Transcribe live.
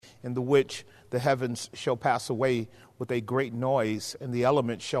in the which the heavens shall pass away with a great noise, and the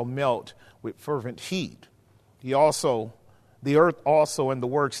elements shall melt with fervent heat. The earth also and the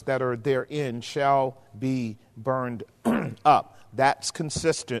works that are therein shall be burned up. That's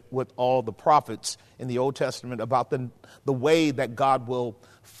consistent with all the prophets in the Old Testament about the way that God will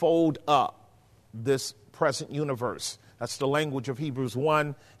fold up this present universe. That's the language of Hebrews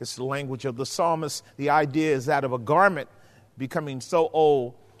 1. It's the language of the psalmist. The idea is that of a garment becoming so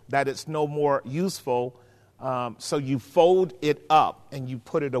old that it's no more useful. So you fold it up and you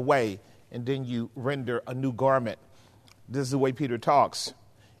put it away, and then you render a new garment. This is the way Peter talks.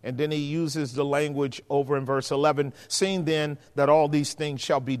 And then he uses the language over in verse 11, seeing then that all these things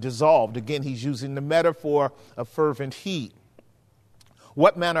shall be dissolved. Again, he's using the metaphor of fervent heat.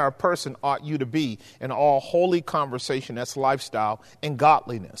 What manner of person ought you to be in all holy conversation, that's lifestyle, and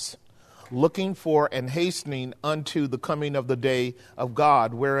godliness, looking for and hastening unto the coming of the day of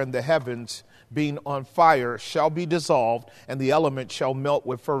God, wherein the heavens being on fire shall be dissolved, and the elements shall melt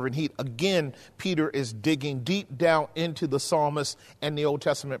with fervent heat. Again, Peter is digging deep down into the psalmists and the Old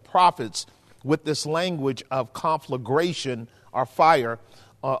Testament prophets with this language of conflagration or fire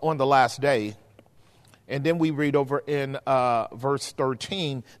on the last day. And then we read over in verse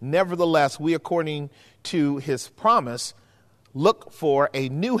 13, nevertheless, we according to his promise look for a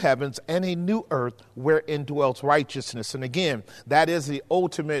new heavens and a new earth wherein dwells righteousness. And again, that is the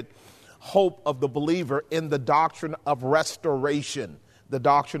ultimate hope of the believer in the doctrine of restoration. The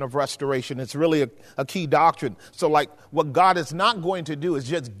doctrine of restoration. It's really a key doctrine. So like what God is not going to do is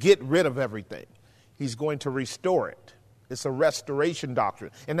just get rid of everything. He's going to restore it. It's a restoration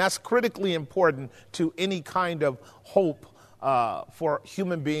doctrine. And that's critically important to any kind of hope for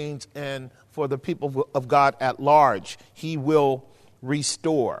human beings and for the people of God at large. He will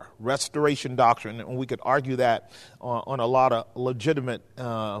restore. Restoration doctrine. And we could argue that on a lot of legitimate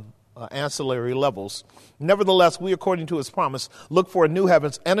ancillary levels. Nevertheless, we, according to his promise, look for a new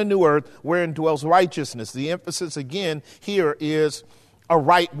heavens and a new earth wherein dwells righteousness. The emphasis again here is a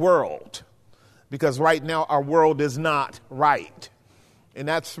right world, because right now our world is not right. And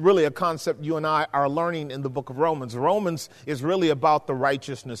that's really a concept you and I are learning in the book of Romans. Romans is really about the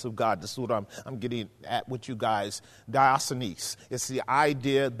righteousness of God. This is what I'm getting at with you guys. Diocenes. It's the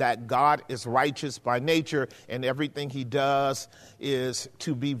idea that God is righteous by nature, and everything he does is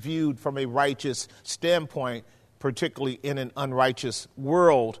to be viewed from a righteous standpoint, particularly in an unrighteous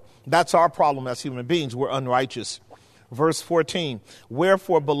world. That's our problem as human beings. We're unrighteous. Verse 14,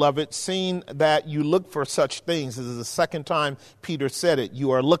 wherefore, beloved, seeing that you look for such things, this is the second time Peter said it,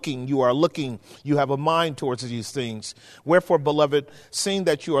 you are looking, you have a mind towards these things. Wherefore, beloved, seeing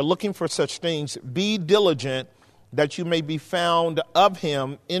that you are looking for such things, be diligent that you may be found of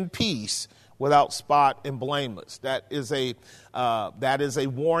him in peace, without spot and blameless. That is a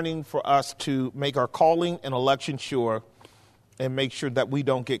warning for us to make our calling and election sure, and make sure that we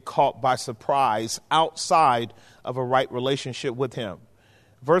don't get caught by surprise outside of a right relationship with him.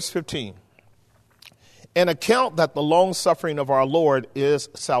 Verse 15, and account that the long suffering of our Lord is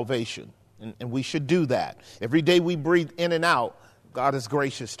salvation. And we should do that. Every day we breathe in and out, God is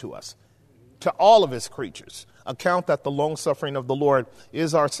gracious to us, to all of his creatures. Account that the long suffering of the Lord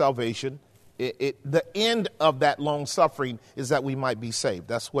is our salvation. The end of that long suffering is that we might be saved.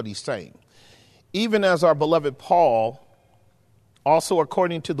 That's what he's saying. Even as our beloved Paul, also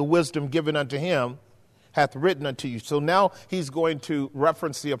according to the wisdom given unto him, hath written unto you. So now he's going to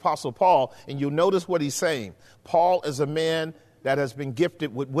reference the Apostle Paul, and you'll notice what he's saying. Paul is a man that has been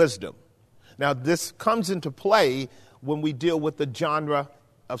gifted with wisdom. Now this comes into play when we deal with the genre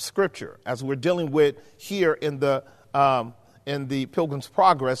of Scripture. As we're dealing with here in the Pilgrim's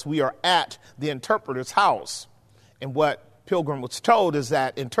Progress, we are at the interpreter's house. And what Pilgrim was told is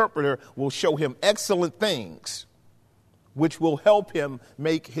that interpreter will show him excellent things, which will help him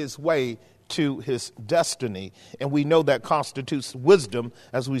make his way to his destiny. And we know that constitutes wisdom,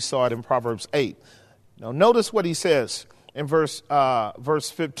 as we saw it in Proverbs 8. Now, notice what he says in verse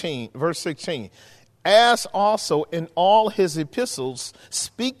 16. As also in all his epistles,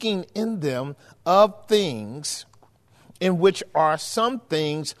 speaking in them of things in which are some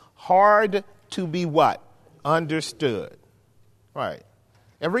things hard to be what? Understood. Right.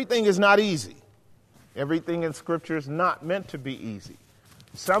 Everything is not easy. Everything in Scripture is not meant to be easy.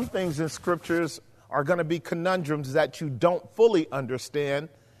 Some things in Scriptures are going to be conundrums that you don't fully understand,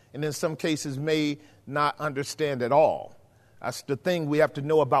 and in some cases may not understand at all. That's the thing we have to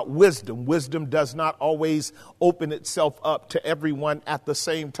know about wisdom. Wisdom does not always open itself up to everyone at the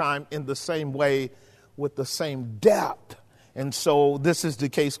same time, in the same way, with the same depth. And so this is the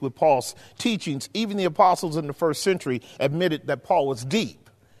case with Paul's teachings. Even the apostles in the first century admitted that Paul was deep.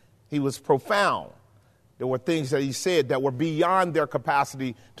 He was profound. There were things that he said that were beyond their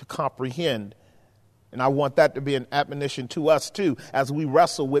capacity to comprehend. And I want that to be an admonition to us, too, as we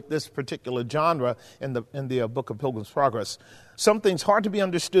wrestle with this particular genre in the book of Pilgrim's Progress. Some things hard to be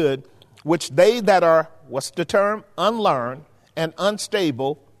understood, which they that are, what's the term? Unlearned and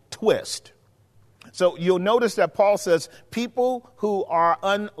unstable, twist. So you'll notice that Paul says people who are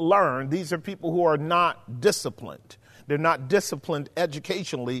unlearned, these are people who are not disciplined. They're not disciplined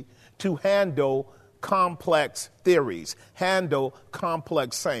educationally to handle complex theories, handle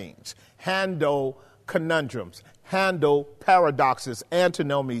complex sayings, handle conundrums, handle paradoxes,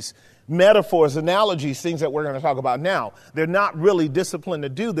 antinomies, metaphors, analogies, things that we're going to talk about now. They're not really disciplined to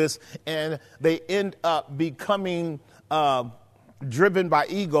do this, and they end up becoming driven by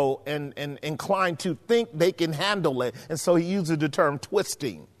ego and inclined to think they can handle it. And so he uses the term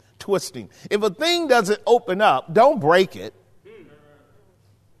twisting. If a thing doesn't open up, don't break it.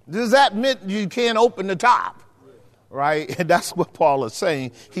 Does that mean you can't open the top? Right? And that's what Paul is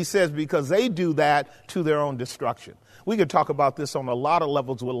saying. He says because they do that to their own destruction. We could talk about this on a lot of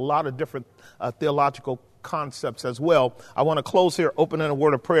levels with a lot of different theological concepts as well. I want to close here, open in a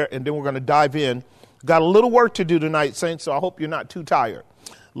word of prayer, and then we're going to dive in. Got a little work to do tonight, saints, so I hope you're not too tired.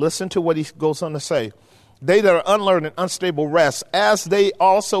 Listen to what he goes on to say. They that are unlearned and unstable rest, as they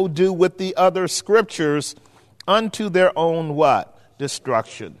also do with the other scriptures, unto their own what?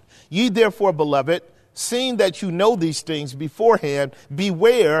 Destruction. Ye therefore, beloved, seeing that you know these things beforehand,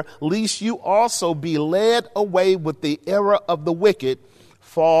 beware lest you also be led away with the error of the wicked,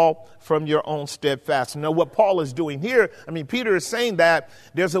 fall from your own steadfast. Now, what Paul is doing here, Peter is saying that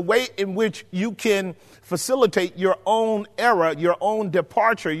there's a way in which you can facilitate your own error, your own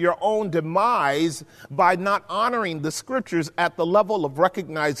departure, your own demise by not honoring the scriptures at the level of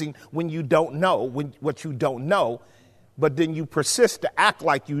recognizing when you don't know, what you don't know, but then you persist to act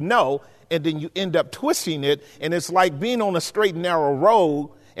like you know, and then you end up twisting it, and it's like being on a straight and narrow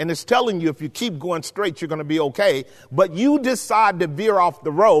road, and it's telling you if you keep going straight, you're going to be okay. But you decide to veer off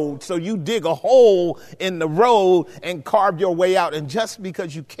the road, so you dig a hole in the road and carve your way out. And just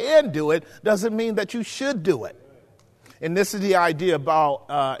because you can do it doesn't mean that you should do it. And this is the idea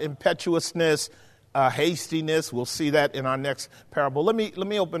about impetuousness, hastiness. We'll see that in our next parable. Let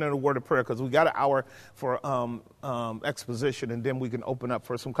me open in a word of prayer because we got an hour for exposition, and then we can open up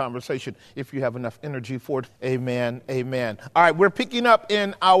for some conversation if you have enough energy for it. Amen. Amen. All right, we're picking up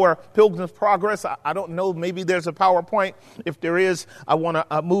in our Pilgrim's Progress. I don't know, maybe there's a PowerPoint. If there is, I want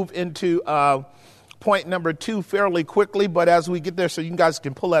to move into point number 2 fairly quickly, but as we get there, so you guys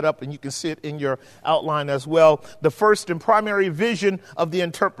can pull that up and you can see it in your outline as well. The first and primary vision of the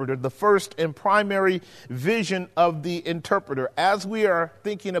interpreter. The first and primary vision of the interpreter. As we are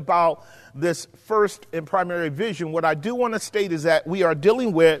thinking about this first and primary vision, what I do want to state is that we are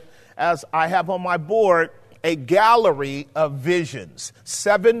dealing with, as I have on my board, a gallery of visions.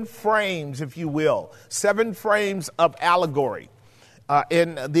 7 frames, if you will. 7 frames of allegory.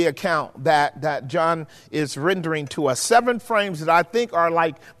 In the account that John is rendering to us. 7 frames that I think are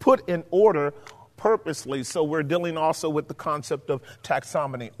like put in order purposely. So we're dealing also with the concept of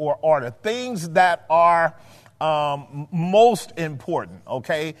taxonomy or order. Things that are most important,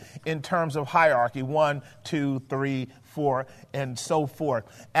 okay, in terms of hierarchy. 1, 2, 3, 4, and so forth.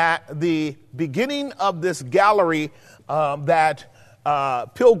 At the beginning of this gallery that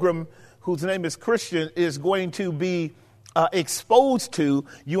Pilgrim, whose name is Christian, is going to be exposed to,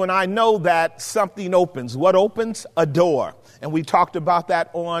 you and I know that something opens. What opens? A door. And we talked about that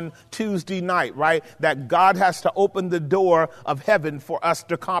on Tuesday night, right? That God has to open the door of heaven for us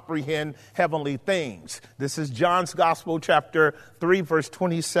to comprehend heavenly things. This is John's Gospel, chapter 3, verse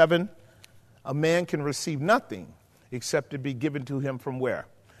 27. A man can receive nothing except it be given to him from where?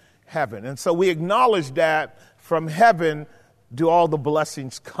 Heaven. And so we acknowledge that from heaven do all the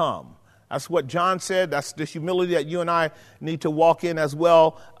blessings come. That's what John said. That's the humility that you and I need to walk in as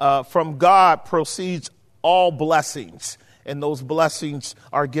well. From God proceeds all blessings, and those blessings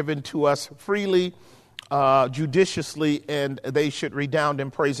are given to us freely, judiciously, and they should redound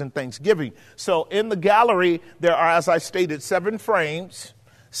in praise and thanksgiving. So in the gallery, there are, as I stated, 7 frames,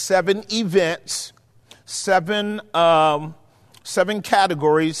 7 events, 7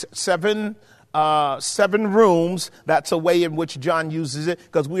 categories, 7 rooms. That's a way in which John uses it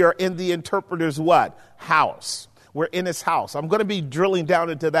because we are in the interpreter's what? House. We're in his house. I'm going to be drilling down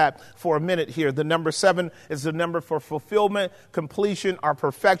into that for a minute here. The number 7 is the number for fulfillment, completion, or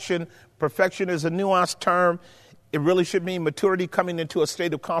perfection. Perfection is a nuanced term. It really should mean maturity coming into a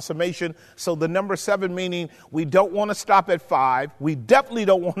state of consummation. So the number 7 meaning we don't want to stop at 5. We definitely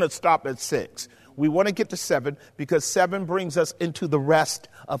don't want to stop at 6. We want to get to 7 because 7 brings us into the rest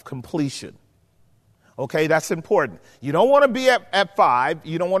of completion. Okay, that's important. You don't want to be at 5.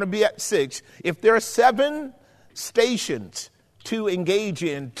 You don't want to be at 6. If there are 7 stations to engage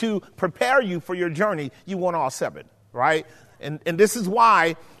in, to prepare you for your journey, you want all 7, right? And this is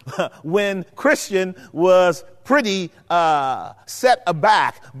why when Christian was pretty set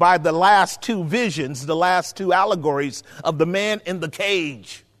aback by the last 2 visions, the last 2 allegories of the man in the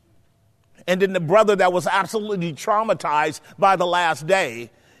cage, and then the brother that was absolutely traumatized by the last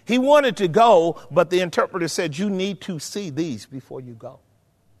day, he wanted to go, but the interpreter said, you need to see these before you go.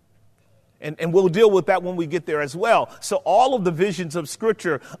 And we'll deal with that when we get there as well. So all of the visions of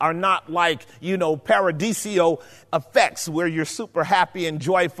Scripture are not like, paradisio effects where you're super happy and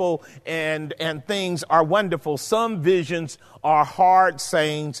joyful and things are wonderful. Some visions are hard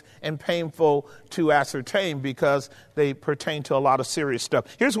sayings and painful to ascertain because they pertain to a lot of serious stuff.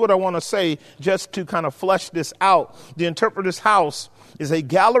 Here's what I want to say just to kind of flesh this out. The interpreter's house is a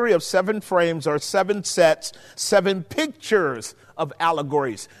gallery of 7 frames or 7 sets, 7 pictures of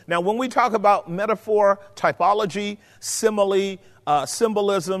allegories. Now, when we talk about metaphor, typology, simile,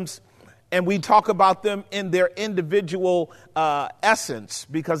 symbolisms, and we talk about them in their individual essence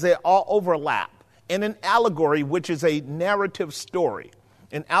because they all overlap. In an allegory, which is a narrative story,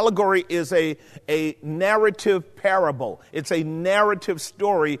 an allegory is a narrative parable. It's a narrative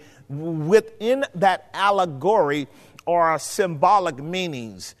story. Within that allegory are symbolic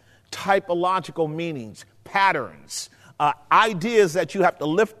meanings, typological meanings, patterns, ideas that you have to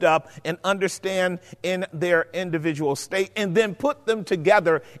lift up and understand in their individual state and then put them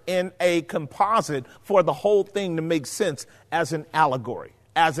together in a composite for the whole thing to make sense as an allegory,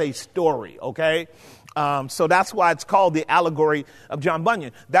 as a story, okay? So that's why it's called the allegory of John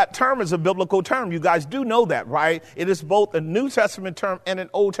Bunyan. That term is a biblical term. You guys do know that, right? It is both a New Testament term and an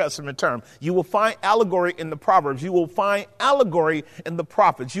Old Testament term. You will find allegory in the Proverbs. You will find allegory in the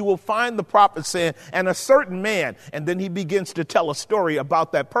prophets. You will find the prophet saying, and a certain man, and then he begins to tell a story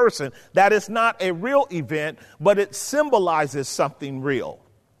about that person. That is not a real event, but it symbolizes something real.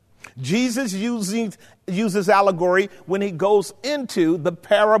 Jesus uses allegory when he goes into the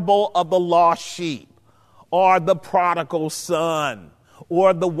parable of the lost sheep, or the prodigal son,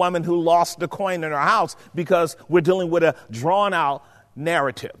 or the woman who lost the coin in her house, because we're dealing with a drawn-out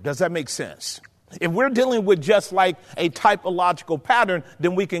narrative. Does that make sense? If we're dealing with just like a typological pattern,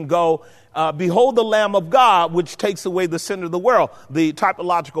 then we can go, behold the Lamb of God, which takes away the sin of the world. The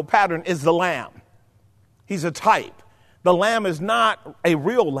typological pattern is the Lamb. He's a type. The Lamb is not a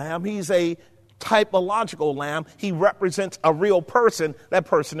real lamb. He's a typological lamb. He represents a real person. That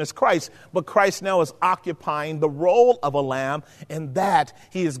person is Christ. But Christ now is occupying the role of a lamb, and that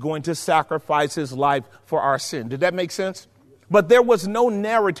he is going to sacrifice his life for our sin. Did that make sense? But there was no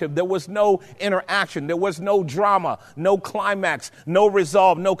narrative. There was no interaction. There was no drama, no climax, no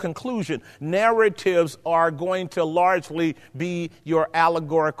resolve, no conclusion. Narratives are going to largely be your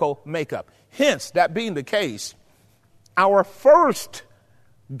allegorical makeup. Hence, that being the case, our first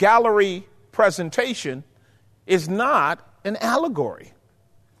gallery presentation is not an allegory.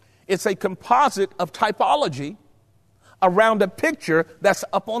 It's a composite of typology around a picture that's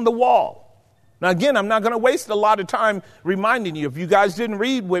up on the wall. Now, again, I'm not going to waste a lot of time reminding you. If you guys didn't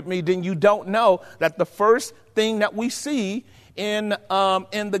read with me, then you don't know that the first thing that we see in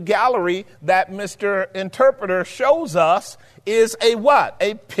the gallery that Mr. Interpreter shows us is a what?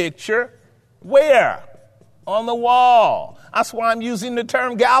 A picture where? On the wall. That's why I'm using the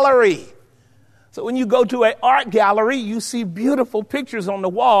term gallery. So when you go to an art gallery, you see beautiful pictures on the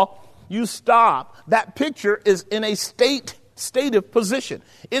wall. You stop. That picture is in a stative position.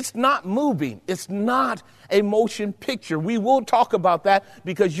 It's not moving. It's not a motion picture. We will talk about that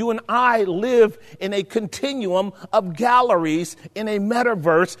because you and I live in a continuum of galleries in a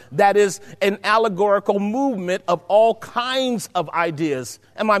metaverse that is an allegorical movement of all kinds of ideas.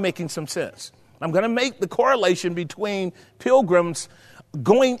 Am I making some sense? I'm going to make the correlation between Pilgrim's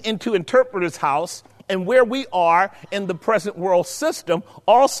going into Interpreter's house and where we are in the present world system,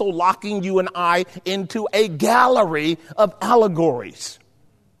 also locking you and I into a gallery of allegories.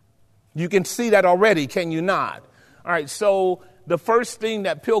 You can see that already, can you not? All right, so the first thing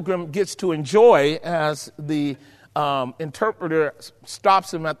that Pilgrim gets to enjoy as the interpreter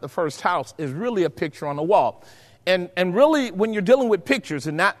stops him at the first house is really a picture on the wall. And really, when you're dealing with pictures,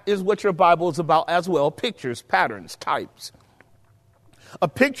 and that is what your Bible is about as well, pictures, patterns, types. A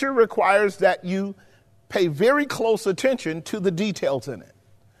picture requires that you pay very close attention to the details in it.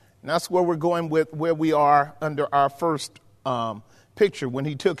 And that's where we're going with where we are under our first picture when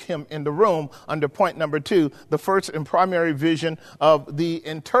he took him in the room under point number 2, the first and primary vision of the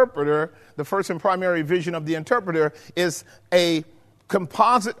interpreter. The first and primary vision of the interpreter is a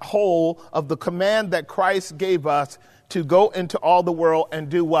composite whole of the command that Christ gave us to go into all the world and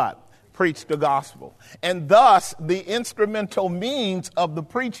do what? Preach the gospel. And thus, the instrumental means of the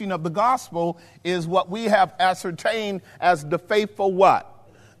preaching of the gospel is what we have ascertained as the faithful what?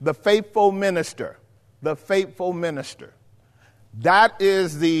 The faithful minister. The faithful minister. That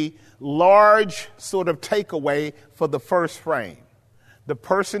is the large sort of takeaway for the first frame. The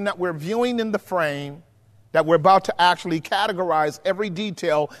person that we're viewing in the frame, that we're about to actually categorize every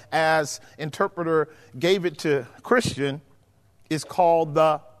detail as interpreter gave it to Christian, is called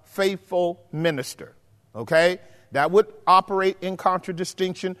the faithful minister. Okay? That would operate in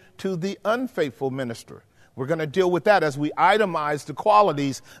contradistinction to the unfaithful minister. We're going to deal with that as we itemize the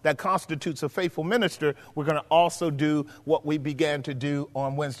qualities that constitutes a faithful minister. We're going to also do what we began to do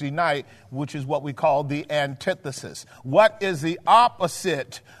on Wednesday night, which is what we call the antithesis. What is the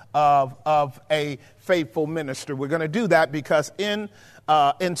opposite of a faithful minister? We're going to do that because in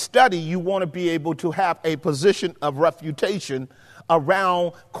study, you want to be able to have a position of refutation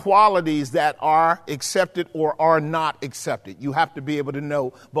around qualities that are accepted or are not accepted. You have to be able to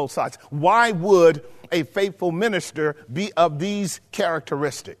know both sides. Why would a faithful minister be of these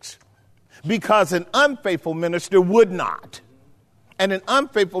characteristics? Because an unfaithful minister would not. And an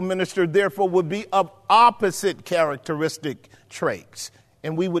unfaithful minister, therefore, would be of opposite characteristic traits.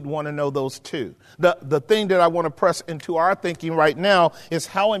 And we would want to know those too. The thing that I want to press into our thinking right now is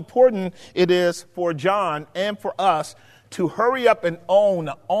how important it is for John and for us to hurry up and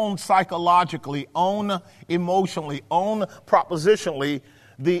own psychologically, own emotionally, own propositionally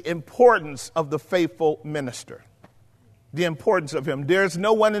the importance of the faithful minister. The importance of him. There's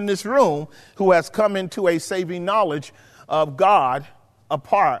no one in this room who has come into a saving knowledge of God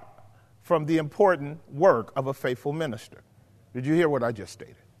apart from the important work of a faithful minister. Did you hear what I just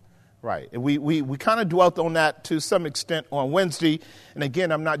stated? Right. And we kind of dwelt on that to some extent on Wednesday. And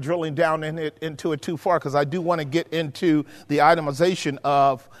again, I'm not drilling down into it too far because I do want to get into the itemization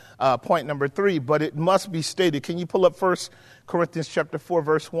of point number 3. But it must be stated. Can you pull up 1 Corinthians chapter 4,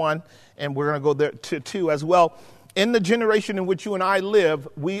 verse 1? And we're going to go there to 2 as well. In the generation in which you and I live,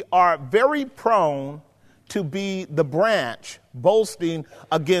 we are very prone to be the branch boasting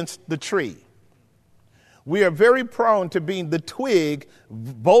against the tree. We are very prone to being the twig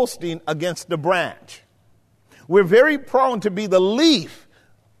boasting against the branch. We're very prone to be the leaf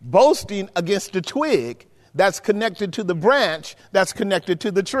boasting against the twig that's connected to the branch that's connected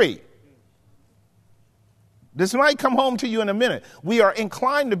to the tree. This might come home to you in a minute. We are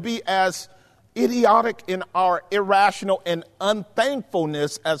inclined to be as idiotic in our irrational and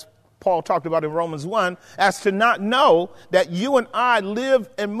unthankfulness, as Paul talked about in Romans 1, as to not know that you and I live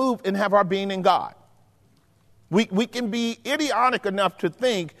and move and have our being in God. We can be idiotic enough to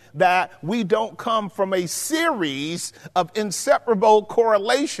think that we don't come from a series of inseparable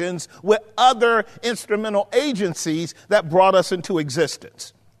correlations with other instrumental agencies that brought us into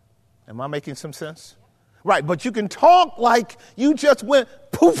existence. Am I making some sense? Right, but you can talk like you just went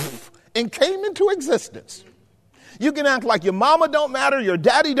poof and came into existence. You can act like your mama don't matter, your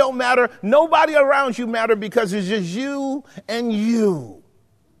daddy don't matter, nobody around you matter because it's just you and you.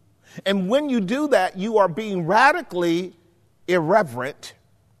 And when you do that, you are being radically irreverent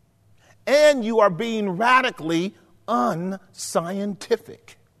and you are being radically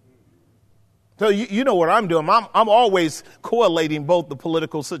unscientific. So you know what I'm doing. I'm always correlating both the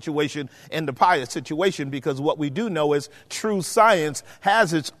political situation and the pious situation because what we do know is true science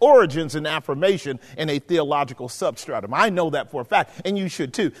has its origins and affirmation in a theological substratum. I know that for a fact, and you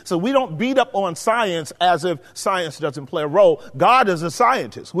should too. So we don't beat up on science as if science doesn't play a role. God is a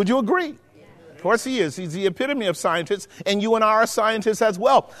scientist. Would you agree? Of course he is. He's the epitome of scientists, and you and I are scientists as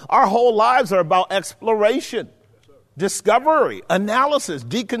well. Our whole lives are about exploration. Discovery, analysis,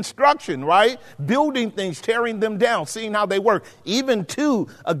 deconstruction, right? Building things, tearing them down, seeing how they work, even to,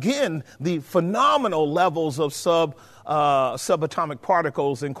 again, the phenomenal levels of subatomic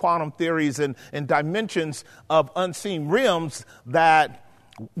particles and quantum theories and dimensions of unseen realms that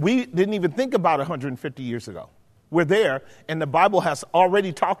we didn't even think about 150 years ago. We're there, and the Bible has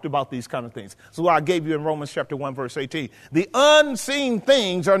already talked about these kind of things. So I gave you in Romans chapter 1, verse 18. The unseen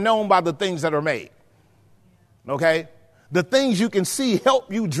things are known by the things that are made. Okay? The things you can see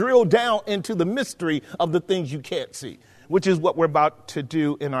help you drill down into the mystery of the things you can't see, which is what we're about to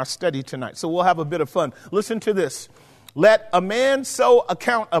do in our study tonight. So we'll have a bit of fun. Listen to this. Let a man so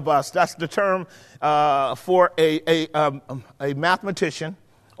account of us. That's the term for a mathematician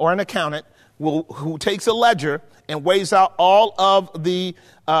or an accountant. who takes a ledger and weighs out all of the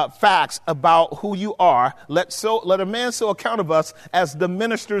facts about who you are. Let a man so account of us as the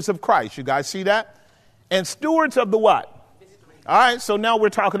ministers of Christ. You guys see that? And stewards of the what? All right, so now we're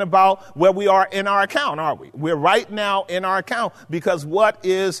talking about where we are in our account, aren't we? We're right now in our account because what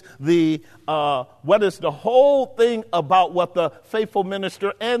is the whole thing about what the faithful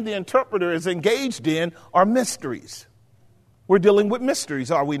minister and the interpreter is engaged in are mysteries. We're dealing with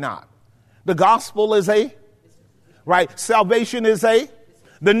mysteries, are we not? The gospel is right? Salvation is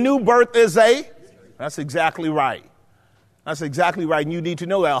the new birth is that's exactly right. That's exactly right. And you need to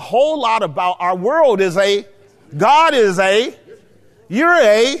know that a whole lot about our world is God is you're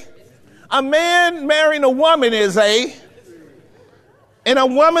a man marrying a woman is and a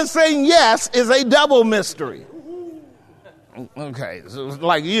woman saying yes is a double mystery. Okay, so it's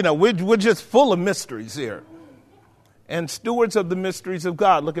like, we're just full of mysteries here. And stewards of the mysteries of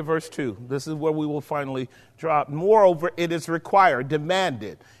God. Look at verse 2. This is where we will finally drop. Moreover, it is required,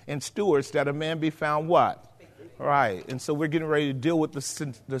 demanded in stewards that a man be found what? Right. And so we're getting ready to deal with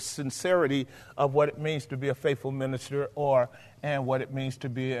the sincerity of what it means to be a faithful minister and what it means to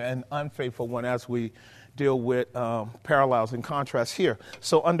be an unfaithful one as we deal with parallels and contrasts here.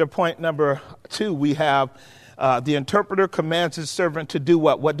 So under point number 2, we have the interpreter commands his servant to do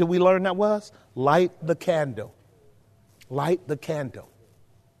what? What did we learn that was? Light the candle. Light the candle.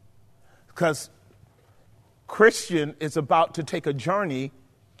 Because Christian is about to take a journey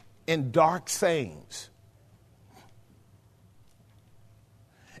in dark sayings.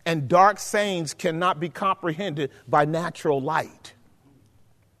 And dark sayings cannot be comprehended by natural light.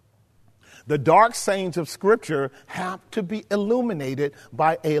 The dark sayings of Scripture have to be illuminated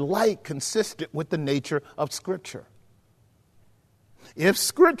by a light consistent with the nature of Scripture. If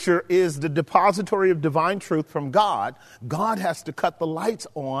Scripture is the depository of divine truth from God, God has to cut the lights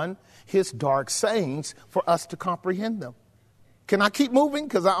on his dark sayings for us to comprehend them. Can I keep moving?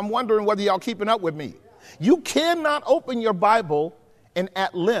 Because I'm wondering whether y'all keeping up with me. You cannot open your Bible and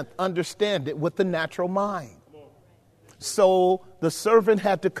at length understand it with the natural mind. So the servant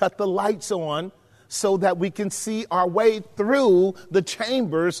had to cut the lights on so that we can see our way through the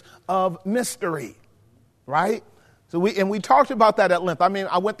chambers of mystery, right? So we talked about that at length. I mean,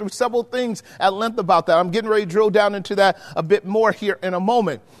 I went through several things at length about that. I'm getting ready to drill down into that a bit more here in a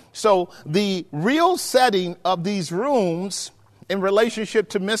moment. So the real setting of these rooms in relationship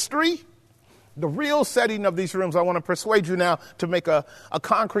to mystery, the real setting of these rooms, I want to persuade you now to make a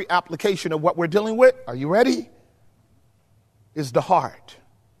concrete application of what we're dealing with. Are you ready? Is the heart.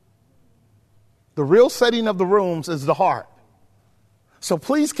 The real setting of the rooms is the heart. So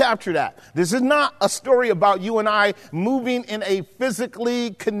please capture that. This is not a story about you and I moving in a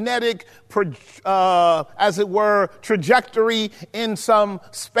physically kinetic, as it were, trajectory in some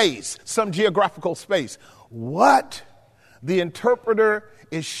space, some geographical space. What the interpreter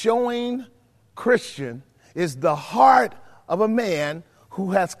is showing Christian is the heart of a man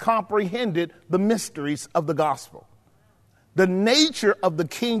who has comprehended the mysteries of the gospel. The nature of the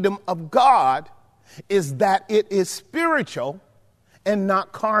kingdom of God is that it is spiritual and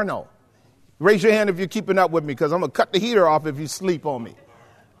not carnal. Raise your hand if you're keeping up with me, because I'm going to cut the heater off if you sleep on me.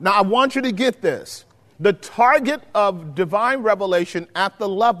 Now, I want you to get this. The target of divine revelation at the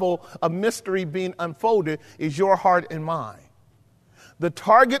level of mystery being unfolded is your heart and mind. The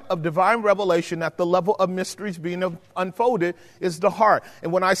target of divine revelation at the level of mysteries being unfolded is the heart.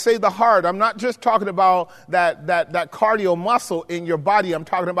 And when I say the heart, I'm not just talking about that cardio muscle in your body. I'm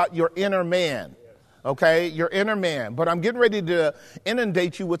talking about your inner man. Okay, your inner man. But I'm getting ready to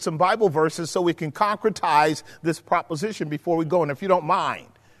inundate you with some Bible verses so we can concretize this proposition before we go. And if you don't mind,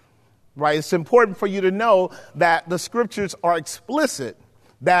 right, it's important for you to know that the scriptures are explicit,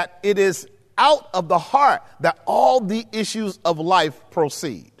 that it is out of the heart that all the issues of life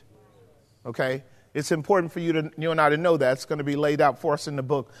proceed. Okay, it's important for you and I to know that. It's going to be laid out for us in the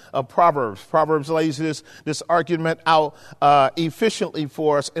book of Proverbs. Proverbs lays this argument out efficiently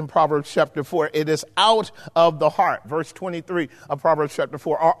for us in Proverbs chapter 4. It is out of the heart. Verse 23 of Proverbs chapter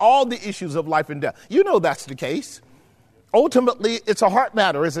 4 are all the issues of life and death. You know that's the case. Ultimately, it's a heart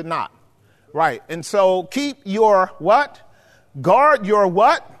matter, is it not? Right. And so keep your what? Guard your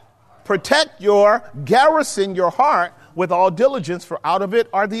what? Protect your, garrison your heart with all diligence, for out of it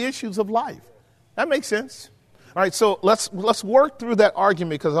are the issues of life. That makes sense. All right, so let's work through that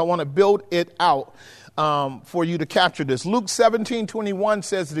argument because I want to build it out for you to capture this. Luke 17:21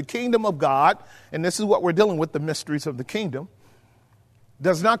 says the kingdom of God, and this is what we're dealing with, the mysteries of the kingdom,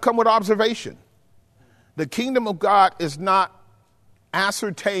 does not come with observation. The kingdom of God is not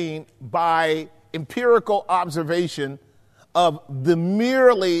ascertained by empirical observation of the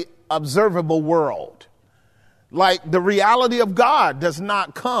merely observable world. Like the reality of God does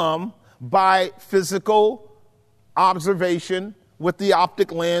not come by physical observation with the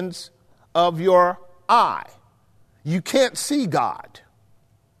optic lens of your eye. You can't see God.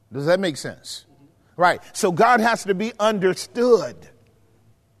 Does that make sense? Right. So God has to be understood.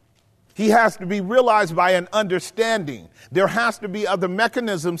 He has to be realized by an understanding. There has to be other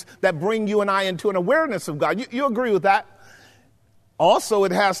mechanisms that bring you and I into an awareness of God. You agree with that? Also,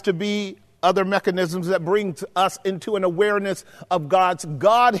 it has to be other mechanisms that bring us into an awareness of God's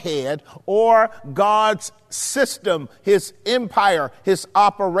Godhead or God's system, his empire, his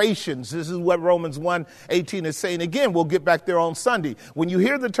operations. This is what Romans 1:18 is saying. Again, we'll get back there on Sunday. When you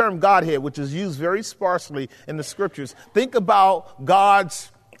hear the term Godhead, which is used very sparsely in the scriptures, think about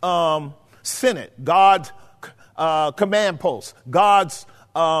God's Senate, God's command post, God's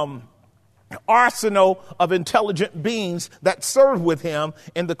arsenal of intelligent beings that serve with him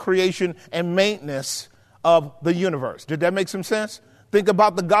in the creation and maintenance of the universe. Did that make some sense? Think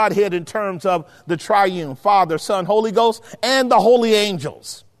about the Godhead in terms of the triune, Father, Son, Holy Ghost, and the holy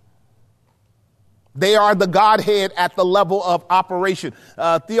angels. They are the Godhead at the level of operation.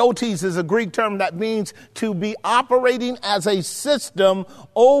 Theotes is a Greek term that means to be operating as a system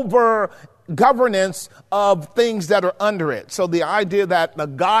over governance of things that are under it. So the idea that the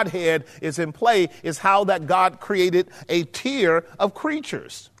Godhead is in play is how that God created a tier of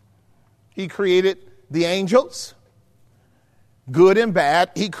creatures. He created the angels, good and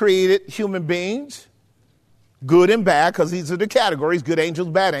bad. He created human beings, good and bad, because these are the categories, good angels,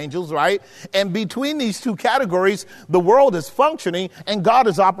 bad angels, right? And between these two categories, the world is functioning and God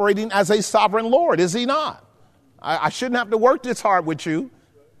is operating as a sovereign Lord, is he not? I shouldn't have to work this hard with you.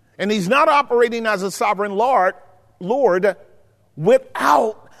 And he's not operating as a sovereign Lord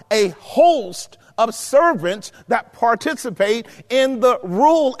without a host of servants that participate in the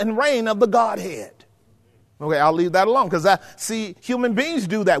rule and reign of the Godhead. Okay, I'll leave that alone because see, human beings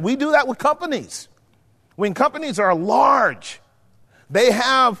do that. We do that with companies. When companies are large, they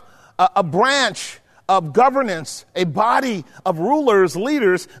have a branch of governance, a body of rulers,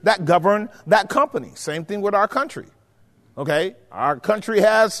 leaders that govern that company. Same thing with our country. Okay, our country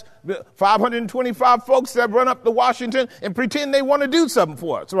has 525 folks that run up to Washington and pretend they want to do something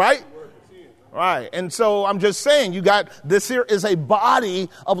for us, right? Right. And so I'm just saying, you got this here is a body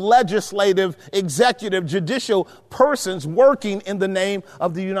of legislative, executive, judicial persons working in the name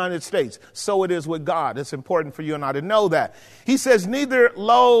of the United States. So it is with God. It's important for you and I to know that. He says, neither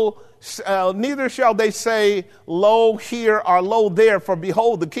shall they say, lo here or lo there, for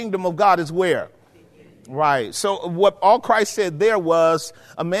behold, the kingdom of God is where? Right. So what all Christ said there was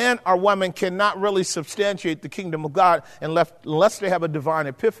a man or woman cannot really substantiate the kingdom of God unless they have a divine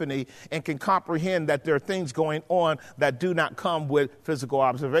epiphany and can comprehend that there are things going on that do not come with physical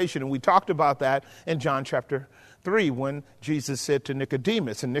observation. And we talked about that in John chapter 3 when Jesus said to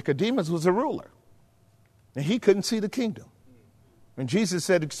Nicodemus, and Nicodemus was a ruler, and he couldn't see the kingdom. And Jesus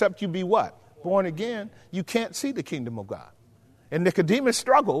said, except you be what? Born again, you can't see the kingdom of God. And Nicodemus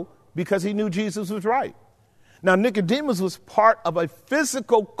struggled because he knew Jesus was right. Now, Nicodemus was part of a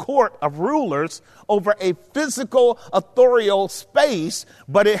physical court of rulers over a physical authorial space,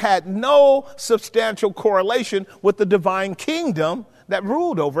 but it had no substantial correlation with the divine kingdom that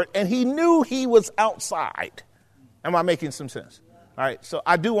ruled over it, and he knew he was outside. Am I making some sense? All right, so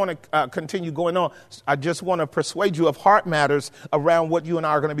I do want to continue going on. I just want to persuade you of heart matters around what you and I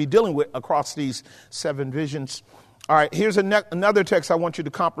are going to be dealing with across these 7 visions. All right, here's another text I want you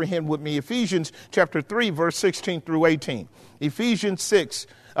to comprehend with me. Ephesians chapter 3, verse 16 through 18. Ephesians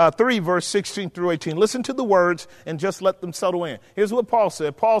 3, verse 16 through 18. Listen to the words and just let them settle in. Here's what Paul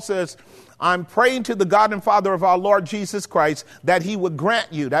said. Paul says, I'm praying to the God and Father of our Lord Jesus Christ that he would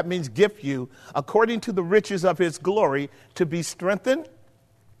grant you, that means gift you, according to the riches of his glory, to be strengthened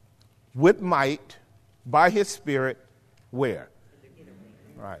with might by his Spirit. Where?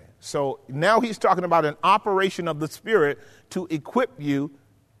 Right. So now he's talking about an operation of the Spirit to equip you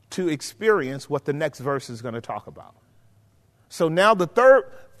to experience what the next verse is going to talk about. So now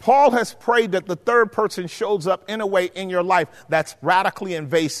Paul has prayed that the third person shows up in a way in your life that's radically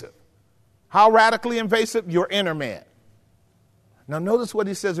invasive. How radically invasive? Your inner man. Now notice what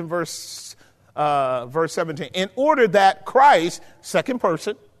he says in verse 17. In order that Christ, second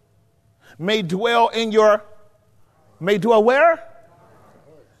person, may dwell where?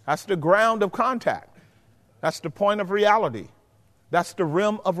 That's the ground of contact. That's the point of reality. That's the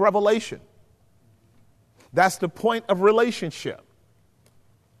rim of revelation. That's the point of relationship.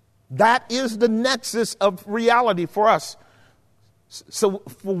 That is the nexus of reality for us. So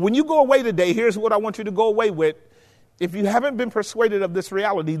when you go away today, here's what I want you to go away with. if you haven't been persuaded of this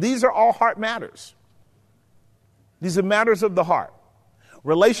reality, these are all heart matters. These are matters of the heart.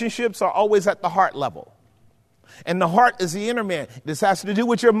 Relationships are always at the heart level. And the heart is the inner man. This has to do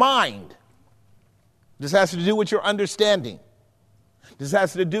with your mind. This has to do with your understanding. This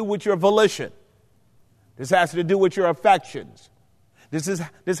has to do with your volition. This has to do with your affections.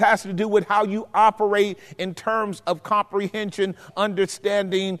 This has to do with how you operate in terms of comprehension,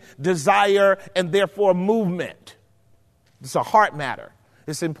 understanding, desire, and therefore movement. It's a heart matter.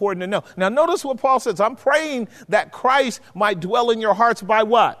 It's important to know. Now notice what Paul says. I'm praying that Christ might dwell in your hearts by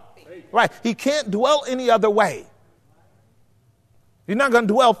what? Faith. Right. He can't dwell any other way. He's not going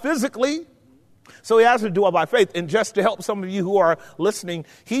to dwell physically. So he has to dwell by faith. And just to help some of you who are listening,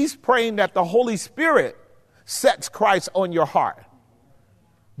 he's praying that the Holy Spirit sets Christ on your heart.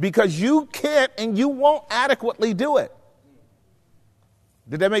 Because you can't and you won't adequately do it.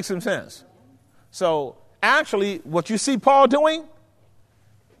 Did that make some sense? So actually, what you see Paul doing,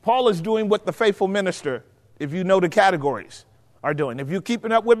 Paul is doing what the faithful minister, if you know the categories, are doing. If you're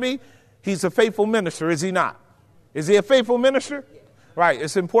keeping up with me, he's a faithful minister, is he not? Is he a faithful minister? Right.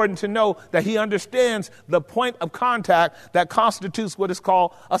 It's important to know that he understands the point of contact that constitutes what is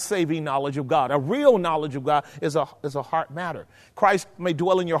called a saving knowledge of God. A real knowledge of God is a heart matter. Christ may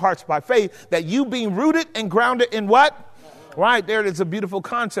dwell in your hearts by faith, that you being rooted and grounded in what? Right there, it's a beautiful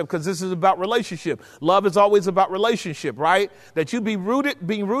concept because this is about relationship. Love is always about relationship, right? That you being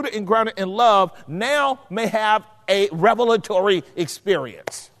rooted and grounded in love now may have a revelatory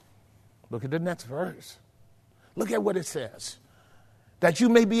experience. Look at the next verse. Look at what it says. That you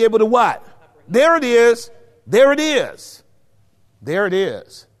may be able to what? There it is. There it is. There it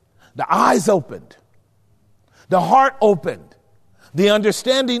is. The eyes opened. The heart opened. The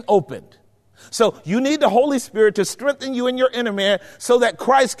understanding opened. So you need the Holy Spirit to strengthen you in your inner man so that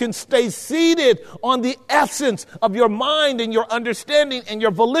Christ can stay seated on the essence of your mind and your understanding and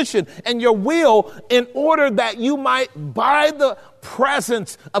your volition and your will in order that you might, by the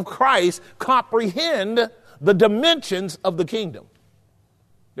presence of Christ, comprehend the dimensions of the kingdom.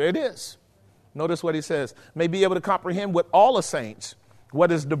 There it is. Notice what he says. May be able to comprehend with all the saints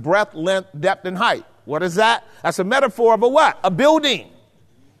what is the breadth, length, depth, and height. What is that? That's a metaphor of a what? A building.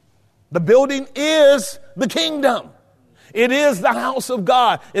 The building is the kingdom. It is the house of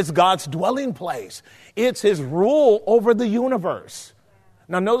God. It's God's dwelling place. It's his rule over the universe.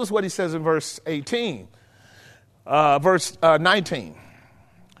 Now notice what he says in verse 19.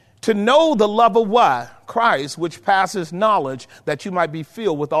 To know the love of what? Christ, which passes knowledge, that you might be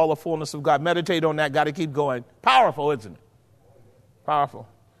filled with all the fullness of God. Meditate on that. Got to keep going. Powerful, isn't it? Powerful.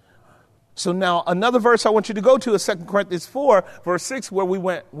 So now another verse I want you to go to is 2 Corinthians 4, verse 6, where we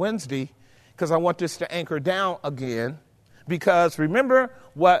went Wednesday, because I want this to anchor down again. Because remember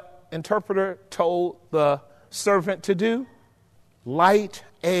what interpreter told the servant to do? Light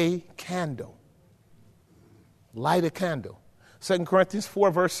a candle. Light a candle. 2 Corinthians 4,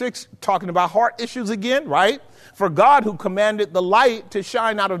 verse 6, talking about heart issues again, right? For God who commanded the light to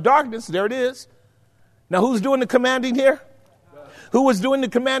shine out of darkness, there it is. Now, who's doing the commanding here? Who was doing the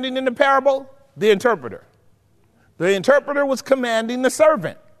commanding in the parable? The interpreter. The interpreter was commanding the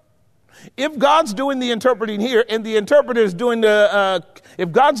servant. If God's doing the interpreting here and the interpreter is doing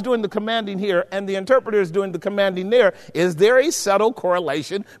if God's doing the commanding here and the interpreter is doing the commanding there, is there a subtle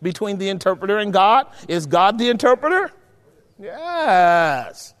correlation between the interpreter and God? Is God the interpreter?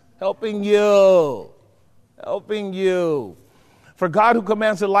 Yes, helping you. For God who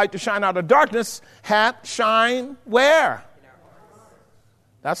commands the light to shine out of darkness hath shine where?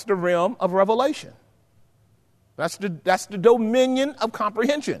 That's the realm of revelation. That's the dominion of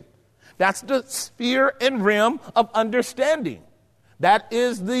comprehension. That's the sphere and realm of understanding. That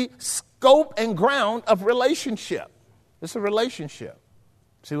is the scope and ground of relationship. It's a relationship.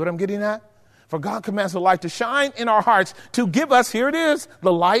 See what I'm getting at? For God commands the light to shine in our hearts to give us, here it is,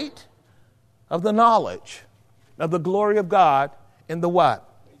 the light of the knowledge of the glory of God in the what?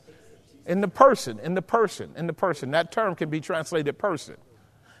 In the person. That term can be translated person.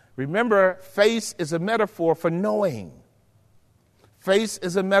 Remember, face is a metaphor for knowing. Face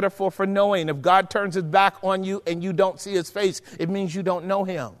is a metaphor for knowing. If God turns his back on you and you don't see his face, it means you don't know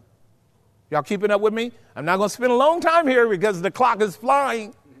him. Y'all keeping up with me? I'm not going to spend a long time here because the clock is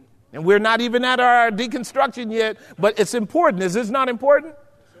flying. And we're not even at our deconstruction yet, but it's important. Is this not important?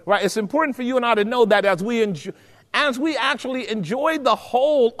 Right? It's important for you and I to know that as we actually enjoy the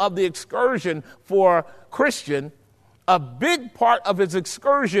whole of the excursion for Christian, a big part of his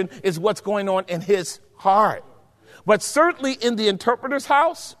excursion is what's going on in his heart. But certainly in the interpreter's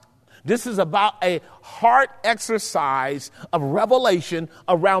house, This is about a heart exercise of revelation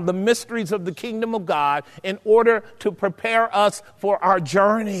around the mysteries of the kingdom of God in order to prepare us for our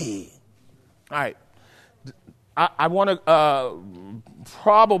journey. All right. I want to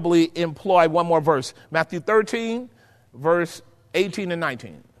probably employ one more verse. Matthew 13, verse 18 and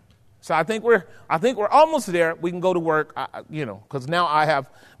 19. So I think we're almost there. We can go to work, because now I have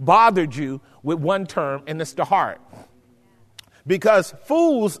bothered you with one term, and it's the heart. Because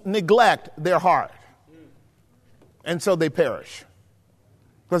fools neglect their heart, and so they perish.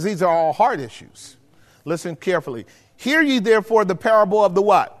 Because these are all heart issues. Listen carefully. Hear ye therefore the parable of the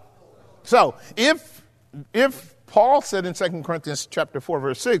what? So if Paul said in 2 Corinthians chapter 4,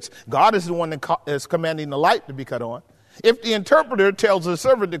 verse 6, God is the one that is commanding the light to be cut on. If the interpreter tells the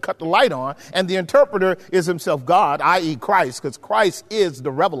servant to cut the light on, and the interpreter is himself God, i.e. Christ, because Christ is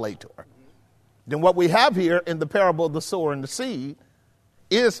the revelator, then what we have here in the parable of the sower and the seed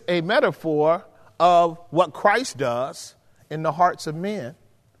is a metaphor of what Christ does in the hearts of men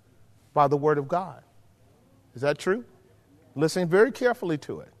by the word of God. Is that true? Listen very carefully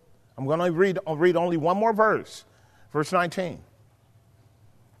to it. I'm going to read only one more verse. Verse 19.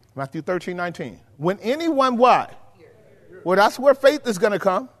 Matthew 13, 19. When anyone what? Well, that's where faith is going to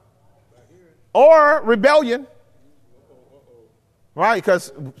come. Or rebellion. Right?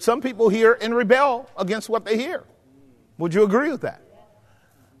 Because some people hear and rebel against what they hear. Would you agree with that?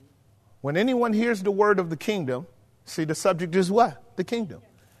 When anyone hears the word of the kingdom, see, the subject is what? The kingdom.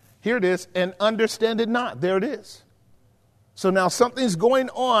 Here it is, and understand it not. There it is. So now something's going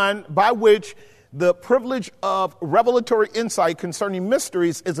on by which the privilege of revelatory insight concerning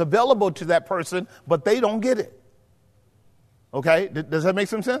mysteries is available to that person, but they don't get it. Okay? Does that make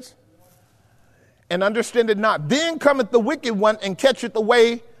some sense? And understand it not. Then cometh the wicked one and catcheth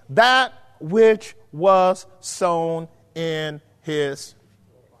away that which was sown in his.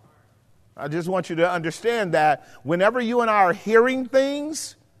 I just want you to understand that whenever you and I are hearing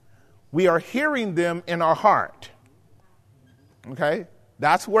things, we are hearing them in our heart. Okay?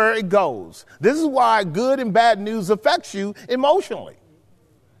 That's where it goes. This is why good and bad news affects you emotionally.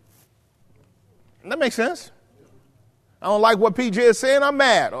 That makes sense? I don't like what PJ is saying, I'm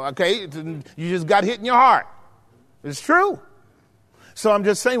mad. Okay? You just got hit in your heart. It's true. So I'm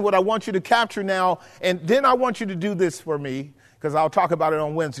just saying what I want you to capture now, and then I want you to do this for me, because I'll talk about it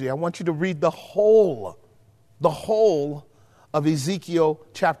on Wednesday. I want you to read the whole of Ezekiel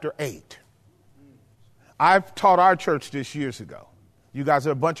chapter 8. I've taught our church this years ago. You guys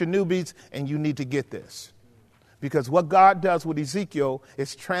are a bunch of newbies, and you need to get this. Because what God does with Ezekiel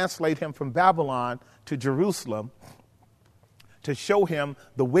is translate him from Babylon to Jerusalem to show him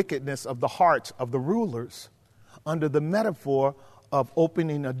the wickedness of the hearts of the rulers under the metaphor of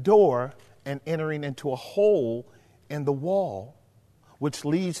opening a door and entering into a hole in the wall, which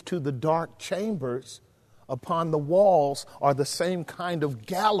leads to the dark chambers upon the walls are the same kind of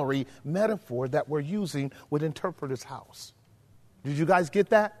gallery metaphor that we're using with Interpreter's House. Did you guys get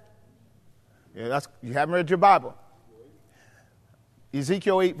that? Yeah, you haven't read your Bible.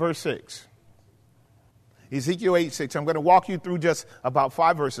 Ezekiel 8, verse 6. Ezekiel 8, 6. I'm going to walk you through just about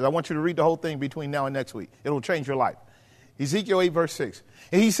 5 verses. I want you to read the whole thing between now and next week. It'll change your life. Ezekiel 8, verse 6.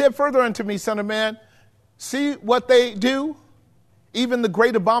 And he said further unto me, Son of man, see what they do, even the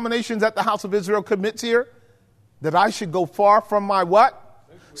great abominations that the house of Israel commits here, that I should go far from my what?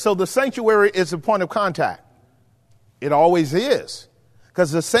 So the sanctuary is a point of contact. It always is.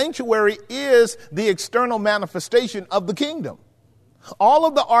 Because the sanctuary is the external manifestation of the kingdom. All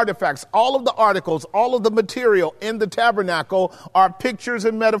of the artifacts, all of the articles, all of the material in the tabernacle are pictures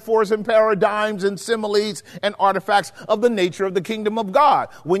and metaphors and paradigms and similes and artifacts of the nature of the kingdom of God.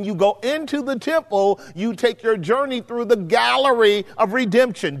 When you go into the temple, you take your journey through the gallery of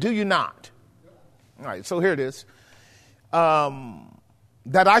redemption, do you not? All right, so here it is.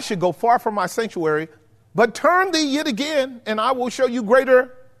 That I should go far from my sanctuary, but turn thee yet again, and I will show you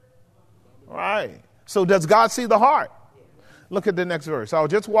greater. All right. So does God see the heart? Look at the next verse. I'll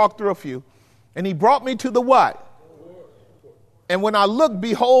just walk through a few. And he brought me to the what? And when I looked,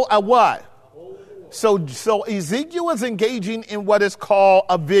 behold, a what? So Ezekiel is engaging in what is called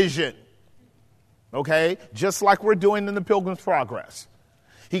a vision. Okay? Just like we're doing in the Pilgrim's Progress.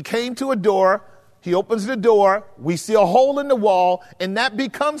 He came to a door. He opens the door. We see a hole in the wall. And that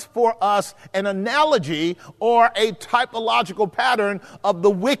becomes for us an analogy or a typological pattern of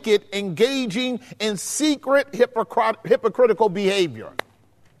the wicked engaging in secret hypocritical behavior.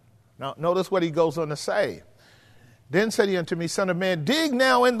 Now, notice what he goes on to say. Then said he unto me, Son of man, dig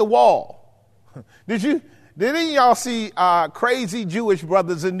now in the wall. Did any of y'all see crazy Jewish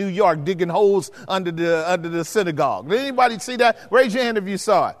brothers in New York digging holes under the synagogue? Did anybody see that? Raise your hand if you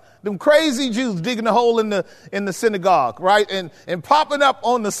saw it. Them crazy Jews digging a hole in the synagogue, right? And popping up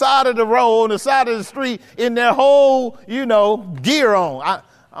on the side of the road, on the side of the street in their whole, gear on.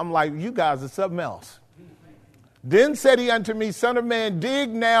 I'm like, you guys are something else. Then said he unto me, Son of man, dig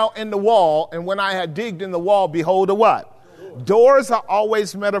now in the wall. And when I had digged in the wall, behold, a what? Doors are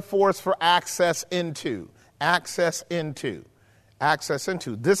always metaphors for access into. Access into. Access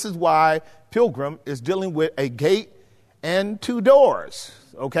into. This is why Pilgrim is dealing with a gate and two doors.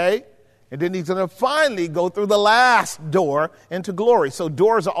 Okay? And then he's going to finally go through the last door into glory. So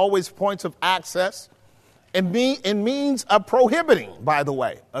doors are always points of access. And means of prohibiting, by the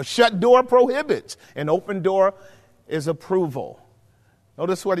way. A shut door prohibits. An open door is approval.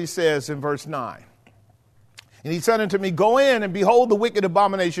 Notice what he says in verse 9. And he said unto me, Go in and behold the wicked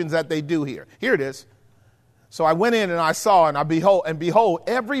abominations that they do here. Here it is. So I went in and I saw and behold,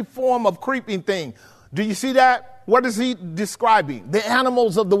 every form of creeping thing. Do you see that? What is he describing? The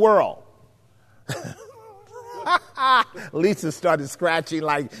animals of the world. Lisa started scratching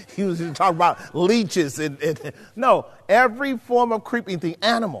like he was talking about leeches. No, every form of creeping thing,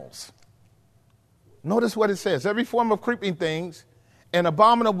 animals. Notice what it says. Every form of creeping things, an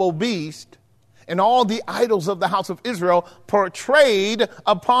abominable beast, and all the idols of the house of Israel portrayed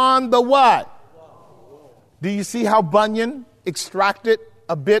upon the what? Do you see how Bunyan extracted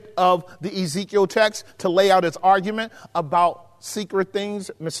a bit of the Ezekiel text to lay out his argument about secret things,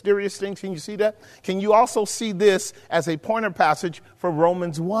 mysterious things? Can you see that? Can you also see this as a pointer passage for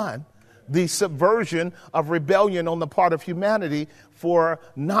Romans 1? The subversion of rebellion on the part of humanity for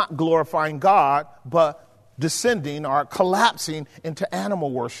not glorifying God, but descending or collapsing into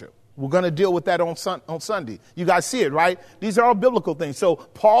animal worship. We're going to deal with that on Sunday. You guys see it, right? These are all biblical things. So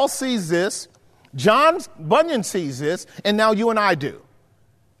Paul sees this, Bunyan sees this, and now you and I do.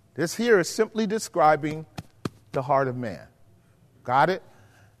 This here is simply describing the heart of man. Got it?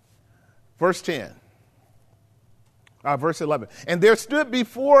 Verse 10. Verse 11. And there stood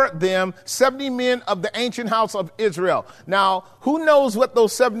before them 70 men of the ancient house of Israel. Now, who knows what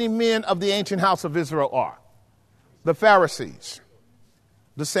those 70 men of the ancient house of Israel are? The Pharisees.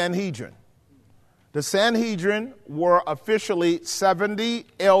 The Sanhedrin. The Sanhedrin were officially 70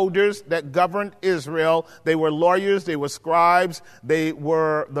 elders that governed Israel. They were lawyers, they were scribes, they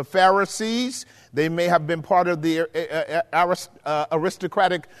were the Pharisees. They may have been part of the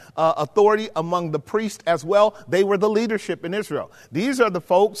aristocratic authority among the priests as well. They were the leadership in Israel. These are the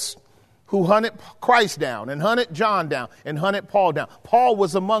folks who hunted Christ down and hunted John down and hunted Paul down. Paul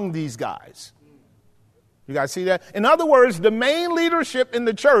was among these guys. You guys see that? In other words, the main leadership in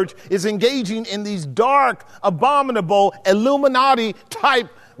the church is engaging in these dark, abominable, Illuminati type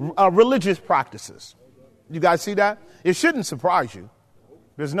religious practices. You guys see that? It shouldn't surprise you.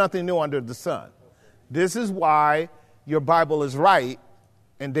 There's nothing new under the sun. This is why your Bible is right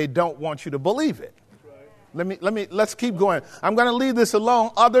and they don't want you to believe it. Let's keep going. I'm going to leave this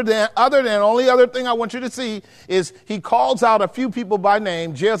alone. Other than only other thing I want you to see is he calls out a few people by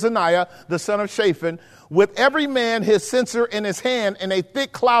name, Jezaniah, the son of Shaphan, with every man his censer in his hand, and a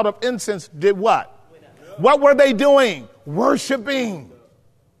thick cloud of incense did what? What were they doing? Worshiping.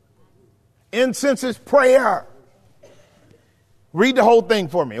 Incense is prayer. Read the whole thing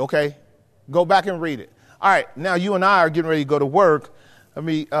for me, okay? Go back and read it. All right, now you and I are getting ready to go to work. Let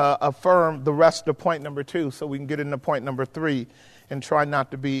me affirm the rest of point number 2 so we can get into point number 3 and try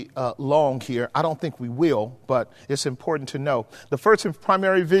not to be long here. I don't think we will, but it's important to know. The first and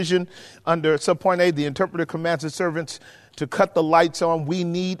primary vision under subpoint A, the interpreter commands his servants to cut the lights on. We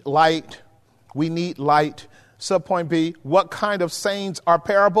need light. We need light. Subpoint B, what kind of sayings are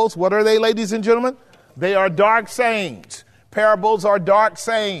parables? What are they, ladies and gentlemen? They are dark sayings. Parables are dark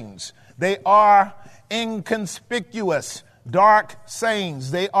sayings. They are inconspicuous dark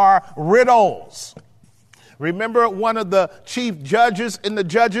sayings. They are riddles. Remember, one of the chief judges in the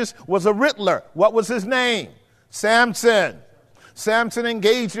Judges was a riddler. What was his name? Samson. Samson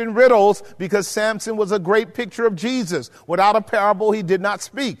engaged in riddles because Samson was a great picture of Jesus. Without a parable, he did not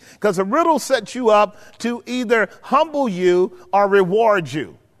speak. Because a riddle sets you up to either humble you or reward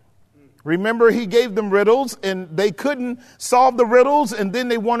you. Remember, he gave them riddles and they couldn't solve the riddles, and then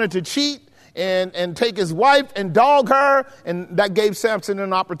they wanted to cheat and take his wife and dog her, and that gave Samson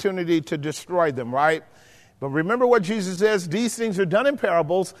an opportunity to destroy them, right? But remember what Jesus says, these things are done in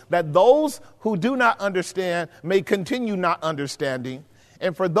parables, that those who do not understand may continue not understanding,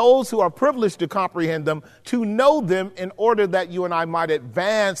 and for those who are privileged to comprehend them, to know them in order that you and I might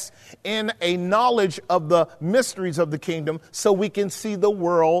advance in a knowledge of the mysteries of the kingdom so we can see the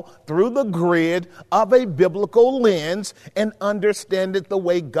world through the grid of a biblical lens and understand it the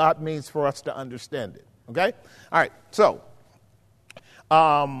way God means for us to understand it. Okay? All right. So,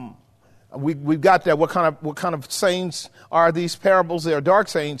 we've got that. What kind of sayings are these parables? They are dark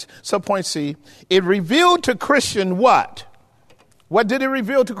sayings. Subpoint C. It revealed to Christian what? What did it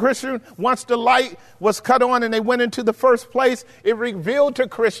reveal to Christian? Once the light was cut on and they went into the first place, it revealed to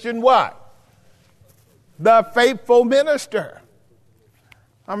Christian what? The faithful minister.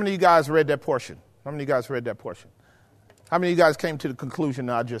 How many of you guys read that portion? How many of you guys read that portion? How many of you guys came to the conclusion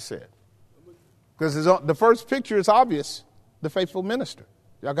that I just said? Because the first picture is obvious, the faithful minister.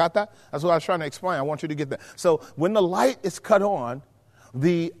 Y'all got that? That's what I was trying to explain. I want you to get that. So when the light is cut on,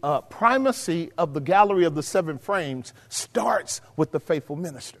 the primacy of the gallery of the seven frames starts with the faithful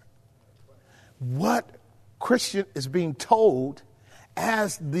minister. What Christian is being told,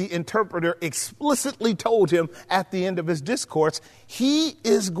 as the interpreter explicitly told him at the end of his discourse, he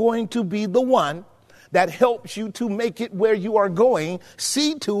is going to be the one that helps you to make it where you are going.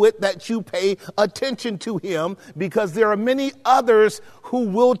 See to it that you pay attention to him, because there are many others who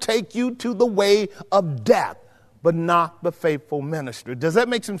will take you to the way of death, but not the faithful minister. Does that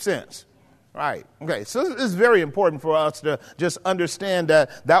make some sense? Right. Okay. So it's very important for us to just understand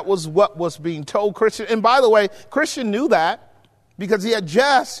that that was what was being told Christian. And by the way, Christian knew that because he had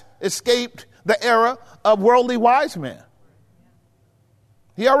just escaped the era of worldly wise men.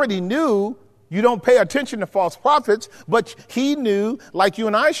 He already knew you don't pay attention to false prophets, but he knew, like you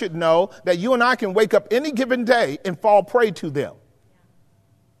and I should know, that you and I can wake up any given day and fall prey to them.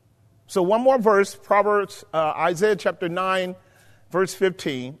 So one more verse, Isaiah chapter 9, verse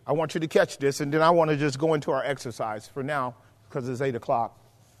 15. I want you to catch this, and then I want to just go into our exercise for now because it's 8 o'clock.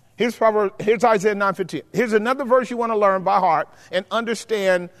 Here's Isaiah 9:15. Here's another verse you want to learn by heart and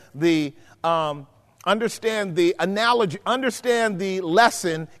understand the analogy, understand the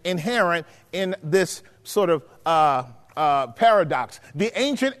lesson inherent in this sort of paradox. The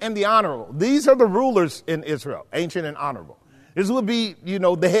ancient and the honorable. These are the rulers in Israel, ancient and honorable. This would be,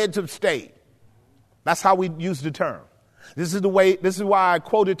 the heads of state. That's how we use the term. This is why I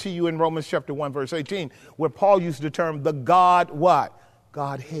quoted to you in Romans chapter 1, verse 18, where Paul used the term the God what?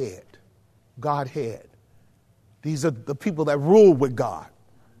 Godhead. Godhead. These are the people that rule with God.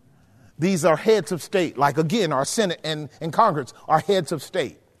 These are heads of state, like, again, our Senate and Congress are heads of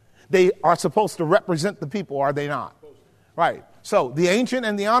state. They are supposed to represent the people, are they not? Right. So the ancient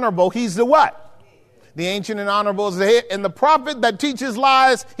and the honorable, he's the what? The ancient and honorable is the head. And the prophet that teaches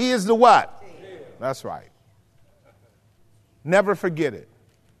lies, he is the what? That's right. Never forget it.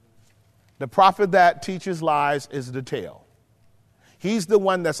 The prophet that teaches lies is the tail. He's the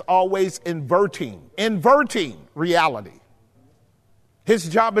one that's always inverting reality. His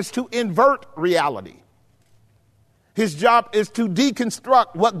job is to invert reality. His job is to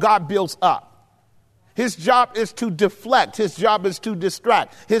deconstruct what God builds up. His job is to deflect. His job is to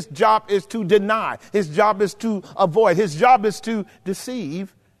distract. His job is to deny. His job is to avoid. His job is to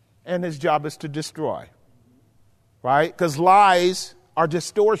deceive. And his job is to destroy. Right? Because lies are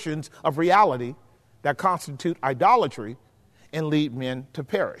distortions of reality that constitute idolatry and lead men to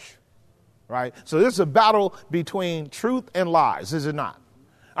perish. Right? So this is a battle between truth and lies, is it not?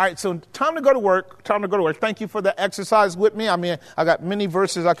 All right, so time to go to work. Thank you for the exercise with me. I mean, I got many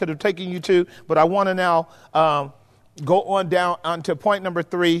verses I could have taken you to, but I want to now go on down onto point number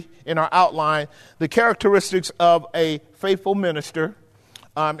 3 in our outline, the characteristics of a faithful minister.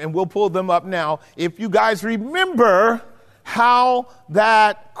 And we'll pull them up now. If you guys remember how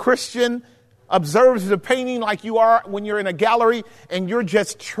that Christian observes the painting like you are when you're in a gallery and you're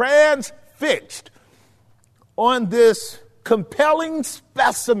just transfixed on this compelling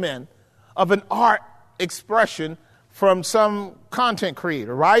specimen of an art expression from some content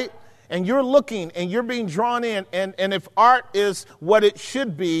creator, right? And you're looking and you're being drawn in. And if art is what it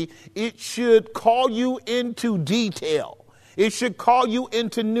should be, it should call you into detail. It should call you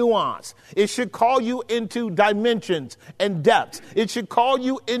into nuance. It should call you into dimensions and depths. It should call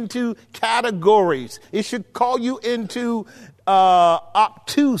you into categories. It should call you into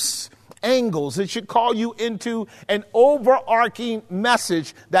obtuse angles. It should call you into an overarching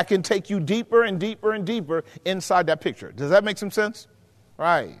message that can take you deeper and deeper and deeper inside that picture. Does that make some sense?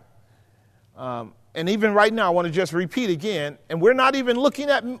 Right. And even right now, I want to just repeat again, and we're not even looking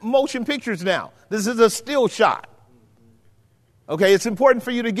at motion pictures now. This is a still shot. Okay, it's important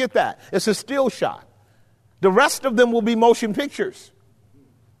for you to get that. It's a still shot. The rest of them will be motion pictures.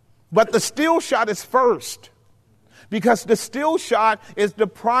 But the still shot is first. Because the still shot is the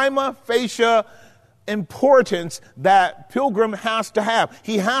prima facie importance that Pilgrim has to have.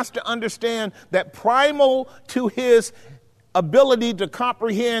 He has to understand that primal to his ability to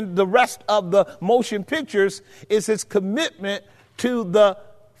comprehend the rest of the motion pictures is his commitment to the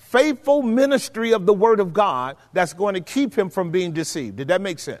faithful ministry of the Word of God that's going to keep him from being deceived. Did that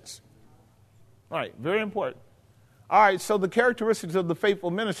make sense? All right, very important. All right, so the characteristics of the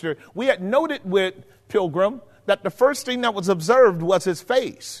faithful minister. We had noted with Pilgrim that the first thing that was observed was his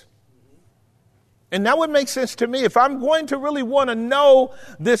face. And that would make sense to me. If I'm going to really want to know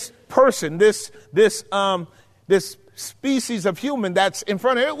this person, this species of human that's in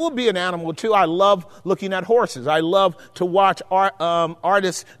front of it, will be an animal too. I love looking at horses. I love to watch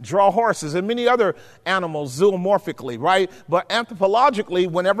artists draw horses and many other animals zoomorphically, right? But anthropologically,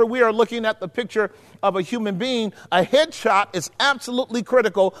 whenever we are looking at the picture of a human being, a headshot is absolutely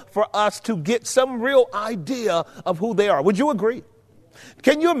critical for us to get some real idea of who they are. Would you agree?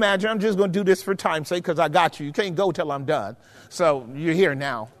 Can you imagine? I'm just going to do this for time's sake because I got you. You can't go till I'm done. So you're here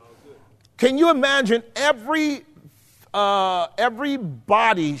now. Can you imagine every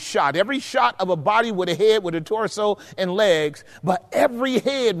body shot, every shot of a body with a head, with a torso and legs, but every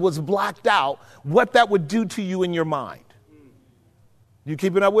head was blacked out, what that would do to you in your mind? You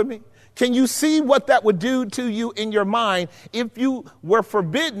keeping up with me? Can you see what that would do to you in your mind if you were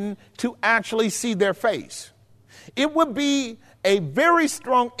forbidden to actually see their face? It would be a very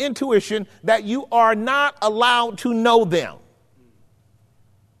strong intuition that you are not allowed to know them.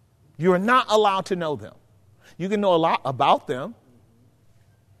 You are not allowed to know them. You can know a lot about them.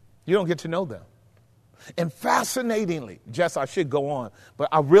 You don't get to know them. And fascinatingly, Jess, I should go on, but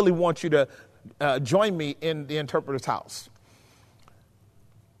I really want you to join me in the interpreter's house.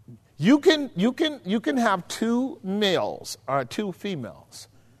 You can have two males or two females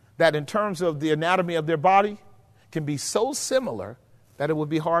that in terms of the anatomy of their body can be so similar that it would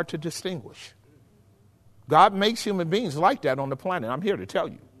be hard to distinguish. God makes human beings like that on the planet. I'm here to tell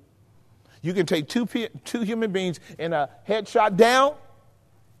you. You can take two human beings in a headshot down.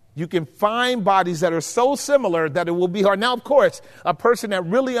 You can find bodies that are so similar that it will be hard. Now, of course, a person that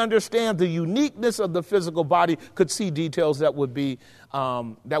really understands the uniqueness of the physical body could see details that would be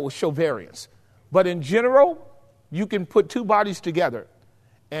that would show variance. But in general, you can put two bodies together,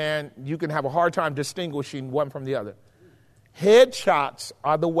 and you can have a hard time distinguishing one from the other. Headshots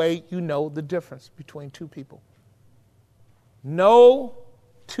are the way you know the difference between two people. No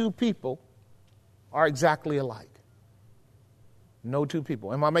two people are exactly alike. No two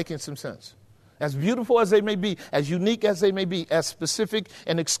people. Am I making some sense? As beautiful as they may be, as unique as they may be, as specific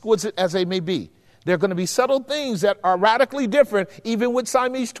and exquisite as they may be, there are going to be subtle things that are radically different, even with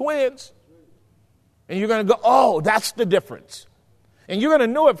Siamese twins. And you're going to go, oh, that's the difference. And you're going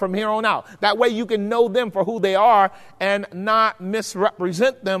to know it from here on out. That way you can know them for who they are and not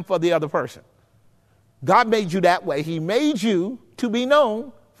misrepresent them for the other person. God made you that way. He made you to be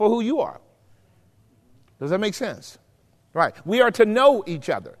known for who you are. Does that make sense? Right. We are to know each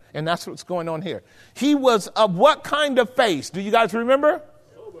other. And that's what's going on here. He was of what kind of face? Do you guys remember?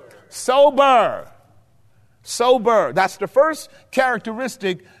 Sober. Sober. That's the first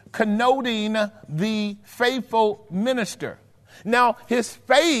characteristic connoting the faithful minister. Now, his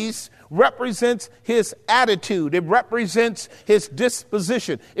face represents his attitude. It represents his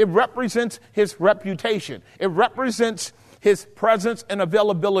disposition. It represents his reputation. It represents his presence and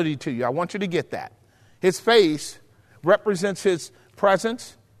availability to you. I want you to get that. His face represents his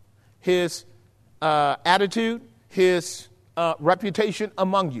presence, his attitude, his reputation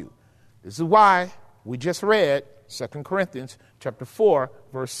among you. This is why we just read 2 Corinthians chapter 4,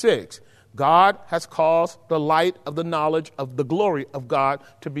 verse 6. God has caused the light of the knowledge of the glory of God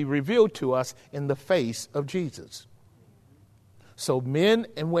to be revealed to us in the face of Jesus. So men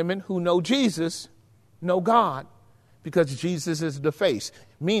and women who know Jesus know God because Jesus is the face,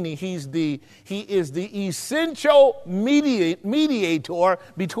 meaning he is the essential mediator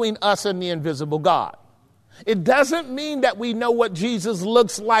between us and the invisible God. It doesn't mean that we know what Jesus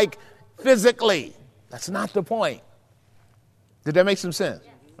looks like physically. That's not the point. Did that make some sense?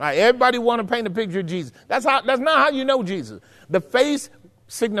 Right, everybody want to paint a picture of Jesus. That's not how you know Jesus. The face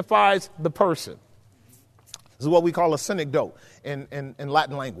signifies the person. This is what we call a synecdoche in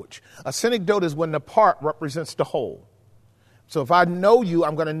Latin language. A synecdoche is when the part represents the whole. So if I know you,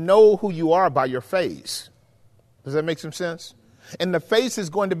 I'm going to know who you are by your face. Does that make some sense? And the face is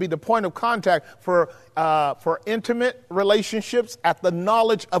going to be the point of contact for intimate relationships at the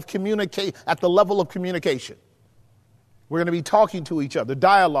knowledge of communicate at the level of communication. We're going to be talking to each other,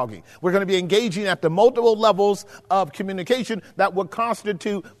 dialoguing. We're going to be engaging at the multiple levels of communication that would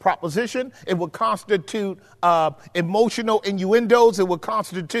constitute proposition. It would constitute emotional innuendos. It would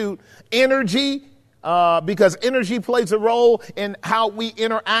constitute energy, because energy plays a role in how we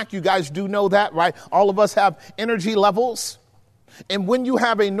interact. You guys do know that, right? All of us have energy levels. And when you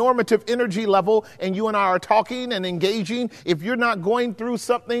have a normative energy level and you and I are talking and engaging, if you're not going through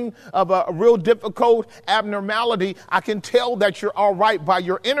something of a real difficult abnormality, I can tell that you're all right by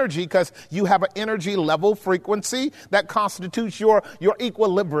your energy, because you have an energy level frequency that constitutes your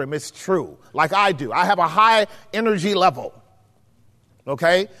equilibrium. It's true. Like I do. I have a high energy level.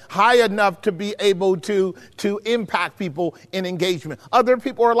 Okay, high enough to be able to impact people in engagement. Other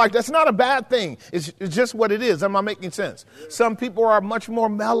people are like, that's not a bad thing. It's just what it is. Am I making sense? Some people are much more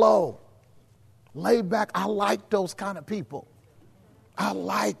mellow, laid back. I like those kind of people. I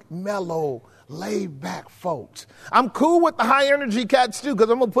like mellow, laid back folks. I'm cool with the high energy cats too,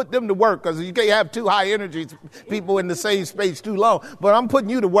 because I'm going to put them to work, because you can't have two high energy people in the same space too long. But I'm putting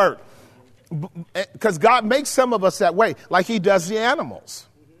you to work. Because God makes some of us that way, like he does the animals.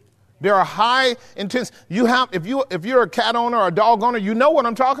 There are high intense. If you're a cat owner or a dog owner, you know what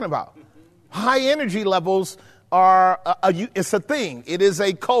I'm talking about. High energy levels are it's a thing. It is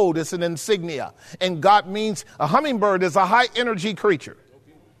a code. It's an insignia. And God means a hummingbird is a high energy creature.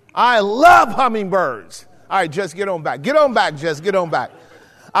 I love hummingbirds. All right, Jess, get on back. Get on back, Jess. Get on back.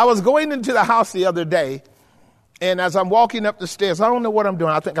 I was going into the house the other day. And as I'm walking up the stairs, I don't know what I'm doing.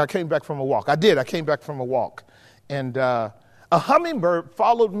 I think I came back from a walk. I did. I came back from a walk. And a hummingbird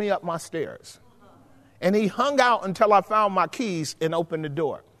followed me up my stairs. And he hung out until I found my keys and opened the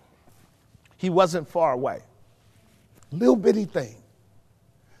door. He wasn't far away. Little bitty thing.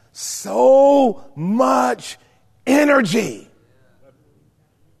 So much energy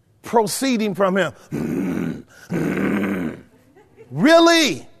proceeding from him.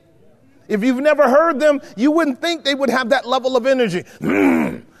 Really? If you've never heard them, you wouldn't think they would have that level of energy.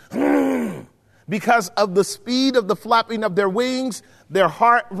 Because of the speed of the flapping of their wings, their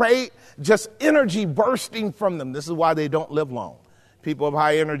heart rate, just energy bursting from them. This is why they don't live long. People of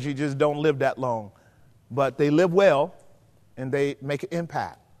high energy just don't live that long. But they live well, and they make an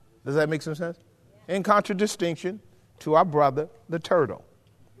impact. Does that make some sense? In contradistinction to our brother, the turtle.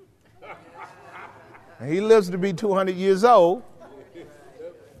 And he lives to be 200 years old.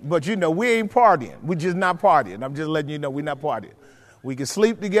 But, we ain't partying. We're just not partying. I'm just letting you know we're not partying. We can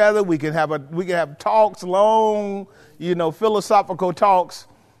sleep together. We can have talks, long, philosophical talks.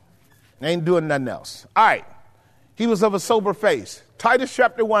 Ain't doing nothing else. All right. He was of a sober face. Titus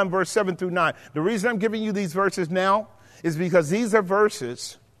chapter 1, verse 7 through 9. The reason I'm giving you these verses now is because these are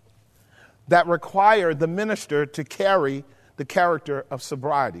verses that require the minister to carry the character of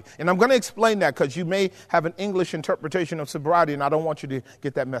sobriety. And I'm going to explain that, because you may have an English interpretation of sobriety, and I don't want you to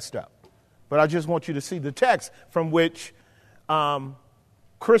get that messed up. But I just want you to see the text from which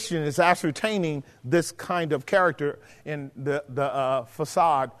Christian is ascertaining this kind of character in the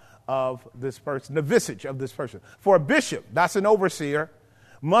facade of this person, the visage of this person. For a bishop, that's an overseer,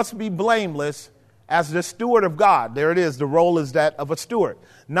 must be blameless as the steward of God. There it is. The role is that of a steward.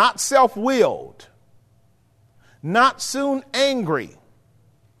 Not self-willed. Not soon angry,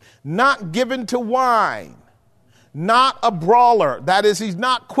 not given to wine, not a brawler. That is, he's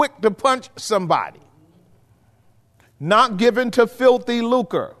not quick to punch somebody. Not given to filthy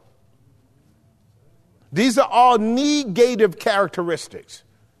lucre. These are all negative characteristics.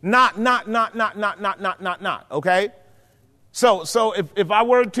 Not, okay? So if I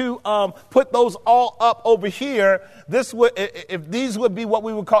were to put those all up over here, these would be what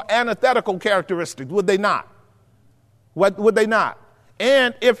we would call antithetical characteristics, would they not? What would they not?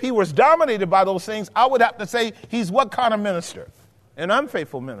 And if he was dominated by those things, I would have to say he's what kind of minister? An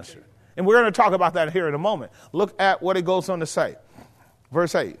unfaithful minister. And we're going to talk about that here in a moment. Look at what it goes on to say.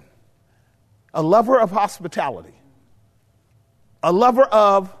 Verse 8. A lover of hospitality. A lover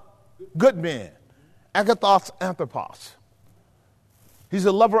of good men. Agathos anthropos. He's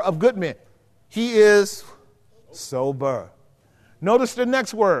a lover of good men. He is sober. Notice the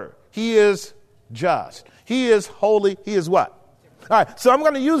next word. He is just. He is holy. He is what? All right, so I'm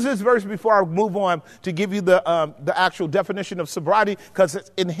going to use this verse before I move on to give you the actual definition of sobriety, because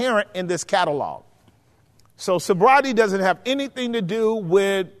it's inherent in this catalog. So sobriety doesn't have anything to do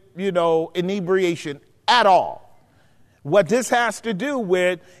with, inebriation at all. What this has to do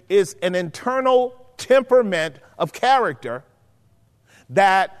with is an internal temperament of character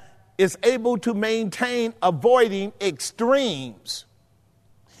that is able to maintain avoiding extremes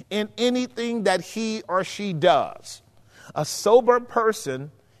in anything that he or she does. A sober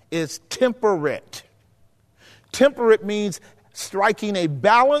person is temperate. Temperate means striking a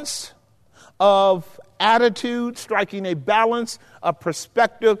balance of attitude, striking a balance of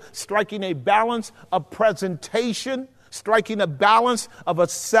perspective, striking a balance of presentation, striking a balance of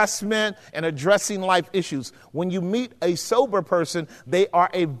assessment and addressing life issues. When you meet a sober person, they are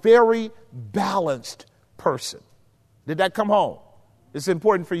a very balanced person. Did that come home? It's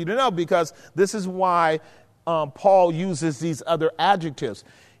important for you to know, because this is why Paul uses these other adjectives.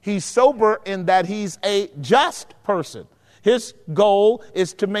 He's sober in that he's a just person. His goal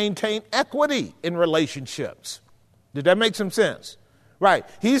is to maintain equity in relationships. Did that make some sense? Right.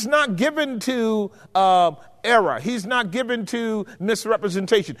 He's not given to error. He's not given to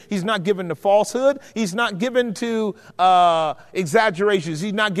misrepresentation. He's not given to falsehood. He's not given to exaggerations.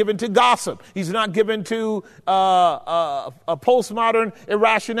 He's not given to gossip. He's not given to a postmodern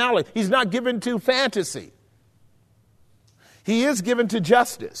irrationality. He's not given to fantasy. He is given to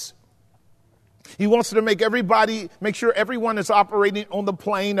justice. He wants to make sure everyone is operating on the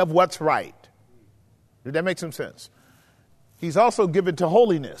plane of what's right. Did that make some sense? He's also given to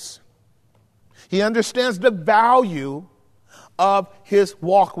holiness. He understands the value of his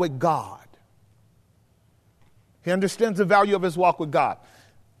walk with God. He understands the value of his walk with God,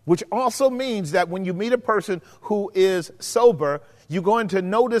 which also means that when you meet a person who is sober, you're going to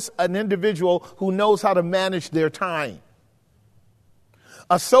notice an individual who knows how to manage their time.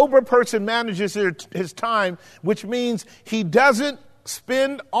 A sober person manages his time, which means he doesn't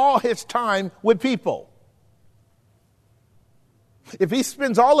spend all his time with people. If he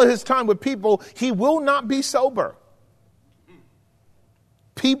spends all of his time with people, he will not be sober.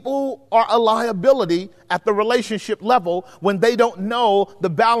 People are a liability at the relationship level when they don't know the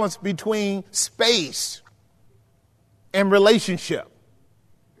balance between space and relationship.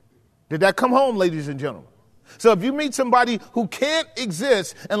 Did that come home, ladies and gentlemen? So if you meet somebody who can't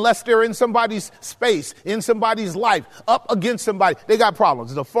exist unless they're in somebody's space, in somebody's life, up against somebody, they got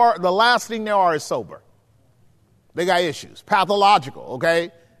problems. The last thing they are is sober. They got issues, pathological,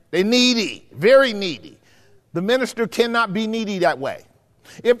 okay? They're needy, very needy. The minister cannot be needy that way.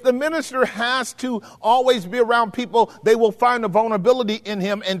 If the minister has to always be around people, they will find a vulnerability in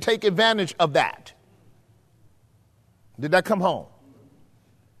him and take advantage of that. Did that come home?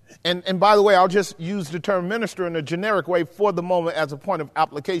 And by the way, I'll just use the term minister in a generic way for the moment as a point of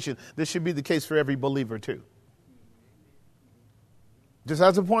application. This should be the case for every believer too. Just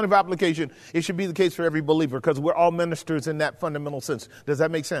as a point of application, it should be the case for every believer, because we're all ministers in that fundamental sense. Does that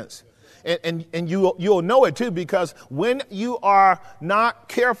make sense? And you'll know it too, because when you are not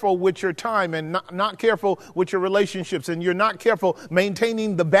careful with your time and not careful with your relationships, and you're not careful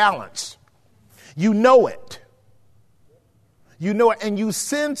maintaining the balance, you know it. You know it, and you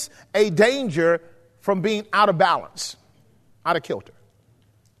sense a danger from being out of balance, out of kilter.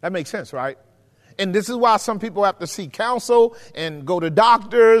 That makes sense, right? And this is why some people have to seek counsel and go to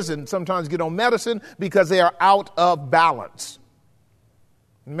doctors and sometimes get on medicine, because they are out of balance.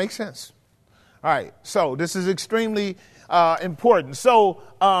 It makes sense. All right, so this is extremely important. So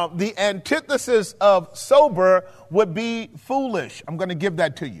the antithesis of sober would be foolish. I'm going to give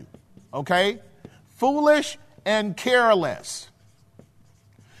that to you, okay? Foolish and careless.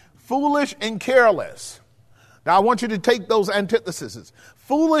 Foolish and careless. Now, I want you to take those antitheses.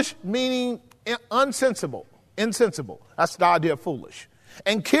 Foolish meaning insensible. That's the idea of foolish.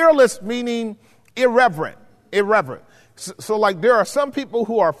 And careless meaning irreverent. So like there are some people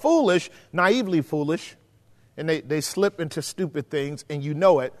who are foolish, naively foolish, and they slip into stupid things, and you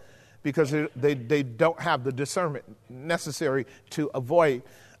know it, because they don't have the discernment necessary to avoid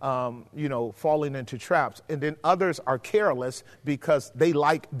falling into traps. And then others are careless because they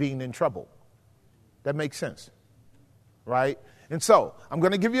like being in trouble. That makes sense, right? And so I'm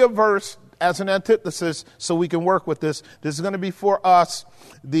going to give you a verse as an antithesis so we can work with this. This is going to be for us,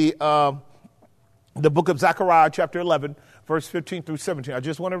 the book of Zechariah, chapter 11, verse 15 through 17. I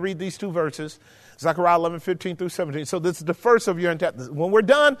just want to read these two verses, Zechariah 11, 15 through 17. So this is the first of your antithesis. When we're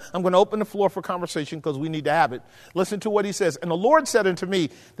done, I'm going to open the floor for conversation, because we need to have it. Listen to what he says. And the Lord said unto me,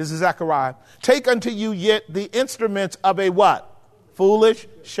 this is Zechariah, take unto you yet the instruments of a what? Foolish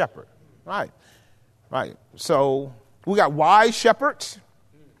shepherd. Right. So we got wise shepherds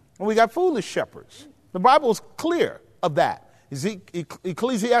and we got foolish shepherds. The Bible is clear of that.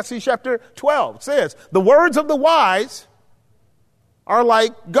 Ecclesiastes chapter 12 says, the words of the wise are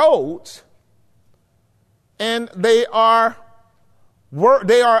like goads, and they are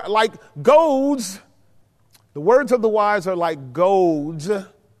like goads. The words of the wise are like goads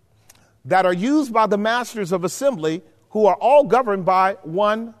that are used by the masters of assembly, who are all governed by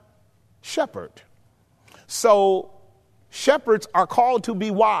one shepherd. So shepherds are called to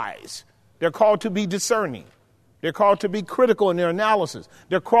be wise. They're called to be discerning. They're called to be critical in their analysis.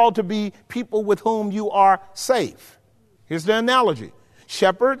 They're called to be people with whom you are safe. Here's the analogy.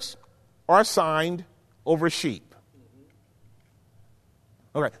 Shepherds are assigned over sheep.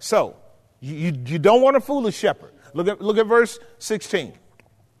 Okay, so you don't want a foolish shepherd. Look at verse 16.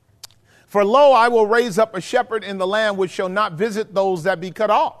 For lo, I will raise up a shepherd in the land which shall not visit those that be cut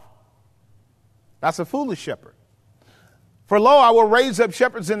off. That's a foolish shepherd. For lo, I will raise up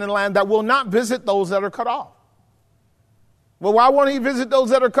shepherds in the land that will not visit those that are cut off. Well, why won't he visit those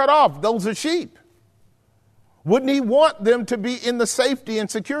that are cut off? Those are sheep. Wouldn't he want them to be in the safety and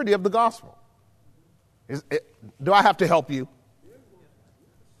security of the gospel? Do I have to help you?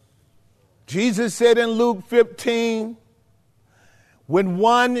 Jesus said in Luke 15, when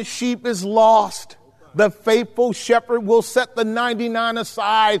one sheep is lost, the faithful shepherd will set the 99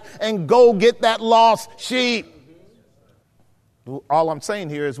 aside and go get that lost sheep. All I'm saying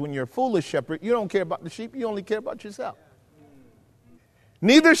here is when you're a foolish shepherd, you don't care about the sheep, you only care about yourself.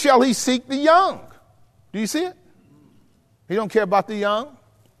 Neither shall he seek the young. Do you see it? He don't care about the young.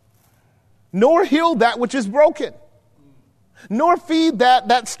 Nor heal that which is broken. Nor feed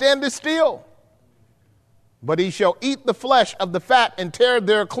that standeth still. But he shall eat the flesh of the fat and tear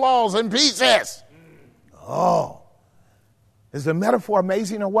their claws in pieces. Oh, is the metaphor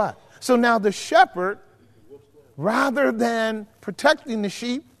amazing or what? So now the shepherd, rather than protecting the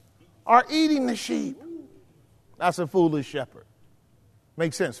sheep, are eating the sheep. That's a foolish shepherd.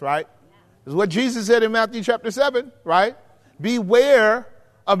 Makes sense, right? This is what Jesus said in Matthew chapter 7, right? Beware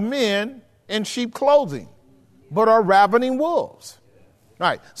of men in sheep clothing, but are ravening wolves.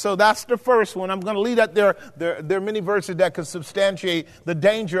 Right, so that's the first one. I'm going to leave that there. There are many verses that could substantiate the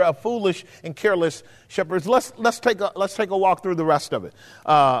danger of foolish and careless shepherds. Let's take a walk through the rest of it.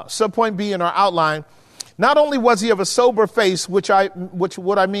 Subpoint B in our outline. Not only was he of a sober face, which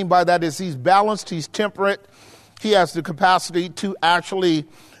what I mean by that is he's balanced, he's temperate, he has the capacity to actually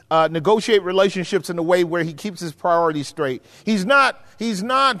negotiate relationships in a way where he keeps his priorities straight. He's not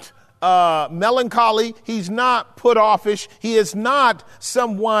melancholy. He's not put offish. He is not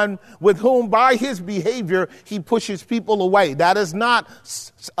someone with whom by his behavior he pushes people away. That is not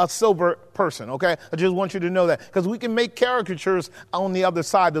a sober person, okay? I just want you to know that because we can make caricatures on the other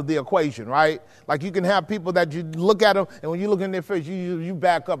side of the equation, right? Like you can have people that you look at them and when you look in their face, you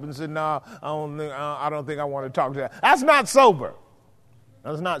back up and say, no, I don't think I want to talk to that. That's not sober.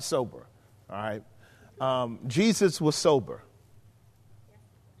 That's not sober, all right? Jesus was sober.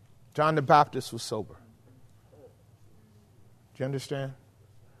 John the Baptist was sober. Do you understand?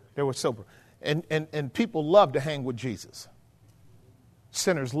 They were sober. And people love to hang with Jesus.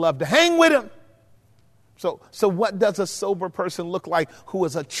 Sinners love to hang with him. So what does a sober person look like who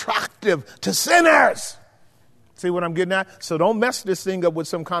is attractive to sinners? See what I'm getting at? So don't mess this thing up with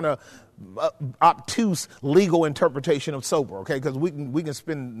some kind of obtuse legal interpretation of sober, okay? Because we can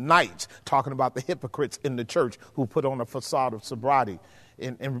spend nights talking about the hypocrites in the church who put on a facade of sobriety.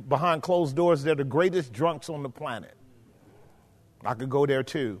 And behind closed doors, they're the greatest drunks on the planet. I could go there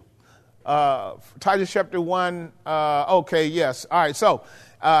too. Titus chapter 1, okay, yes. All right, so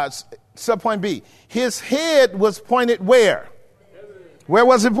subpoint B. His head was pointed where? Where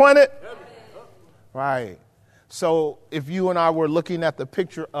was it pointed? Right. So if you and I were looking at the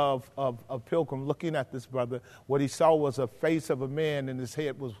picture of Pilgrim, looking at this brother, what he saw was a face of a man and his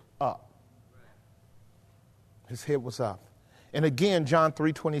head was up. His head was up. And again, John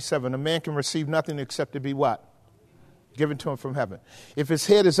 3:27, a man can receive nothing except to be what? Given to him from heaven. If his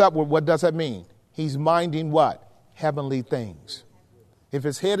head is upward, what does that mean? He's minding what? Heavenly things. If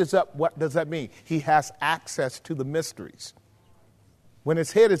his head is up, what does that mean? He has access to the mysteries. When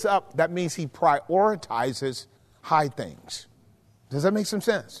his head is up, that means he prioritizes high things. Does that make some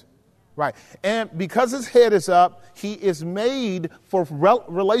sense? Right. And because his head is up, he is made for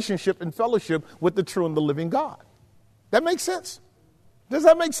relationship and fellowship with the true and the living God. That makes sense. Does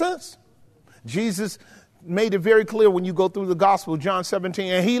that make sense? Jesus made it very clear when you go through the gospel, John 17,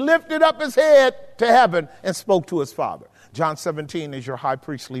 and he lifted up his head to heaven and spoke to his Father. John 17 is your high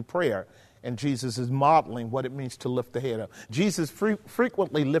priestly prayer, and Jesus is modeling what it means to lift the head up. Jesus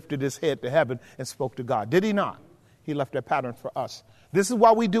frequently lifted his head to heaven and spoke to God. Did he not? He left that pattern for us. This is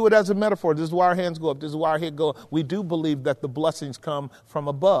why we do it as a metaphor. This is why our hands go up. This is why our head go up. We do believe that the blessings come from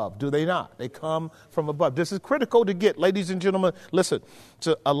above. Do they not? They come from above. This is critical to get. Ladies and gentlemen, listen.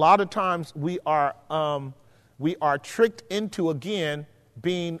 So a lot of times we are tricked into, again,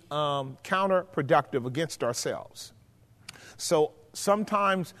 being counterproductive against ourselves. So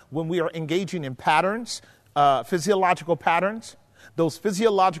sometimes when we are engaging in patterns, physiological patterns, those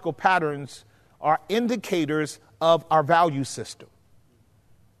physiological patterns are indicators of our value system.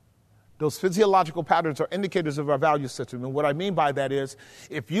 Those physiological patterns are indicators of our value system. And what I mean by that is,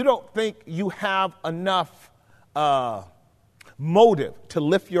 if you don't think you have enough motive to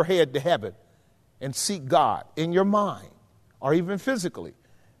lift your head to heaven and seek God in your mind or even physically,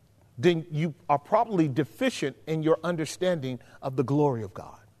 then you are probably deficient in your understanding of the glory of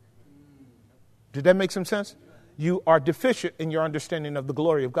God. Did that make some sense? You are deficient in your understanding of the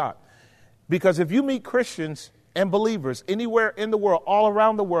glory of God. Because if you meet Christians and believers anywhere in the world, all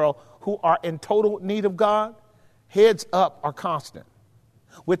around the world, who are in total need of God, heads up are constant,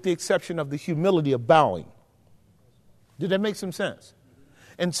 with the exception of the humility of bowing. Did that make some sense?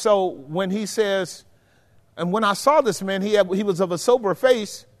 And so when he says, and when I saw this man, he was of a sober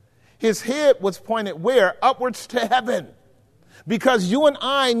face, his head was pointed where? Upwards to heaven. Because you and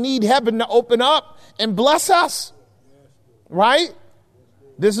I need heaven to open up and bless us. Right?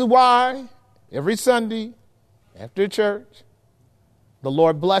 This is why every Sunday after church, the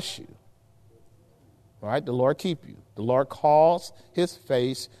Lord bless you. Right? The Lord keep you. The Lord calls his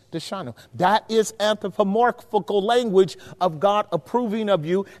face to shine on. That is anthropomorphical language of God approving of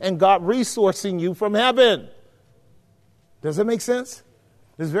you and God resourcing you from heaven. Does that make sense?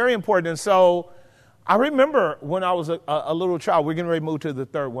 It's very important. And so I remember when I was a little child, we're getting ready to move to the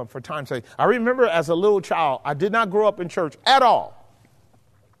third one for time's sake. I remember as a little child, I did not grow up in church at all.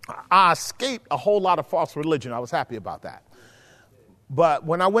 I escaped a whole lot of false religion. I was happy about that. But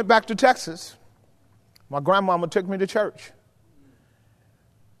when I went back to Texas, my grandmama took me to church.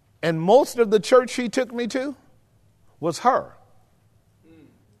 And most of the church she took me to was her.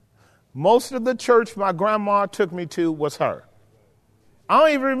 Most of the church my grandma took me to was her. I don't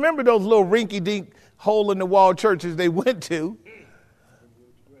even remember those little rinky-dink hole-in-the-wall churches they went to.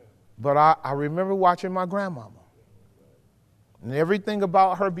 But I remember watching my grandmama. And everything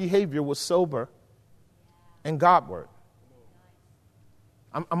about her behavior was sober and Godward.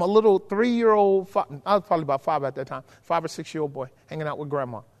 I'm a little 3-year-old, I was probably about 5 at that time, 5 or 6-year-old boy hanging out with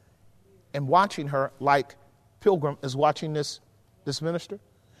grandma and watching her like Pilgrim is watching this minister.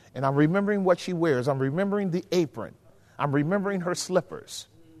 And I'm remembering what she wears. I'm remembering the apron. I'm remembering her slippers.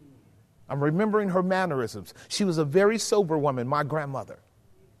 I'm remembering her mannerisms. She was a very sober woman, my grandmother.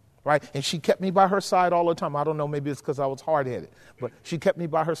 Right? And she kept me by her side all the time. I don't know, maybe it's because I was hard-headed, but she kept me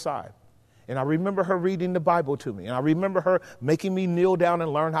by her side. And I remember her reading the Bible to me. And I remember her making me kneel down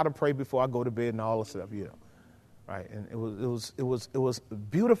and learn how to pray before I go to bed and all this stuff, Right? And it was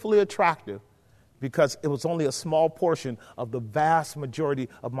beautifully attractive because it was only a small portion of the vast majority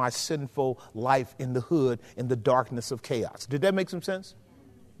of my sinful life in the hood, in the darkness of chaos. Did that make some sense?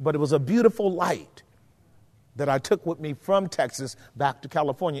 But it was a beautiful light that I took with me from Texas back to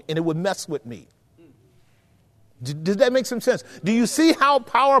California, and it would mess with me. Did that make some sense? Do you see how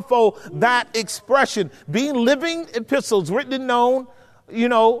powerful that expression, being living epistles written and known,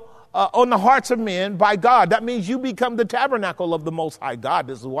 on the hearts of men by God? That means you become the tabernacle of the Most High God.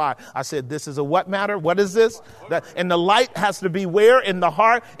 This is why I said this is a what matter? What is this? And the light has to be where? In the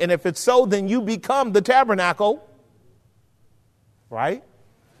heart. And if it's so, then you become the tabernacle. Right?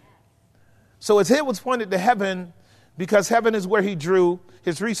 So his head was pointed to heaven because heaven is where he drew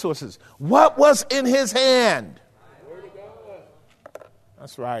his resources. What was in his hand?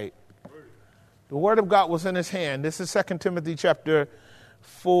 That's right. The word of God was in his hand. This is 2 Timothy chapter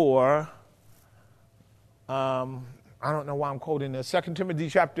 4. I don't know why I'm quoting this. 2 Timothy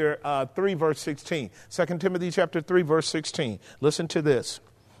chapter 3, verse 16. 2 Timothy chapter 3, verse 16. Listen to this.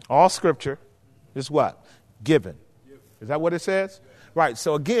 All scripture is what? Given. Is that what it says? Right.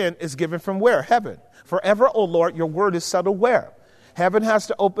 So again, it's given from where? Heaven. Forever, O Lord, your word is settled where? Heaven has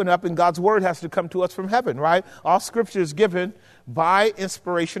to open up and God's word has to come to us from heaven, right? All scripture is given by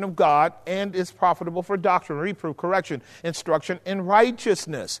inspiration of God and is profitable for doctrine, reproof, correction, instruction, and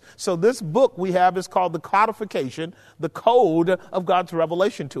righteousness. So this book we have is called the codification, the code of God's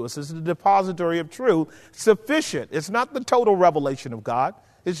revelation to us. It's the depository of truth, sufficient. It's not the total revelation of God.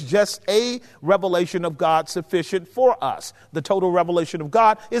 It's just a revelation of God sufficient for us. The total revelation of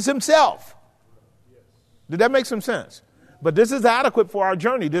God is himself. Did that make some sense? But this is adequate for our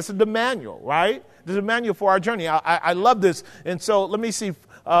journey. This is the manual, right? This is a manual for our journey. I love this. And so let me see.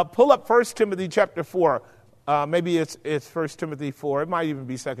 Pull up 1 Timothy chapter 4. Maybe it's 1 Timothy 4. It might even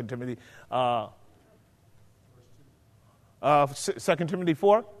be 2 Timothy. 2 Timothy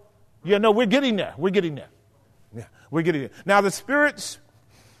 4? Yeah, no, we're getting there. We're getting there. Yeah, we're getting there. Now the Spirit's...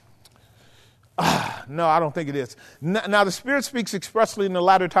 No, I don't think it is. Now the Spirit speaks expressly in the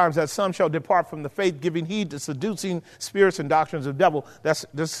latter times that some shall depart from the faith, giving heed to seducing spirits and doctrines of devil. This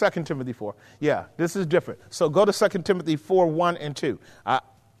is 2 Timothy 4. Yeah, this is different. So go to 2 Timothy 4, 1 and 2.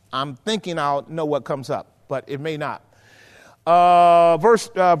 I'm thinking I'll know what comes up, but it may not.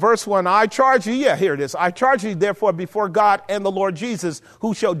 Verse 1, I charge you, here it is. I charge you, therefore, before God and the Lord Jesus,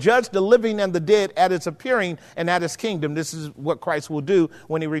 who shall judge the living and the dead at his appearing and at his kingdom. This is what Christ will do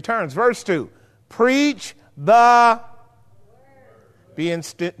when he returns. Verse 2, preach the Be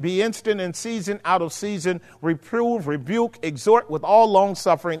instant in season, out of season, reprove, rebuke, exhort with all long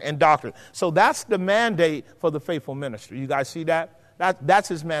suffering and doctrine. So that's the mandate for the faithful minister. You guys see that? That's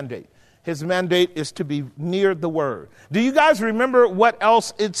his mandate. His mandate is to be near the word. Do you guys remember what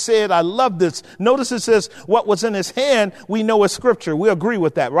else it said? I love this. Notice it says what was in his hand we know is scripture. We agree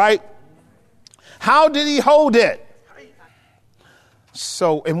with that, right? How did he hold it?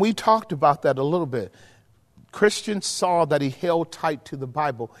 So, and we talked about that a little bit. Christians saw that he held tight to the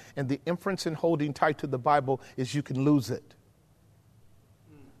Bible, and the inference in holding tight to the Bible is you can lose it.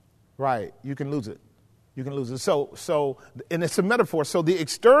 Right, you can lose it. You can lose it. So, and it's a metaphor. So the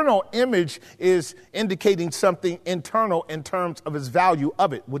external image is indicating something internal in terms of his value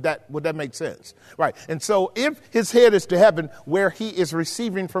of it. Would that make sense? Right. And so if his head is to heaven, where he is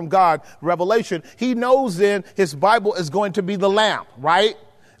receiving from God revelation, he knows then his Bible is going to be the lamp, right?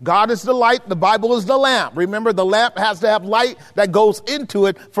 God is the light. The Bible is the lamp. Remember, the lamp has to have light that goes into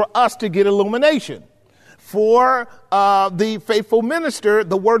it for us to get illumination. For the faithful minister,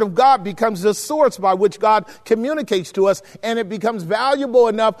 the word of God becomes the source by which God communicates to us, and it becomes valuable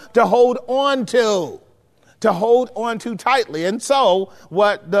enough to hold on to tightly. And so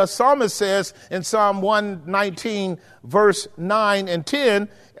what the psalmist says in Psalm 119, verse 9 and 10,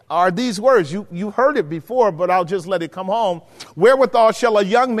 are these words. You heard it before, but I'll just let it come home. Wherewithal shall a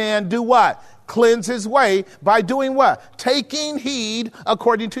young man do what? Cleanse his way by doing what? Taking heed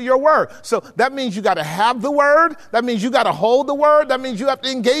according to your word. So that means you got to have the word. That means you got to hold the word. That means you have to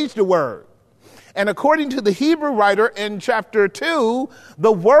engage the word. And according to the Hebrew writer in chapter 2,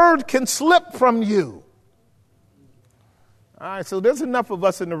 the word can slip from you. All right, so there's enough of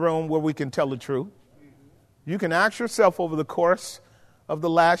us in the room where we can tell the truth. You can ask yourself over the course of the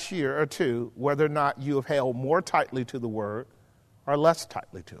last year or two whether or not you have held more tightly to the word or less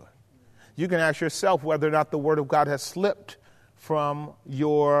tightly to it. You can ask yourself whether or not the word of God has slipped from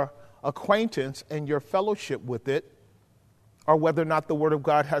your acquaintance and your fellowship with it, or whether or not the word of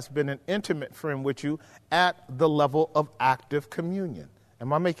God has been an intimate friend with you at the level of active communion.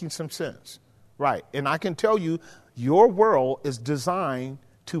 Am I making some sense? Right. And I can tell you, your world is designed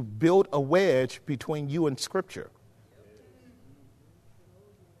to build a wedge between you and Scripture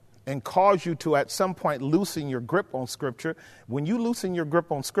and cause you to at some point loosen your grip on Scripture. When you loosen your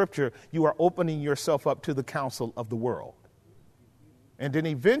grip on Scripture, you are opening yourself up to the counsel of the world. And then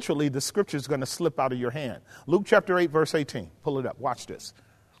eventually the Scripture is going to slip out of your hand. Luke chapter 8, verse 18. Pull it up. Watch this.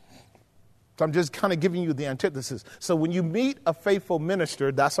 So I'm just kind of giving you the antithesis. So when you meet a faithful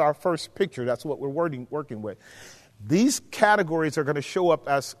minister, that's our first picture. That's what we're working with. These categories are going to show up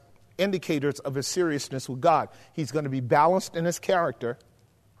as indicators of his seriousness with God. He's going to be balanced in his character.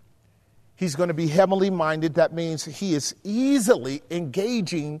 He's going to be heavenly minded. That means he is easily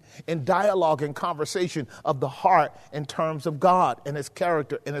engaging in dialogue and conversation of the heart in terms of God and his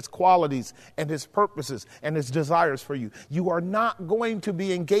character and his qualities and his purposes and his desires for you. You are not going to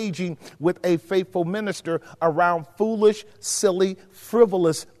be engaging with a faithful minister around foolish, silly,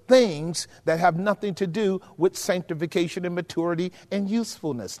 frivolous things that have nothing to do with sanctification and maturity and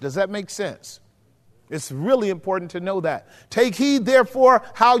usefulness. Does that make sense? It's really important to know that. Take heed, therefore,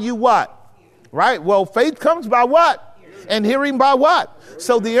 how you what? Right? Well, faith comes by what? And hearing by what?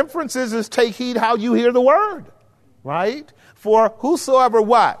 So the inference is take heed how you hear the word. Right? For whosoever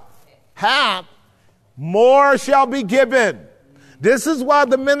what? Hath, more shall be given. This is why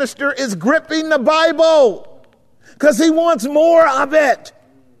the minister is gripping the Bible. Because he wants more of it.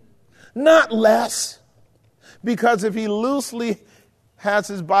 Not less. Because if he loosely has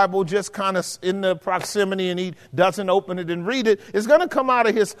his Bible just kind of in the proximity and he doesn't open it and read it, it's going to come out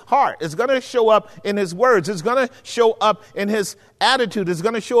of his heart. It's going to show up in his words. It's going to show up in his attitude. It's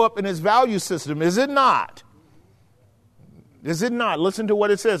going to show up in his value system. Is it not? Is it not? Listen to what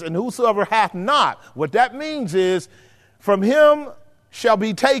it says. And whosoever hath not, what that means is from him shall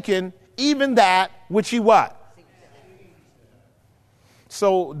be taken even that which he what?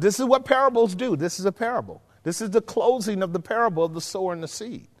 So this is what parables do. This is a parable. This is the closing of the parable of the sower and the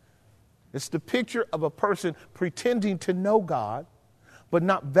seed. It's the picture of a person pretending to know God, but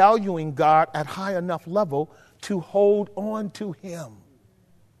not valuing God at high enough level to hold on to him.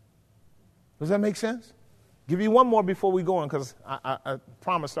 Does that make sense? Give you one more before we go on, because I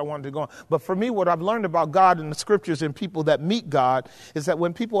promised I wanted to go on. But for me, what I've learned about God in the scriptures and people that meet God is that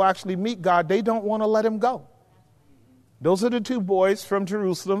when people actually meet God, they don't want to let him go. Those are the two boys from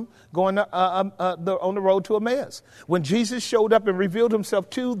Jerusalem going on the road to Emmaus. When Jesus showed up and revealed himself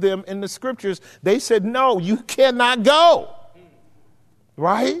to them in the scriptures, they said, no, you cannot go.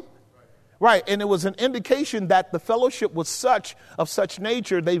 Right? Right. And it was an indication that the fellowship was of such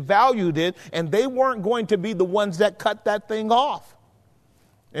nature, they valued it, and they weren't going to be the ones that cut that thing off.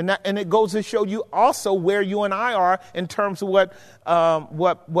 And it goes to show you also where you and I are in terms of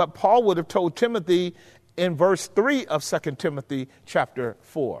what Paul would have told Timothy in verse 3 of 2 Timothy chapter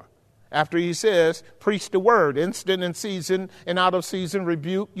 4. After he says, preach the word, instant in season and out of season,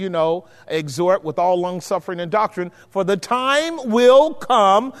 rebuke, exhort with all long suffering and doctrine. For the time will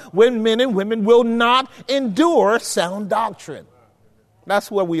come when men and women will not endure sound doctrine. That's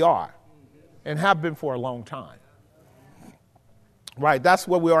where we are and have been for a long time. Right, that's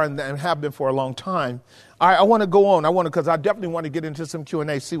where we are and have been for a long time. All right, I want to go on. Because I definitely want to get into some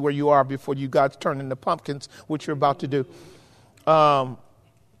Q&A, see where you are before you guys turn into pumpkins, which you're about to do.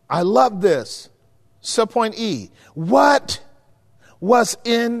 I love this. Subpoint E. What was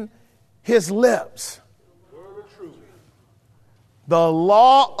in his lips? The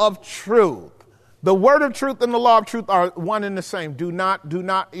law of truth. The word of truth and the law of truth are one and the same. Do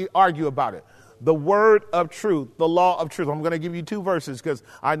not argue about it. The word of truth, the law of truth. I'm going to give you two verses because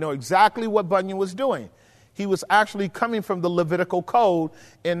I know exactly what Bunyan was doing. He was actually coming from the Levitical code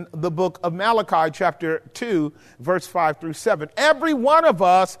in the book of Malachi, chapter 2, verse 5 through 7. Every one of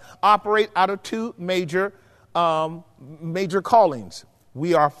us operate out of two major callings.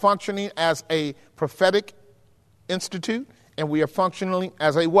 We are functioning as a prophetic institute, and we are functioning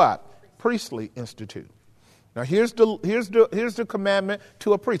as a what? Priestly institute. Now, here's the commandment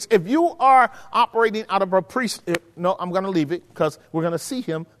to a priest. If you are operating out of a priest, no, I'm going to leave it because we're going to see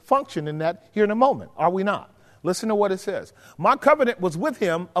him function in that here in a moment. Are we not? Listen to what it says. My covenant was with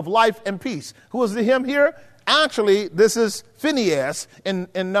him of life and peace. Who is the him here? Actually, this is Phinehas in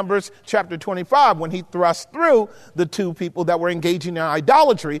Numbers chapter 25 when he thrust through the two people that were engaging in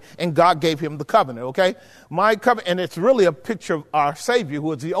idolatry and God gave him the covenant, okay? My covenant, and it's really a picture of our Savior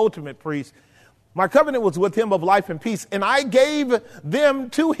who is the ultimate priest. My covenant was with him of life and peace, and I gave them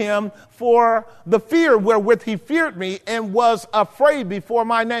to him for the fear wherewith he feared me and was afraid before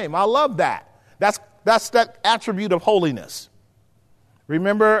my name. I love that. That's that attribute of holiness.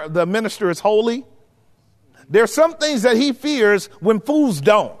 Remember, the minister is holy. There's some things that he fears when fools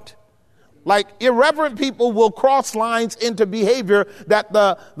don't. Like irreverent people will cross lines into behavior that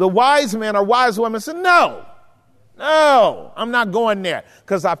the wise men or wise women say, no, I'm not going there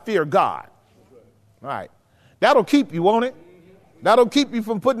because I fear God. All right. That'll keep you, won't it? That'll keep you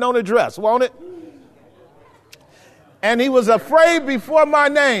from putting on a dress, won't it? And he was afraid before my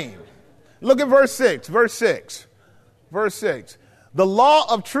name. Look at verse 6. Verse 6. The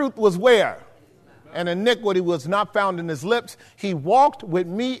law of truth was where? And iniquity was not found in his lips. He walked with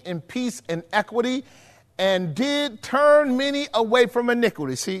me in peace and equity and did turn many away from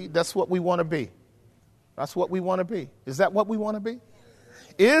iniquity. See, that's what we want to be. That's what we want to be. Is that what we want to be?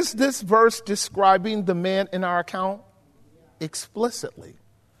 Is this verse describing the man in our account? Explicitly.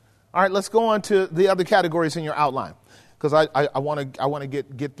 All right, let's go on to the other categories in your outline because I want to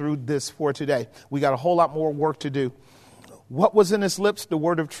get through this for today. We got a whole lot more work to do. What was in his lips? The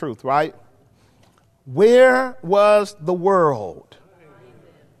word of truth, right? Where was the world?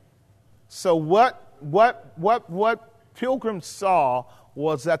 So what Pilgrim saw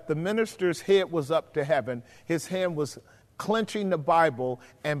was that the minister's head was up to heaven. His hand was clenching the Bible,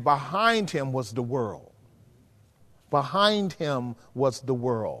 and behind him was the world. Behind him was the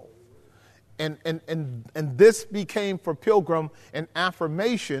world. And this became for Pilgrim an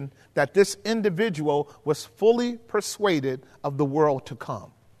affirmation that this individual was fully persuaded of the world to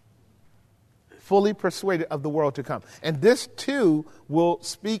come. Fully persuaded of the world to come. And this too will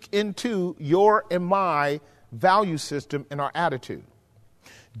speak into your and my value system and our attitude.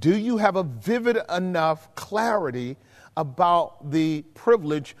 Do you have a vivid enough clarity about the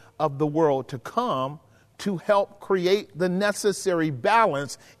privilege of the world to come to help create the necessary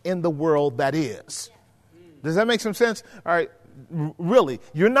balance in the world that is? Does that make some sense? All right, really,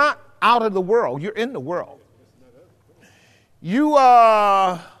 you're not out of the world. You're in the world.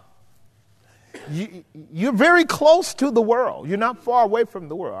 You're very close to the world. You're not far away from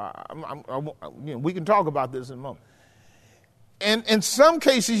the world. We can talk about this in a moment. And in some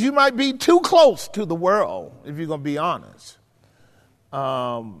cases, you might be too close to the world, if you're going to be honest.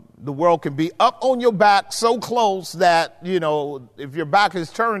 The world can be up on your back so close that, if your back is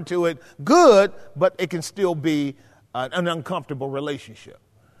turned to it, good, but it can still be an uncomfortable relationship,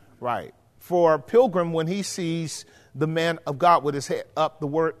 right? For Pilgrim, when he sees the man of God with his head up, the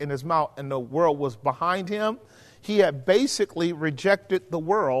word in his mouth, and the world was behind him, he had basically rejected the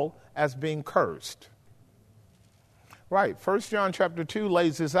world as being cursed. Right. 1 John chapter 2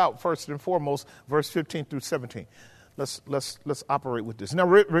 lays this out first and foremost, verse 15 through 17. Let's operate with this. Now,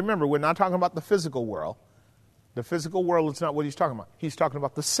 remember, we're not talking about the physical world. The physical world is not what he's talking about. He's talking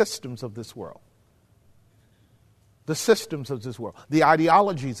about the systems of this world. The systems of this world. The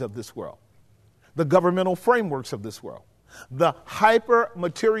ideologies of this world. The governmental frameworks of this world. The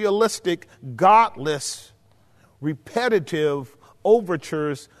hyper-materialistic, godless, repetitive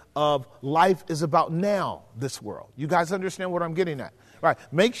overtures of life is about now, this world. You guys understand what I'm getting at? Right.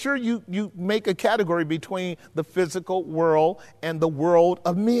 Make sure you make a category between the physical world and the world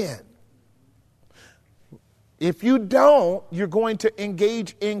of men. If you don't, you're going to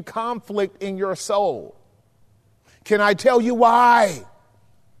engage in conflict in your soul. Can I tell you why?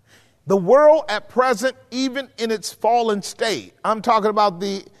 The world at present, even in its fallen state, I'm talking about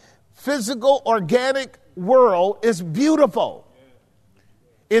the physical, organic world, is beautiful.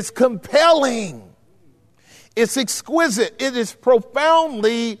 It's compelling. It's exquisite. It is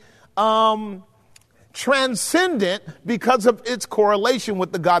profoundly transcendent because of its correlation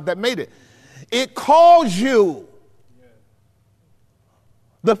with the God that made it. It calls you.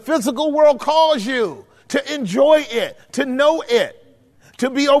 The physical world calls you to enjoy it, to know it, to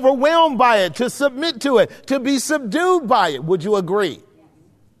be overwhelmed by it, to submit to it, to be subdued by it. Would you agree?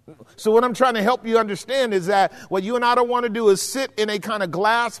 So what I'm trying to help you understand is that what you and I don't want to do is sit in a kind of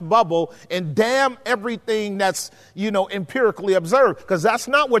glass bubble and damn everything that's, empirically observed, because that's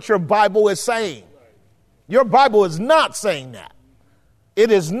not what your Bible is saying. Your Bible is not saying that. It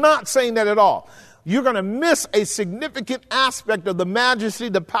is not saying that at all. You're going to miss a significant aspect of the majesty,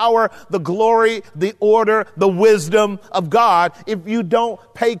 the power, the glory, the order, the wisdom of God if you don't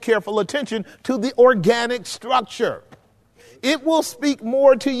pay careful attention to the organic structure. It will speak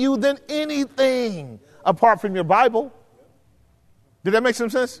more to you than anything apart from your Bible. Did that make some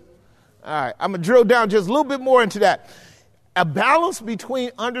sense? All right, I'm going to drill down just a little bit more into that. A balance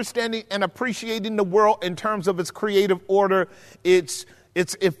between understanding and appreciating the world in terms of its creative order, its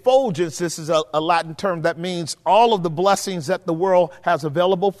effulgence. This is a Latin term that means all of the blessings that the world has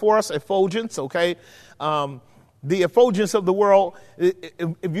available for us. Effulgence, okay? The effulgence of the world,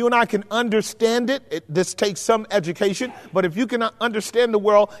 if you and I can understand it, this takes some education, but if you can understand the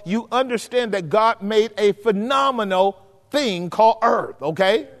world, you understand that God made a phenomenal thing called earth,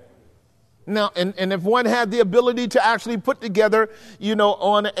 okay? Now, and if one had the ability to actually put together,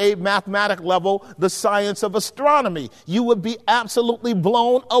 on a mathematic level, the science of astronomy, you would be absolutely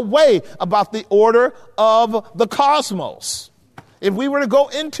blown away about the order of the cosmos. If we were to go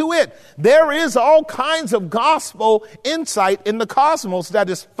into it, there is all kinds of gospel insight in the cosmos that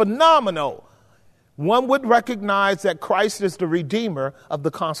is phenomenal. One would recognize that Christ is the redeemer of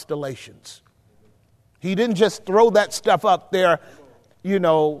the constellations. He didn't just throw that stuff up there,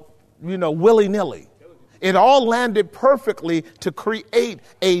 willy-nilly. It all landed perfectly to create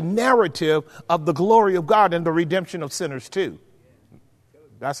a narrative of the glory of God and the redemption of sinners too.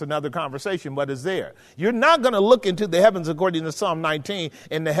 That's another conversation, but it's there. You're not going to look into the heavens according to Psalm 19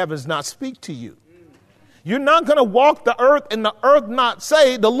 and the heavens not speak to you. You're not going to walk the earth and the earth not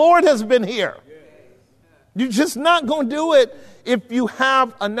say, the Lord has been here. You're just not going to do it if you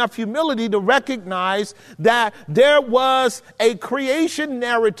have enough humility to recognize that there was a creation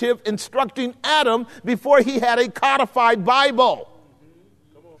narrative instructing Adam before he had a codified Bible.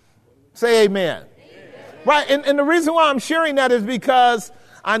 Say amen. Right, and the reason why I'm sharing that is because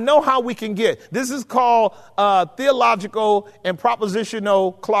I know how we can get. This is called theological and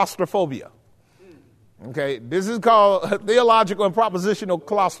propositional claustrophobia. Okay, this is called theological and propositional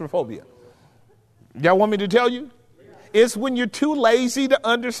claustrophobia. Y'all want me to tell you? It's when you're too lazy to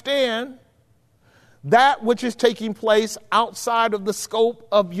understand that which is taking place outside of the scope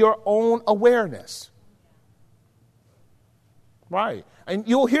of your own awareness. Right. And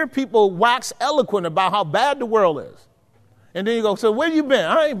you'll hear people wax eloquent about how bad the world is. And then you go, so where you been?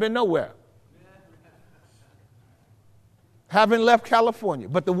 I ain't been nowhere. Haven't left California,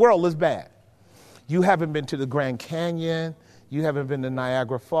 but the world is bad. You haven't been to the Grand Canyon. You haven't been to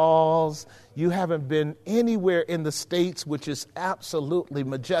Niagara Falls. You haven't been anywhere in the States, which is absolutely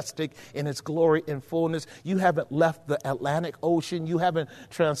majestic in its glory and fullness. You haven't left the Atlantic Ocean. You haven't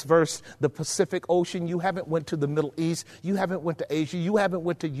transversed the Pacific Ocean. You haven't went to the Middle East. You haven't went to Asia. You haven't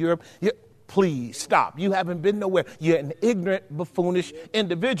went to Europe. Please stop. You haven't been nowhere. You're an ignorant, buffoonish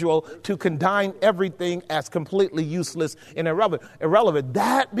individual to condemn everything as completely useless and irrelevant.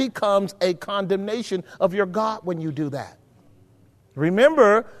 That becomes a condemnation of your God when you do that.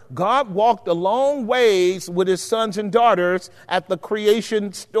 Remember, God walked a long ways with his sons and daughters at the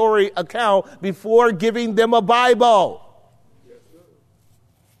creation story account before giving them a Bible.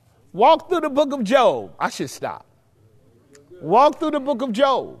 Walk through the book of Job. I should stop. Walk through the book of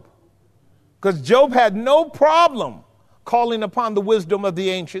Job. Because Job had no problem calling upon the wisdom of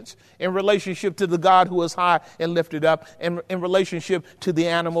the ancients in relationship to the God who is high and lifted up, in relationship to the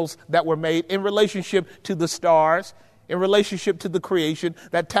animals that were made, in relationship to the stars, in relationship to the creation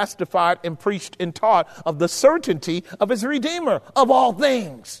that testified and preached and taught of the certainty of his Redeemer of all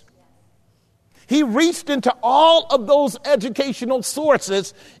things. He reached into all of those educational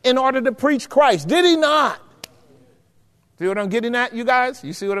sources in order to preach Christ. Did he not? See what I'm getting at, you guys?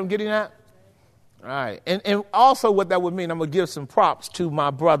 You see what I'm getting at? All right. And also what that would mean, I'm going to give some props to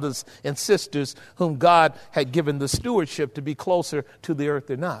my brothers and sisters whom God had given the stewardship to be closer to the earth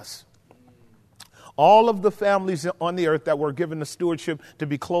than us. All of the families on the earth that were given the stewardship to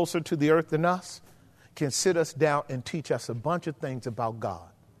be closer to the earth than us can sit us down and teach us a bunch of things about God.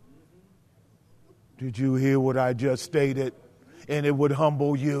 Did you hear what I just stated? And it would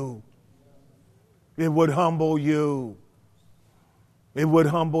humble you. It would humble you. It would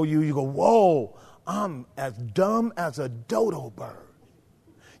humble you. You go, whoa, I'm as dumb as a dodo bird.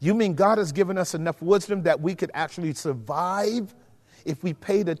 You mean God has given us enough wisdom that we could actually survive if we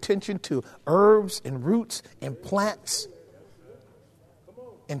paid attention to herbs and roots and plants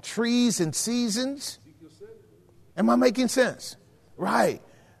and trees and seasons? Am I making sense? Right.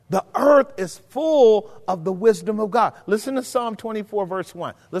 The earth is full of the wisdom of God. Listen to Psalm 24, verse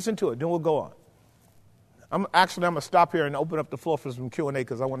 1. Listen to it, then we'll go on. I'm going to stop here and open up the floor for some Q&A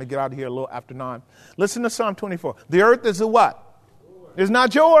because I want to get out of here a little after 9. Listen to Psalm 24. The earth is the what? It's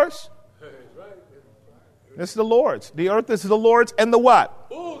not yours. It's the Lord's. The earth is the Lord's and the what?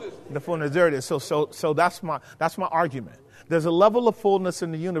 The fullness. There it is. So that's my argument. There's a level of fullness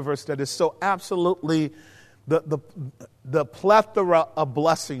in the universe that is so absolutely the plethora of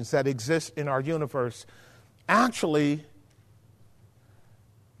blessings that exist in our universe. Actually,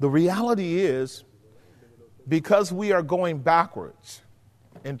 the reality is, because we are going backwards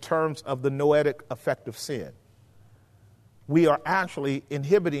in terms of the noetic effect of sin, we are actually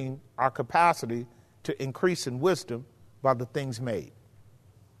inhibiting our capacity to increase in wisdom by the things made.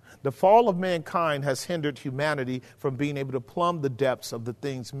 The fall of mankind has hindered humanity from being able to plumb the depths of the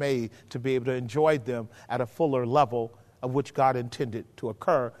things made to be able to enjoy them at a fuller level of which God intended to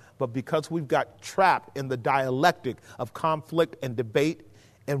occur. But because we've got trapped in the dialectic of conflict and debate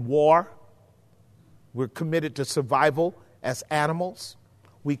and war, we're committed to survival as animals.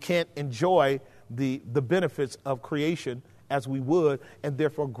 We can't enjoy the benefits of creation as we would, and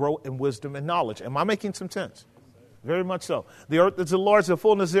therefore grow in wisdom and knowledge. Am I making some sense? Very much so. The earth is the Lord's, the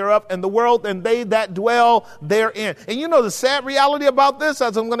fullness thereof, and the world and they that dwell therein. And you know the sad reality about this,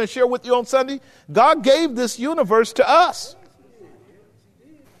 as I'm going to share with you on Sunday, God gave this universe to us.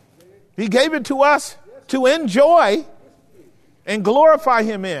 He gave it to us to enjoy and glorify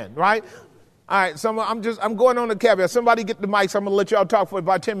him in, right? All right, so I'm going on a caveat. Somebody get the mics. I'm going to let y'all talk for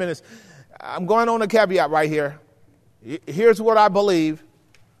about 10 minutes. I'm going on a caveat right here. Here's what I believe.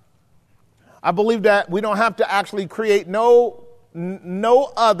 I believe that we don't have to actually create no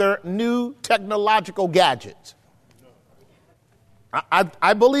other new technological gadgets.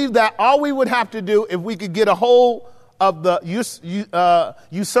 I believe that all we would have to do, if we could get a hold of the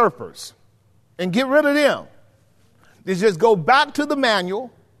usurpers and get rid of them, is just go back to the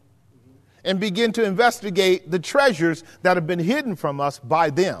manual and begin to investigate the treasures that have been hidden from us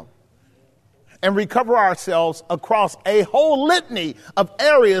by them, and recover ourselves across a whole litany of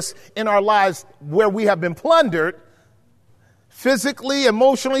areas in our lives where we have been plundered physically,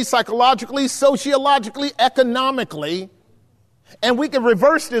 emotionally, psychologically, sociologically, economically. And we can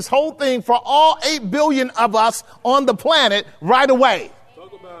reverse this whole thing for all 8 billion of us on the planet right away.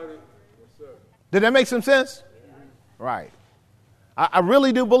 Talk about it. Yes, sir. Did that make some sense? Right. I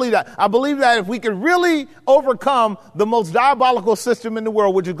really do believe that. I believe that if we could really overcome the most diabolical system in the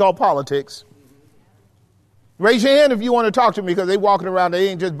world, which is called politics. Raise your hand if you want to talk to me, because they walking around, they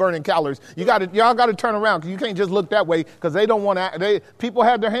ain't just burning calories. Y'all got to turn around, because you can't just look that way, because they don't want to. People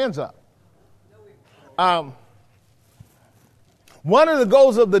have their hands up. One of the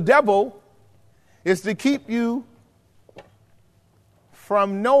goals of the devil is to keep you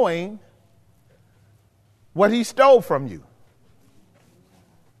from knowing what he stole from you.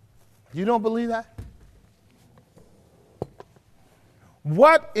 You don't believe that?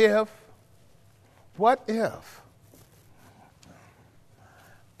 What if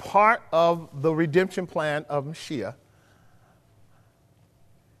part of the redemption plan of Mashiach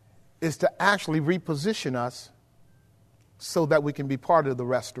is to actually reposition us so that we can be part of the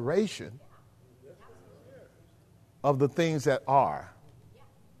restoration of the things that are,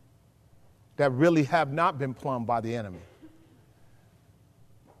 that really have not been plumbed by the enemy,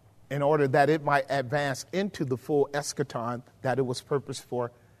 in order that it might advance into the full eschaton that it was purposed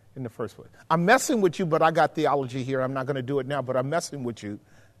for in the first place. I'm messing with you, but I got theology here. I'm not going to do it now, but I'm messing with you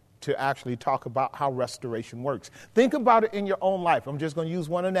to actually talk about how restoration works. Think about it in your own life. I'm just going to use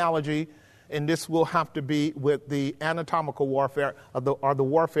one analogy, and this will have to be with the anatomical warfare or the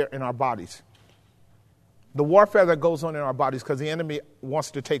warfare in our bodies. The warfare that goes on in our bodies, because the enemy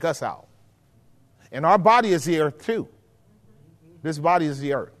wants to take us out. And our body is the earth too. This body is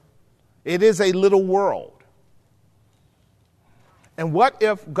the earth. It is a little world. And what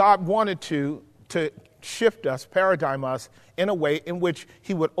if God wanted to shift us, paradigm us in a way in which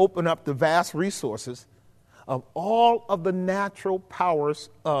he would open up the vast resources of all of the natural powers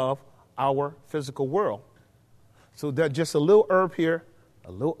of our physical world? So that just a little herb here,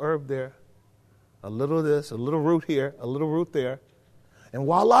 a little herb there, a little of this, a little root here, a little root there, and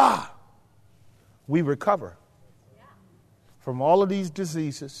voila, we recover from all of these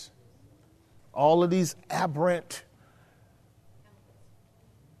diseases, all of these aberrant,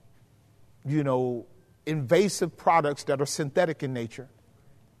 invasive products that are synthetic in nature,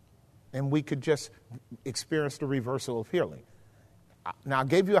 and we could just experience the reversal of healing. Now, I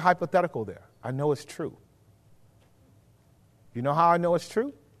gave you a hypothetical there. I know it's true. You know how I know it's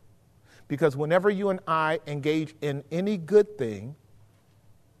true? Because whenever you and I engage in any good thing,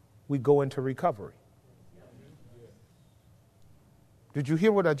 we go into recovery. Did you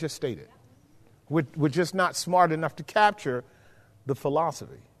hear what I just stated? We're just not smart enough to capture the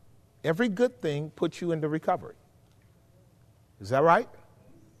philosophy. Every good thing puts you into recovery. Is that right?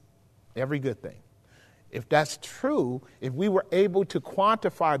 Every good thing. If that's true, if we were able to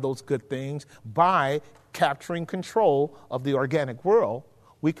quantify those good things by capturing control of the organic world,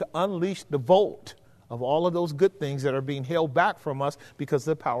 we could unleash the volt of all of those good things that are being held back from us because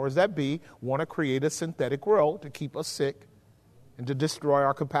the powers that be want to create a synthetic world to keep us sick and to destroy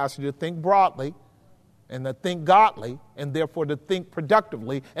our capacity to think broadly and to think godly and therefore to think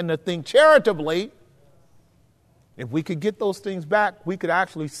productively and to think charitably. If we could get those things back, we could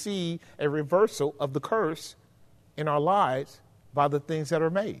actually see a reversal of the curse in our lives by the things that are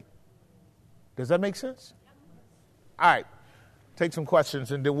made. Does that make sense? All right. Take some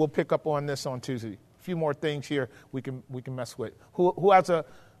questions, and then we'll pick up on this on Tuesday. A few more things here we can mess with. Who has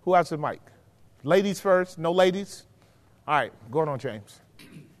a mic? Ladies first. No ladies? All right. Go on, James.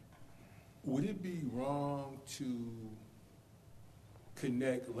 Would it be wrong to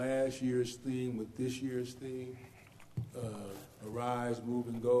connect last year's theme with this year's theme? Arise, move,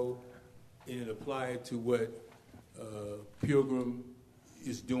 and go, and apply it to what Pilgrim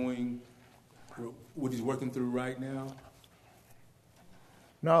is doing, what he's working through right now?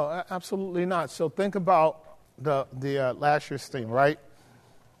 No, absolutely not. So think about the last year's theme, right?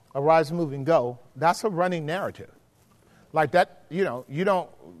 Arise, move, and go. That's a running narrative. Like that, you don't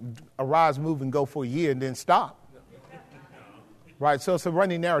arise, move, and go for a year and then stop. Right? So it's a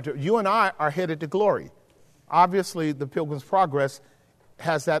running narrative. You and I are headed to glory. Obviously, the Pilgrim's Progress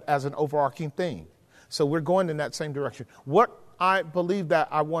has that as an overarching theme. So we're going in that same direction. What I believe that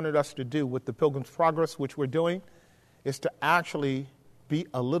I wanted us to do with the Pilgrim's Progress, which we're doing, is to actually be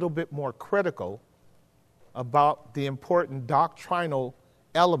a little bit more critical about the important doctrinal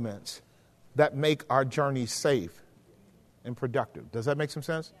elements that make our journey safe and productive. Does that make some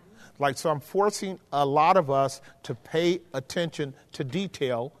sense? So I'm forcing a lot of us to pay attention to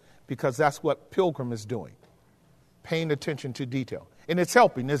detail because that's what Pilgrim is doing. Paying attention to detail. And it's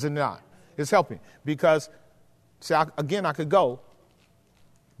helping, is it not? It's helping because, I could go.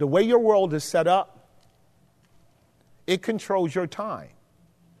 The way your world is set up, it controls your time.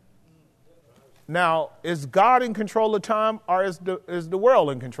 Now, is God in control of time or is the world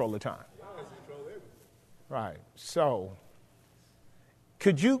in control of time? Right. So,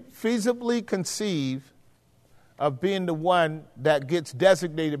 could you feasibly conceive of being the one that gets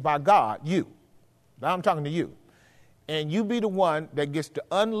designated by God? You. Now I'm talking to you. And you be the one that gets to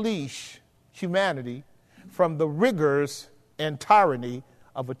unleash humanity from the rigors and tyranny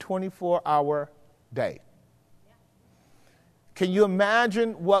of a 24-hour day. Can you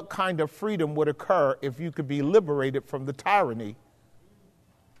imagine what kind of freedom would occur if you could be liberated from the tyranny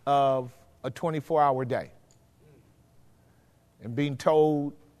of a 24-hour day? And being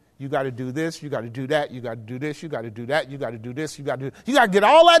told, you got to do this, you got to do that, you got to do this, you got to do that, you got to do this, you got to get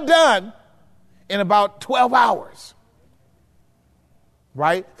all that done in about 12 hours.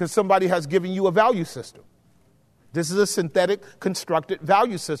 Right? Because somebody has given you a value system. This is a synthetic, constructed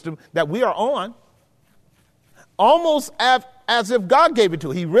value system that we are on. almost as if God gave it to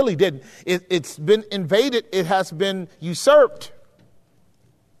him. He really didn't. It's been invaded. It has been usurped.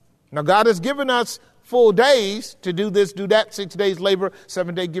 Now, God has given us full days to do this, do that, 6 days labor,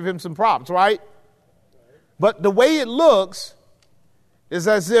 7 day, give him some props, right? But the way it looks is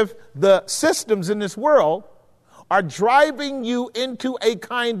as if the systems in this world are driving you into a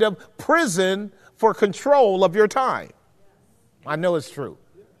kind of prison for control of your time. I know it's true.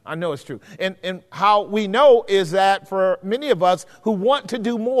 I know it's true. And how we know is that for many of us who want to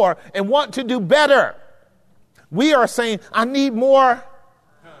do more and want to do better, we are saying, I need more.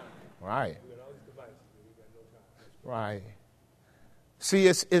 Right. Right. See,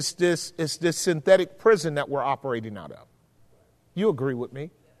 it's this synthetic prison that we're operating out of. You agree with me?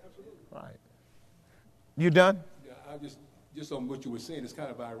 Right. You done? Yeah, just on what you were saying, it's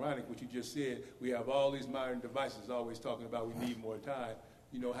kind of ironic what you just said. We have all these modern devices always talking about we need more time.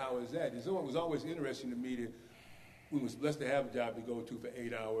 You know, how is that? It was always interesting to me that we was blessed to have a job to go to for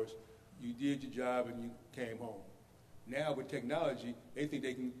 8 hours. You did your job and you came home. Now with technology, they think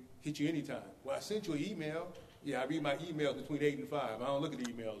they can hit you anytime. Well, I sent you an email. Yeah, I read my emails between 8 and 5. I don't look at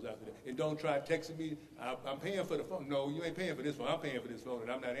the emails after that. And don't try texting me. I'm paying for the phone. No, you ain't paying for this phone. I'm paying for this phone,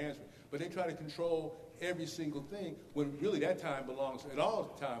 and I'm not answering. But they try to control every single thing when really that time belongs, and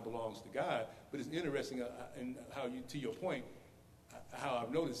all time belongs to God. But it's interesting in how you, to your point, how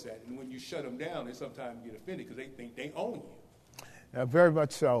I've noticed that. And when you shut them down, they sometimes get offended because they think they own you. Very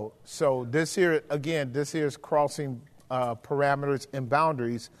much so. So this here, again, this here is crossing parameters and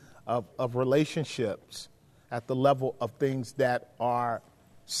boundaries of relationships at the level of things that are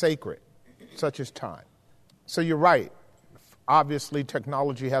sacred, such as time. So you're right. Obviously,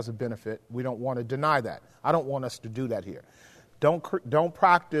 technology has a benefit. We don't want to deny that. I don't want us to do that here. Don't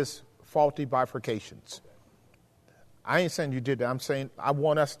practice faulty bifurcations. I ain't saying you did that. I'm saying I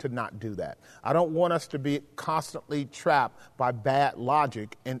want us to not do that. I don't want us to be constantly trapped by bad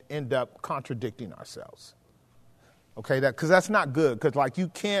logic and end up contradicting ourselves. Okay, because that's not good. Because like you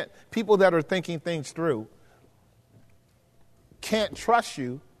can't, people that are thinking things through can't trust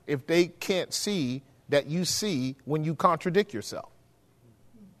you if they can't see that you see when you contradict yourself.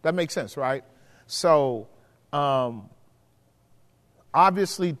 That makes sense, right? So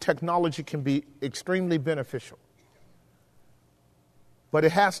obviously technology can be extremely beneficial, but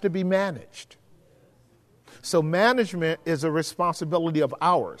it has to be managed. So management is a responsibility of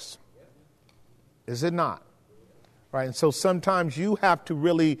ours, is it not? Right, and so sometimes you have to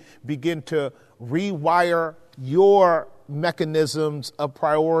really begin to rewire your mechanisms of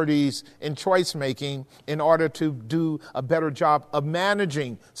priorities and choice making in order to do a better job of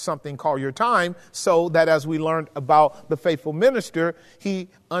managing something called your time, so that as we learned about the faithful minister, he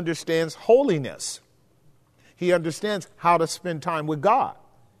understands holiness. He understands how to spend time with God.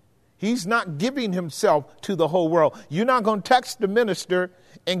 He's not giving himself to the whole world. You're not going to text the minister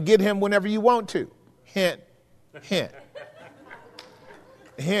and get him whenever you want to. Hint, hint,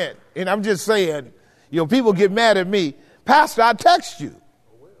 hint. And I'm just saying, people get mad at me. Pastor, I text you.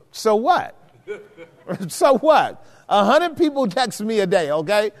 So what? So what? 100 people text me a day,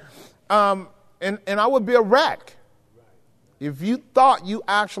 okay? And I would be a wreck if you thought you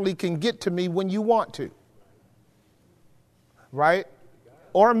actually can get to me when you want to. Right?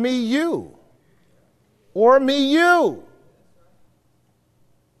 Or me, you. Or me, you.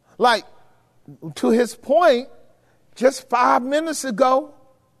 Like, to his point, just 5 minutes ago,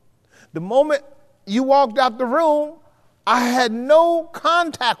 the moment you walked out the room, I had no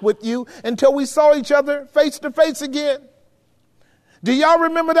contact with you until we saw each other face to face again. Do y'all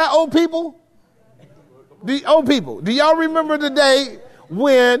remember that, old people? Do y'all remember the day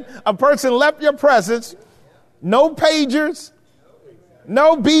when a person left your presence, no pagers,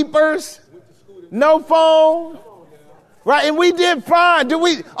 no beepers, no phone, right? And we did fine. Did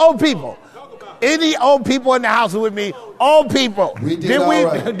we, old people? Any old people in the house with me? Old people.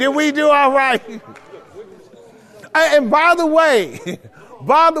 Did we do all right? And by the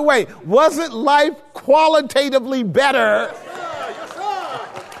way, wasn't life qualitatively better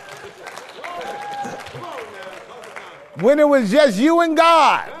when it was just you and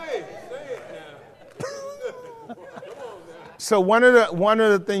God? So one of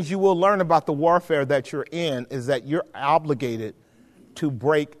the things you will learn about the warfare that you're in is that you're obligated to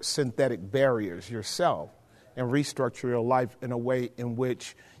break synthetic barriers yourself and restructure your life in a way in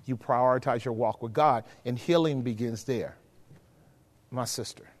which you prioritize your walk with God, and healing begins there. My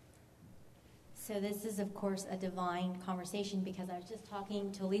sister. So this is, of course, a divine conversation, because I was just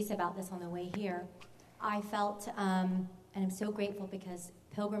talking to Lisa about this on the way here. I felt, and I'm so grateful, because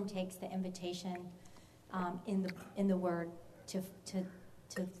Pilgrim takes the invitation in the Word to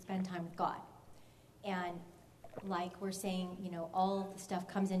spend time with God. And like we're saying, all of the stuff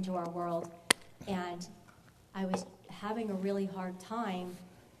comes into our world. And I was having a really hard time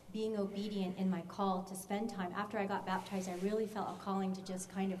being obedient in my call to spend time. After I got baptized, I really felt a calling to just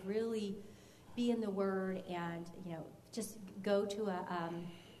kind of really be in the Word and, just go to a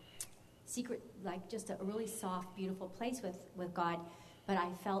secret, like just a really soft, beautiful place with God. But I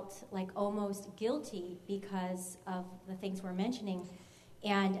felt like almost guilty because of the things we're mentioning.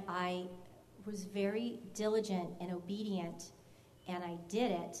 And I was very diligent and obedient, and I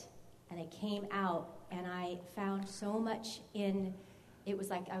did it, and it came out, and I found so much in it. Was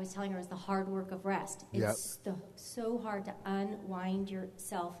like I was telling her, it's the hard work of rest. It's so hard to unwind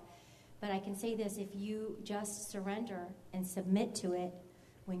yourself. But I can say this, if you just surrender and submit to it,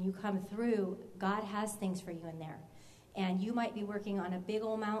 when you come through, God has things for you in there. And you might be working on a big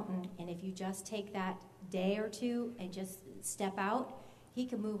old mountain, and if you just take that day or two and just step out, he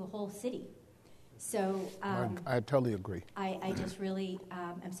can move a whole city. So I totally agree. I just really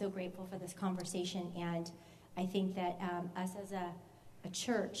am so grateful for this conversation, and I think that us as a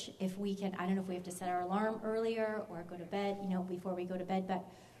church, if we can, I don't know if we have to set our alarm earlier or go to bed, before we go to bed, but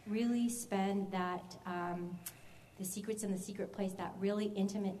really spend that, the secrets in the secret place, that really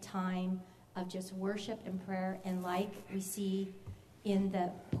intimate time of just worship and prayer, and like we see in the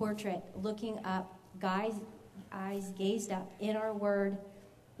portrait, looking up, eyes gazed up in our Word,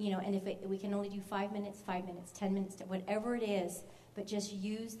 and if we can only do 5 minutes, 10 minutes, whatever it is, but just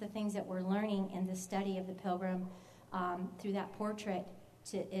use the things that we're learning in the study of the Pilgrim through that portrait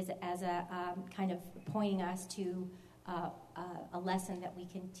as a kind of pointing us to a lesson that we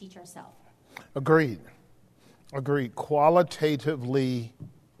can teach ourselves. Agreed. Qualitatively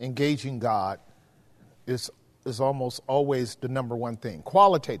engaging God is almost always the number one thing,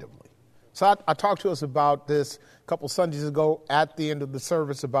 qualitatively. So I talked to us about this a couple Sundays ago at the end of the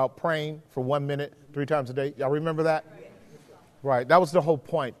service about praying for 1 minute 3 times a day. Y'all remember that? Right. That was the whole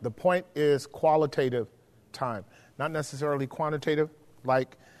point. The point is qualitative time, not necessarily quantitative.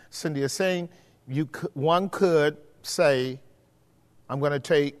 Like Cindy is saying, one could say, I'm going to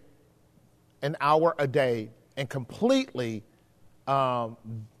take an hour a day and completely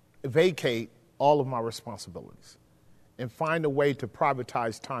vacate all of my responsibilities and find a way to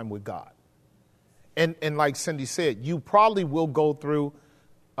privatize time with God. And like Cindy said, you probably will go through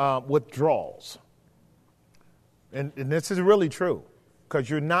withdrawals. And this is really true, because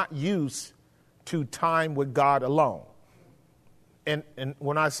you're not used to time with God alone. And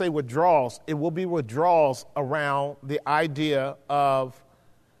when I say withdrawals, it will be withdrawals around the idea of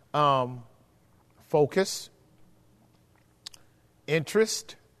focus,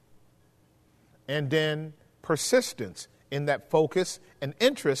 interest, and then persistence in that focus and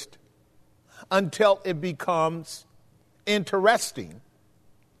interest until it becomes interesting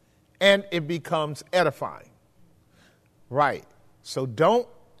and it becomes edifying. Right. So don't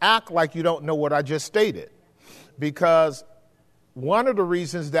act like you don't know what I just stated, because one of the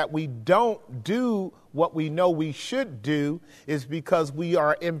reasons that we don't do what we know we should do is because we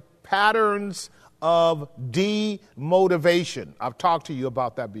are in patterns of demotivation. I've talked to you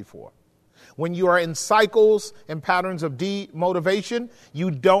about that before. When you are in cycles and patterns of demotivation,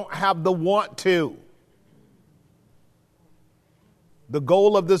 you don't have the want to. The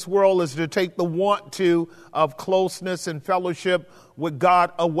goal of this world is to take the want to of closeness and fellowship with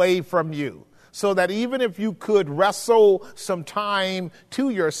God away from you, so that even if you could wrestle some time to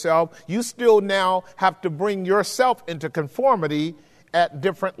yourself, you still now have to bring yourself into conformity at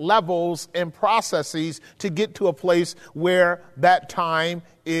different levels and processes to get to a place where that time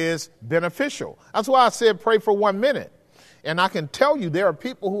is beneficial. That's why I said pray for 1 minute. And I can tell you there are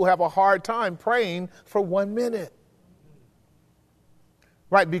people who have a hard time praying for 1 minute.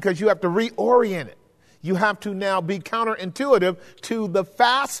 Right, because you have to reorient it. You have to now be counterintuitive to the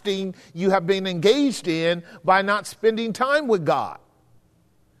fasting you have been engaged in by not spending time with God.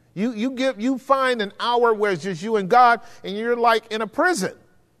 You find an hour where it's just you and God, and you're like in a prison.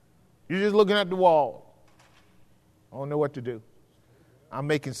 You're just looking at the wall. I don't know what to do. I'm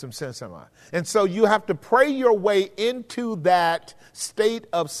making some sense, am I? And so you have to pray your way into that state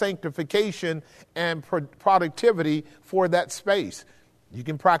of sanctification and productivity for that space. You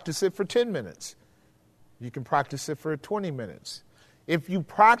can practice it for 10 minutes. You can practice it for 20 minutes. If you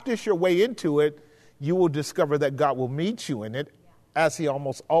practice your way into it, you will discover that God will meet you in it, as he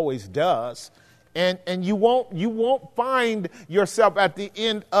almost always does. And you won't find yourself at the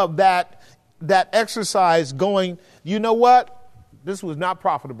end of that exercise going, you know what? This was not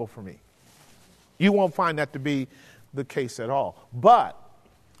profitable for me. You won't find that to be the case at all. But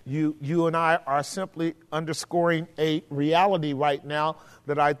you and I are simply underscoring a reality right now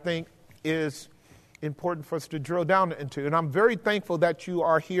that I think is important for us to drill down into. And I'm very thankful that you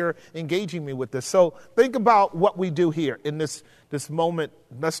are here engaging me with this. So think about what we do here in this moment.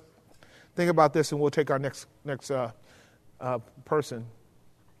 Let's think about this, and we'll take our next person.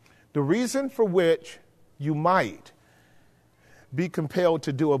 The reason for which you might be compelled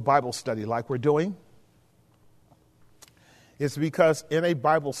to do a Bible study like we're doing is because in a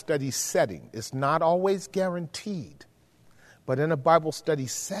Bible study setting, it's not always guaranteed, but in a Bible study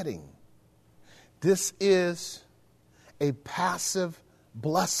setting, this is a passive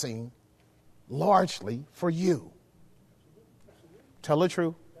blessing largely for you. Tell the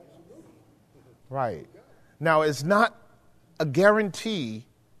truth. Right. Now, it's not a guarantee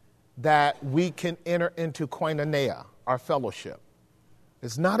that we can enter into koinonia, our fellowship.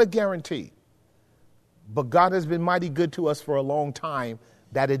 It's not a guarantee. But God has been mighty good to us for a long time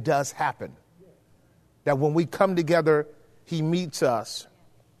that it does happen. That when we come together, he meets us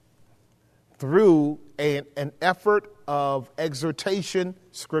through an effort of exhortation,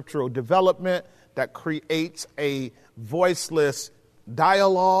 scriptural development that creates a voiceless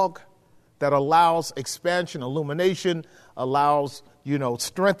dialogue that allows expansion, illumination, allows,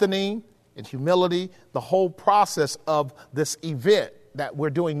 strengthening and humility, the whole process of this event that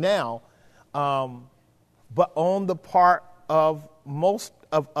we're doing now. But on the part of most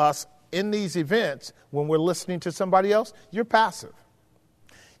of us in these events, when we're listening to somebody else, you're passive.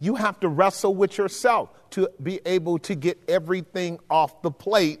 You have to wrestle with yourself to be able to get everything off the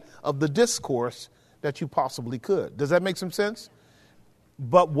plate of the discourse that you possibly could. Does that make some sense?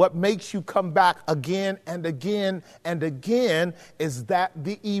 But what makes you come back again and again and again is that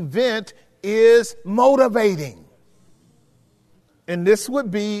the event is motivating. And this would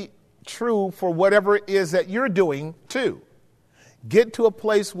be true for whatever it is that you're doing too. Get to a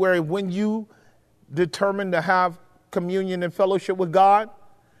place where when you determine to have communion and fellowship with God,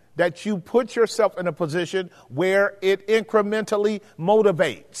 that you put yourself in a position where it incrementally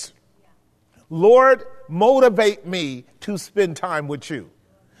motivates. Lord, motivate me to spend time with you.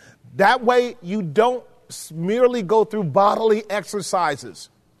 That way you don't merely go through bodily exercises,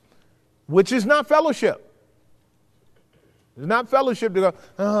 which is not fellowship. It's not fellowship to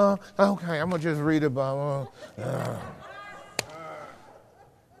go, okay, I'm going to just read about.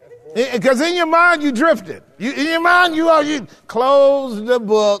 Because in your mind, you drifted. In your mind, you closed the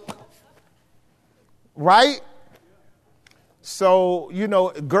book. Right? So,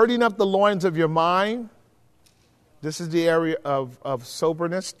 girding up the loins of your mind. This is the area of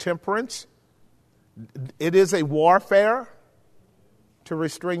soberness, temperance. It is a warfare to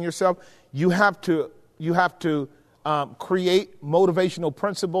restrain yourself. You have to create motivational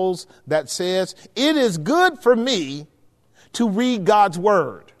principles that says, it is good for me to read God's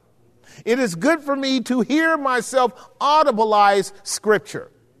word. It is good for me to hear myself audibilize scripture,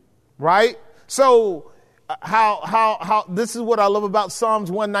 right? So how this is what I love about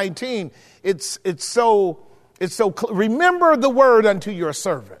Psalms 119. It's so remember the word unto your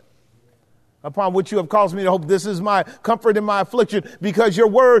servant, upon which you have caused me to hope. This is my comfort in my affliction, because your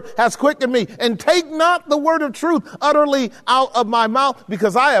word has quickened me. And take not the word of truth utterly out of my mouth,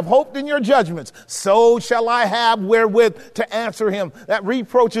 because I have hoped in your judgments. So shall I have wherewith to answer him that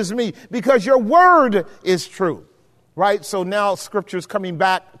reproaches me, because your word is true. Right? So now scripture's coming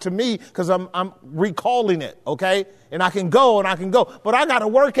back to me because I'm recalling it. Okay? And I can go, but I got to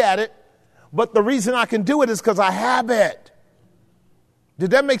work at it. But the reason I can do it is because I have it.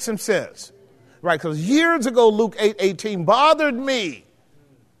 Did that make some sense? Right, because years ago, Luke 8:18 bothered me.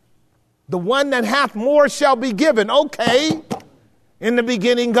 The one that hath more shall be given. Okay. In the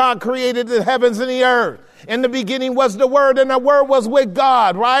beginning, God created the heavens and the earth. In the beginning was the Word, and the Word was with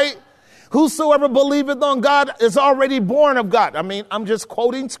God, right? Whosoever believeth on God is already born of God. I mean, I'm just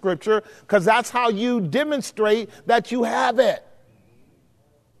quoting scripture because that's how you demonstrate that you have it.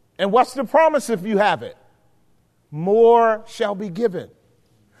 And what's the promise if you have it? More shall be given.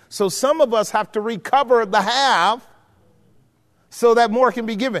 So some of us have to recover the have so that more can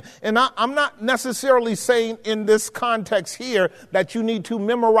be given. And I'm not necessarily saying in this context here that you need to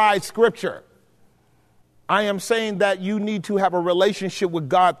memorize scripture. I am saying that you need to have a relationship with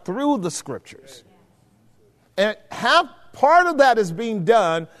God through the scriptures. And part of that is being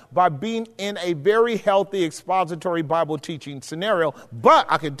done by being in a very healthy expository Bible teaching scenario. But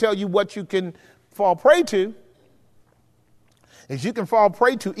I can tell you what you can fall prey to. Is you can fall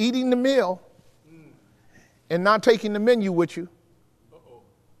prey to eating the meal and not taking the menu with you.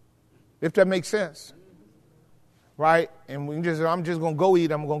 If that makes sense. Right? And I'm just going to go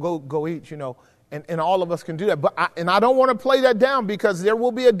eat. I'm going to go eat, And all of us can do that. But I don't want to play that down, because there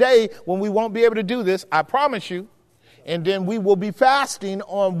will be a day when we won't be able to do this. I promise you. And then we will be fasting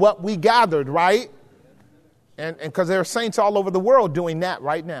on what we gathered, right? And because there are saints all over the world doing that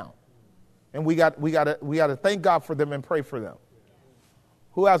right now. And we got to thank God for them and pray for them.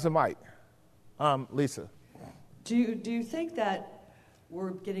 Who has the mic? Lisa. Do you think that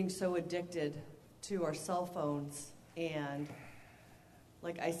we're getting so addicted to our cell phones, and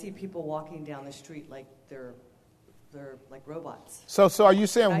like I see people walking down the street like they're like robots? So are you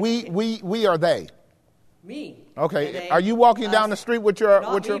saying we are they? Me. Okay. They, are you walking down the street with your?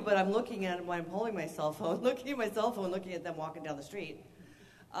 Not me, but I'm looking at it when I'm holding my cell phone, looking at them walking down the street.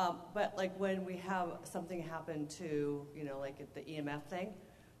 But like when we have something happen to, like at the EMF thing,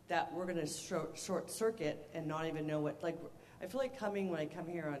 that we're going to short circuit and not even know what. Like I feel like when I come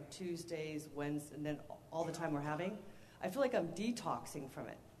here on Tuesdays, Wednesdays, and then all the time we're having, I feel like I'm detoxing from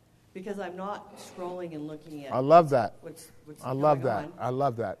it. Because I'm not scrolling and looking at. I love that. What's I love going that. on. I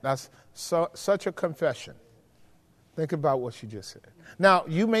love that. That's such a confession. Think about what she just said. Now,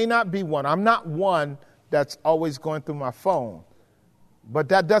 you may not be one. I'm not one that's always going through my phone. But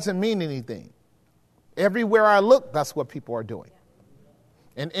that doesn't mean anything. Everywhere I look, that's what people are doing.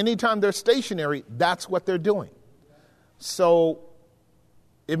 And anytime they're stationary, that's what they're doing. So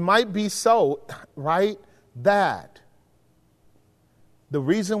it might be so, right, that the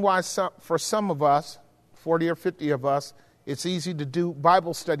reason why for some of us, 40 or 50 of us, it's easy to do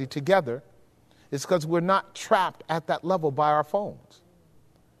Bible study together is because we're not trapped at that level by our phones.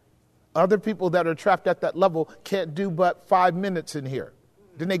 Other people that are trapped at that level can't do but 5 minutes in here.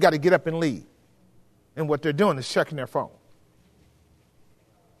 Then they got to get up and leave. And what they're doing is checking their phone.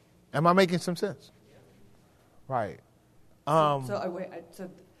 Am I making some sense? Right.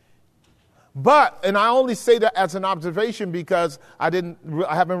 But, and I only say that as an observation because I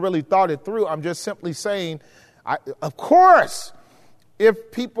haven't really thought it through. I'm just simply saying, of course,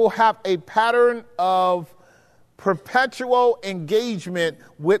 if people have a pattern of perpetual engagement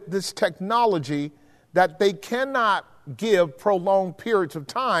with this technology that they cannot give prolonged periods of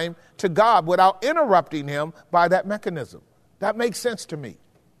time to God without interrupting him by that mechanism. That makes sense to me.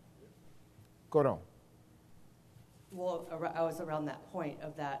 Go on. Well, I was around that point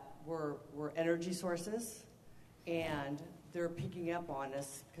of that we're energy sources, and they're picking up on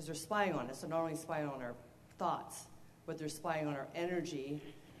us because they're spying on us. So not only spying on our thoughts, but they're spying on our energy,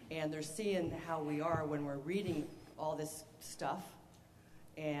 and they're seeing how we are when we're reading all this stuff.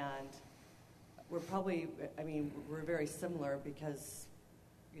 And we're we're very similar because,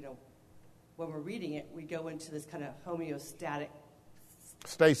 when we're reading it, we go into this kind of homeostasis.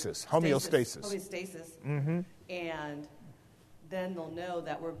 Mm-hmm. And then they'll know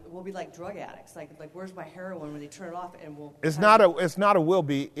that we'll be like drug addicts. Like where's my heroin when they turn it off, and we'll. It's not a will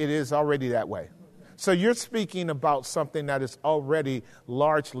be. It is already that way. So you're speaking about something that is already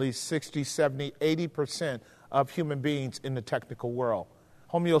largely 60, 70, 80% of human beings in the technical world.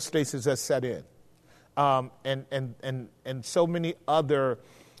 Homeostasis has set in, and so many other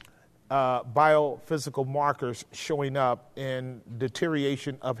biophysical markers showing up in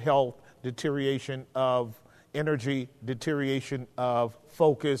deterioration of health, deterioration of energy, deterioration of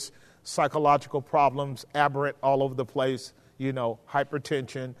focus, psychological problems, aberrant all over the place,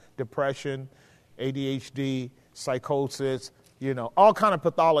 hypertension, depression, ADHD, psychosis, all kind of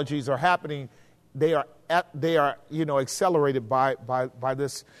pathologies are happening. They are accelerated by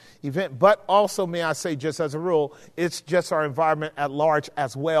this event. But also, may I say, just as a rule, it's just our environment at large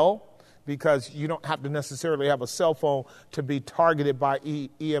as well, because you don't have to necessarily have a cell phone to be targeted by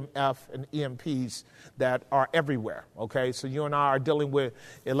EMF and EMPs that are everywhere, okay? So you and I are dealing with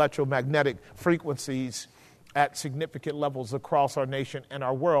electromagnetic frequencies at significant levels across our nation and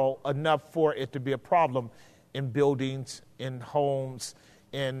our world, enough for it to be a problem in buildings, in homes,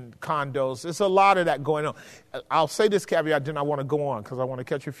 in condos. There's a lot of that going on. I'll say this caveat, then I want to go on because I want to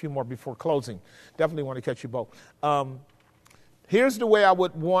catch you a few more before closing. Definitely want to catch you both. Here's the way I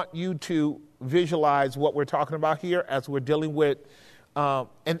would want you to visualize what we're talking about here as we're dealing with an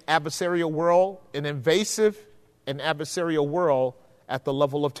adversarial world, an invasive and adversarial world at the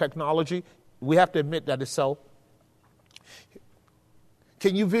level of technology. We have to admit that it's so.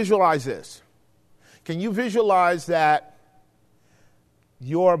 Can you visualize this? Can you visualize that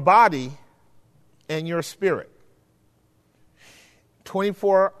your body and your spirit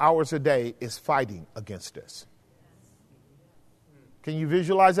 24 hours a day is fighting against this? Can you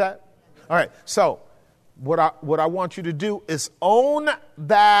visualize that? All right. So what I want you to do is own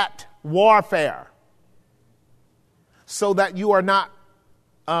that warfare so that you are not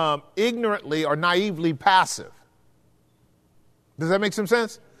ignorantly or naively passive. Does that make some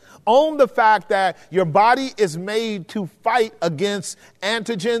sense? Own the fact that your body is made to fight against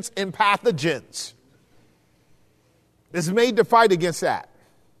antigens and pathogens. It's made to fight against that.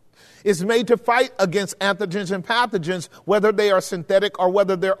 It's made to fight against antigens and pathogens, whether they are synthetic or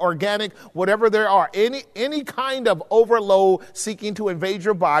whether they're organic, whatever there are. Any kind of overload seeking to invade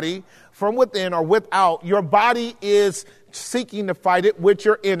your body from within or without, your body is seeking to fight it with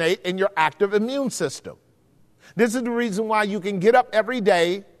your innate and your active immune system. This is the reason why you can get up every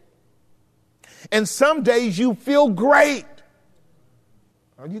day, and some days you feel great.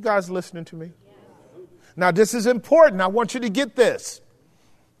 Are you guys listening to me? Now, this is important. I want you to get this.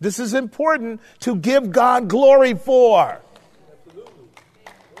 This is important to give God glory for.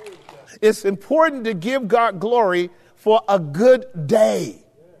 It's important to give God glory for a good day.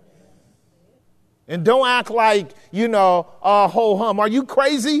 And don't act like, ho hum. Are you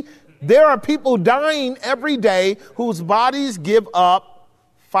crazy? There are people dying every day whose bodies give up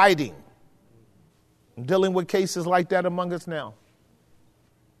fighting. I'm dealing with cases like that among us now.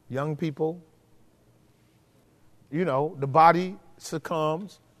 Young people, the body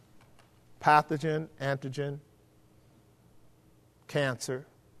succumbs, pathogen, antigen, cancer,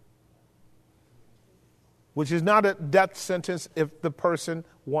 which is not a death sentence if the person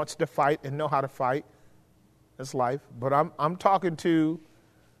wants to fight and know how to fight. That's life. But I'm talking to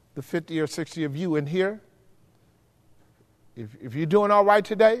the 50 or 60 of you in here. If you're doing all right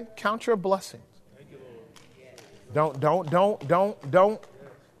today, count your blessings. Don't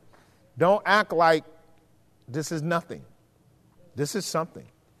act like this is nothing. This is something.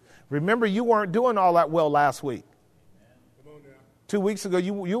 Remember, you weren't doing all that well last week. 2 weeks ago,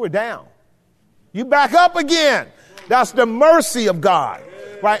 you were down. You back up again. That's the mercy of God,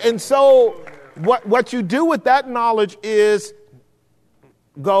 right? And so what you do with that knowledge is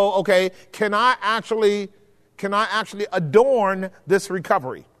go, okay, can I actually adorn this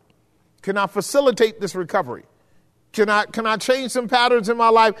recovery? Can I facilitate this recovery? Can I change some patterns in my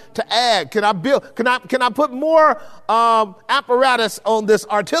life to add? Can I put more apparatus on this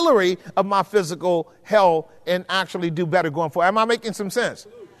artillery of my physical health and actually do better going forward? Am I making some sense?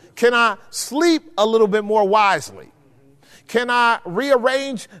 Can I sleep a little bit more wisely? Can I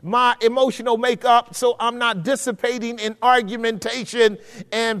rearrange my emotional makeup so I'm not dissipating in argumentation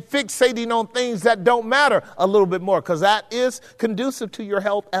and fixating on things that don't matter a little bit more? Because that is conducive to your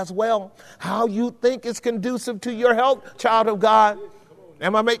health as well. How you think is conducive to your health, child of God.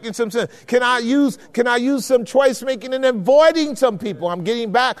 Am I making some sense? Can I use some choice making and avoiding some people? I'm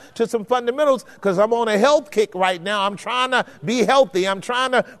getting back to some fundamentals because I'm on a health kick right now. I'm trying to be healthy. I'm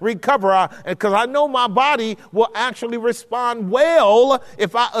trying to recover because I know my body will actually respond well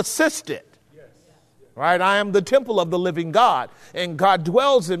if I assist it. Right? I am the temple of the living God, and God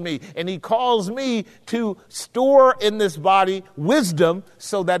dwells in me, and he calls me to store in this body wisdom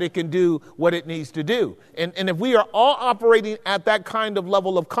so that it can do what it needs to do. And if we are all operating at that kind of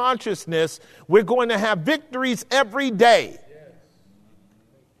level of consciousness, we're going to have victories every day.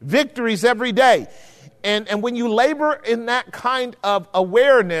 Victories every day. And when you labor in that kind of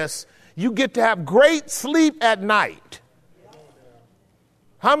awareness, you get to have great sleep at night.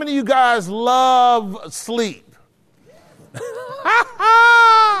 How many of you guys love sleep?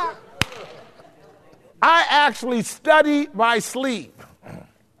 I actually study my sleep.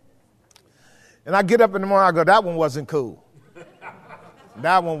 And I get up in the morning, I go, that one wasn't cool.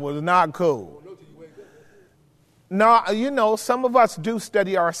 That one was not cool. No, some of us do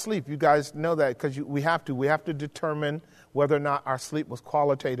study our sleep. You guys know that because we have to. We have to determine whether or not our sleep was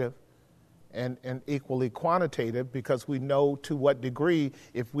qualitative and equally quantitative, because we know to what degree,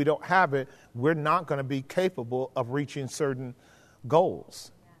 if we don't have it, we're not going to be capable of reaching certain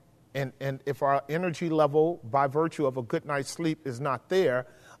goals. And if our energy level, by virtue of a good night's sleep, is not there,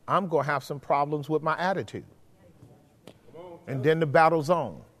 I'm going to have some problems with my attitude. And then the battle's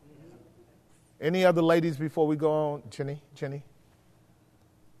on. Any other ladies before we go on? Jenny?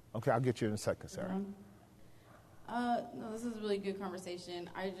 Okay, I'll get you in a second, Sarah. No, this is a really good conversation.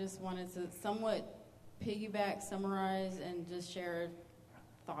 I just wanted to somewhat piggyback, summarize, and just share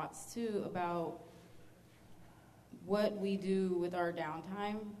thoughts, too, about what we do with our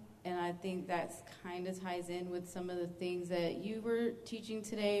downtime. And I think that's kind of ties in with some of the things that you were teaching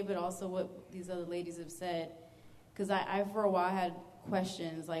today, but also what these other ladies have said. Because I for a while, had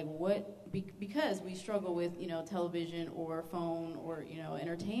questions like because we struggle with, television or phone or,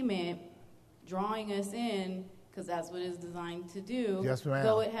 entertainment, drawing us in, because that's what it's designed to do. Yes, ma'am.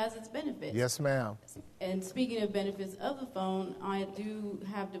 Though it has its benefits. Yes, ma'am. And speaking of benefits of the phone, I do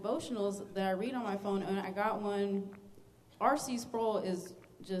have devotionals that I read on my phone, and I got one. R.C. Sproul is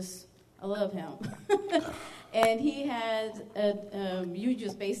just, I love him. And he had, you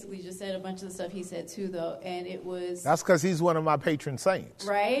just basically just said a bunch of the stuff he said too, though, and it was... That's because he's one of my patron saints.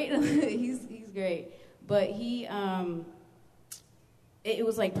 Right? He's great. But he it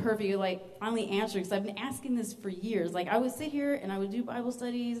was like perfect, like finally answered, because I've been asking this for years. Like I would sit here and I would do Bible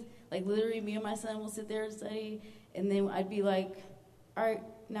studies, like literally me and my son will sit there and study, and then I'd be like, all right,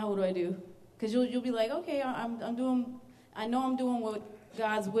 now what do I do? Because you'll be like, okay, I know I'm doing what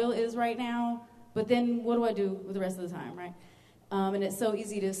God's will is right now, but then what do I do with the rest of the time, right? And it's so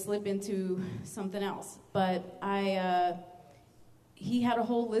easy to slip into something else. But he had a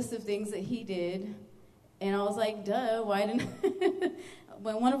whole list of things that he did, and I was like, duh, why didn't...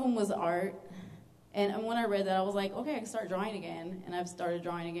 When one of them was art, and when I read that, I was like, okay, I can start drawing again, and I've started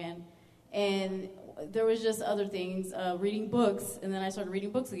drawing again. And there was just other things, reading books, and then I started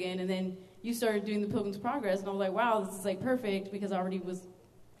reading books again, and then you started doing the Pilgrim's Progress, and I was like, wow, this is like perfect, because I already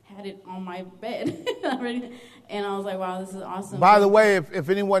had it on my bed already, and I was like, wow, this is awesome. By the way, if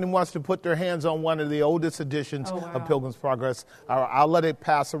anyone wants to put their hands on one of the oldest editions of Pilgrim's Progress, I'll let it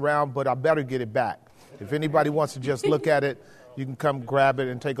pass around, but I better get it back. If anybody wants to just look at it, you can come grab it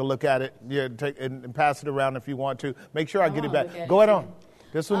and take a look at it. Yeah, and pass it around if you want to. Make sure I get it back. Go ahead on.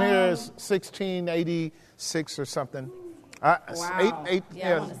 This one here is 1686 or something. Wow. I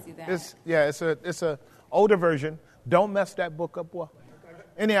want to see that. It's a older version. Don't mess that book up, boy.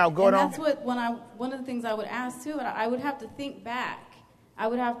 Anyhow, go on. That's one of the things I would ask too. I would have to think back. I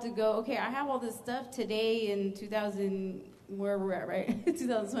would have to go, okay, I have all this stuff today in 2000, wherever we're at, right?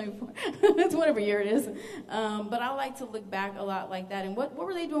 2024. It's whatever year it is. But I like to look back a lot like that. And what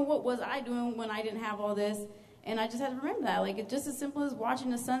were they doing? What was I doing when I didn't have all this? And I just had to remember that. Like, it's just as simple as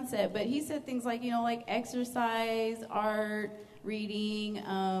watching the sunset. But he said things like, like exercise, art, reading,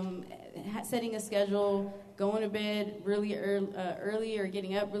 setting a schedule, going to bed really early or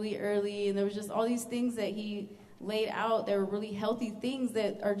getting up really early. And there was just all these things that he laid out. They were really healthy things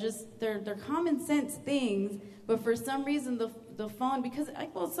that are just, they're common sense things. But for some reason, the phone, because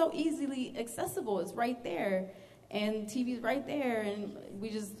it's so easily accessible, it's right there. And TV's right there, and we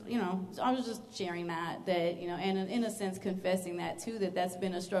just, I was just sharing that, and in a sense confessing that too, that's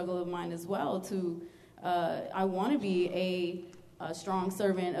been a struggle of mine as well. I want to be a strong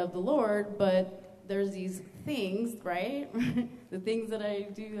servant of the Lord, but there's these things, right? The things that I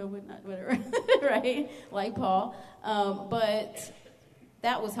do, I would not, whatever, right? Like Paul. But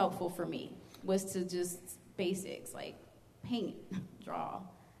that was helpful for me, was to just basics like paint, draw.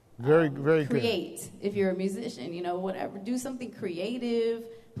 Very, very good. Create, if you're a musician, whatever. Do something creative,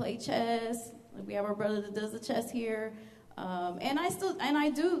 play chess. Like we have our brother that does the chess here. And I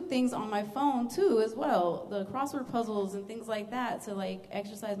do things on my phone too as well. The crossword puzzles and things like that to like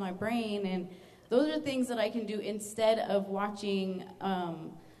exercise my brain. And those are things that I can do instead of watching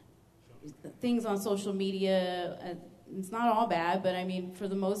things on social media. It's not all bad, but I mean, for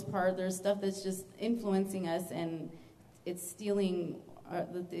the most part, there's stuff that's just influencing us, and it's stealing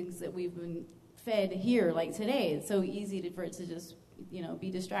the things that we've been fed here, like today. It's so easy for it to just,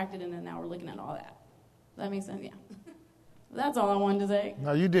 be distracted, and then now we're looking at all that. Does that make sense? Yeah. That's all I wanted to say.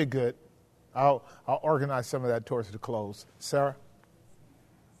 No, you did good. I'll organize some of that towards the close. Sarah?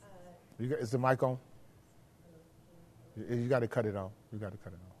 Is the mic on? You got to cut it on. You got to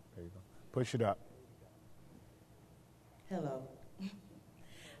cut it on. There you go. Push it up. Hello.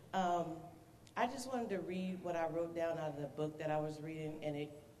 I just wanted to read what I wrote down out of the book that I was reading, and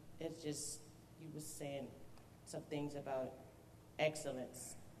it's just, you was saying some things about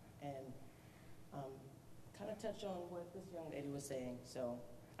excellence, and kind of touch on what this young lady was saying. So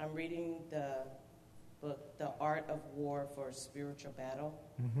I'm reading the book, The Art of War for Spiritual Battle,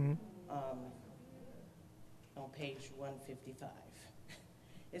 on page 155.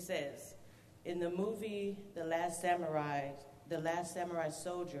 It says, in the movie The Last Samurai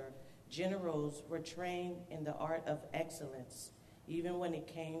Soldier, generals were trained in the art of excellence, even when it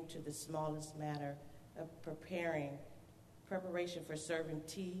came to the smallest matter of preparation for serving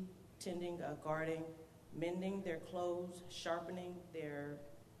tea, tending a garden, mending their clothes, sharpening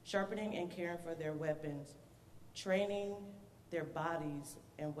and caring for their weapons, training their bodies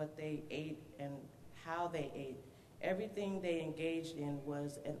and what they ate and how they ate. Everything they engaged in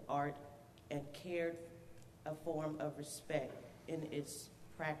was an art and cared a form of respect in its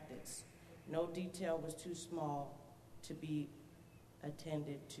practice. No detail was too small to be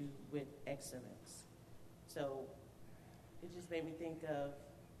attended to with excellence. So it just made me think of,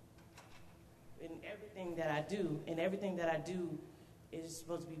 in everything that I do is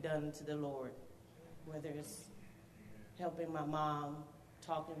supposed to be done to the Lord, whether it's helping my mom,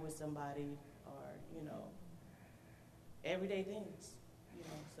 talking with somebody, or, everyday things,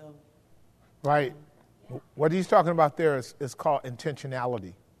 so. Right. What he's talking about there is called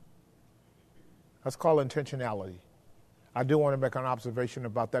intentionality. That's called intentionality. I do want to make an observation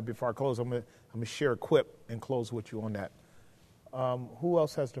about that before I close. I'm going to share a quip and close with you on that. Who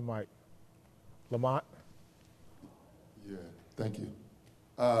else has the mic? Lamont? Yeah, thank you.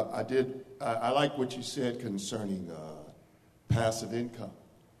 I like what you said concerning passive income.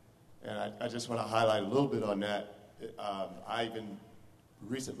 And I just want to highlight a little bit on that. I even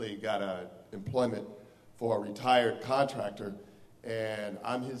recently got employment for a retired contractor, and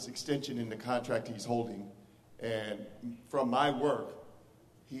I'm his extension in the contract he's holding. And from my work,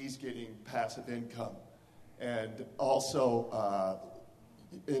 he's getting passive income. And also,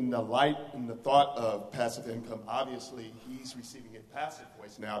 in the thought of passive income, obviously he's receiving a passive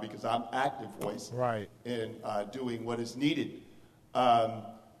voice now because I'm active voice in doing what is needed.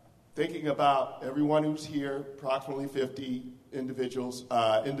 Thinking about everyone who's here, approximately 50 individuals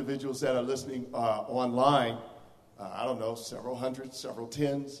that are listening online, I don't know, several hundreds, several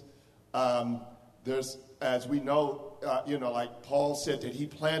tens. There's, as we know, like Paul said that he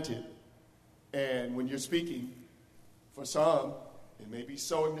planted, and when you're speaking, for some, it may be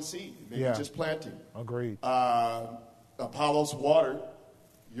sowing the seed, it may be just planting. Agreed. Apollos watered,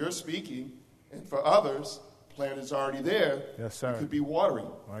 you're speaking, and for others, plant is already there. Yes, sir. You could be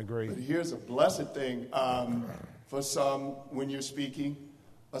watering. I agree. But here's a blessed thing. For some, when you're speaking,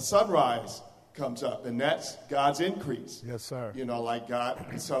 a sunrise comes up, and that's God's increase. Yes, sir. Like God,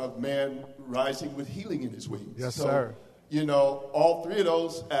 the Son of Man, rising with healing in his wings. Yes, sir. All three of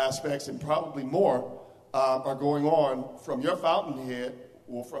those aspects, and probably more, are going on from your fountainhead,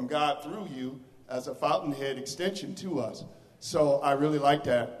 or from God through you, as a fountainhead extension to us. So I really like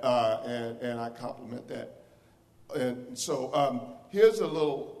that, and I compliment that. And so here's a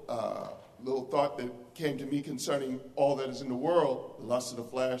little thought that came to me concerning all that is in the world: the lust of the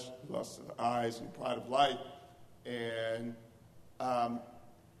flesh, the lust of the eyes, and pride of life. And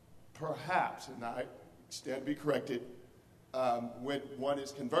perhaps, and I stand to be corrected, when one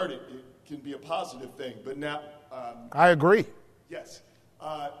is converted, it can be a positive thing. But now, I agree. Yes,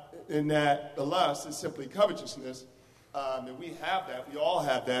 in that the lust is simply covetousness, and we have that. We all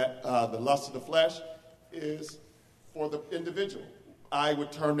have that. The lust of the flesh is for the individual. I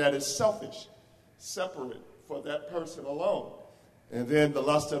would term that as selfish, separate for that person alone. And then the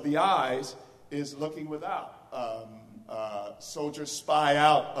lust of the eyes is looking without. Soldiers spy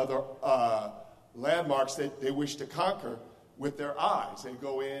out other landmarks that they wish to conquer with their eyes. They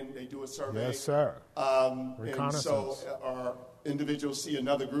go in, they do a survey. Yes, sir. And so our individuals see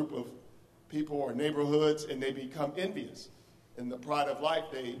another group of people or neighborhoods, and they become envious. In the pride of life,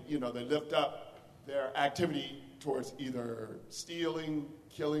 they lift up their activity towards either stealing,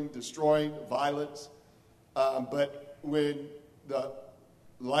 killing, destroying, violence. But when the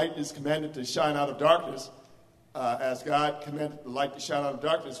light is commanded to shine out of darkness, as God commanded the light to shine out of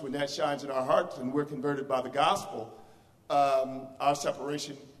darkness, when that shines in our hearts and we're converted by the gospel, our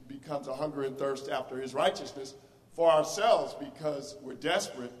separation becomes a hunger and thirst after his righteousness for ourselves, because we're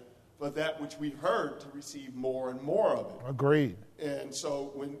desperate for that which we've heard to receive more and more of it. Agreed. And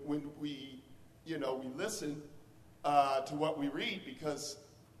so when we listen to what we read, because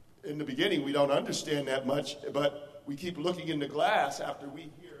in the beginning we don't understand that much, but we keep looking in the glass after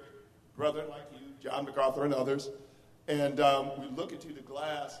we hear brethren like you, John MacArthur and others, and we look into the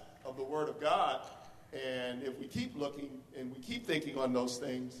glass of the Word of God, and if we keep looking and we keep thinking on those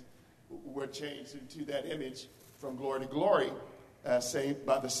things, we're changed into that image from glory to glory,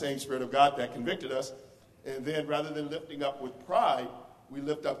 by the same Spirit of God that convicted us. And then rather than lifting up with pride, we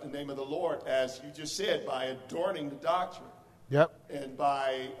lift up the name of the Lord, as you just said, by adorning the doctrine. Yep. And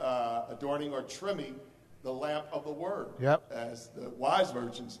by adorning or trimming the lamp of the Word. Yep. As the wise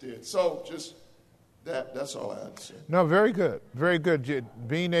virgins did. So just that's all I had to say. No, very good. Very good.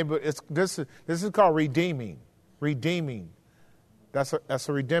 Being able, this is called redeeming. Redeeming. That's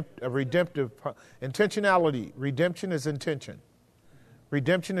a redemptive intentionality. Redemption is intention.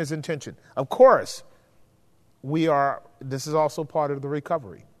 Redemption is intention. Of course, this is also part of the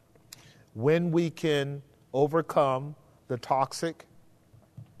recovery. When we can overcome the toxic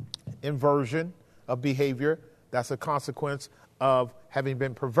inversion of behavior, that's a consequence of having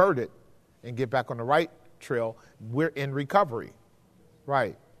been perverted, and get back on the right trail, we're in recovery.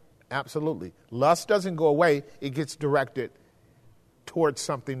 Right. Absolutely. Lust doesn't go away. It gets directed towards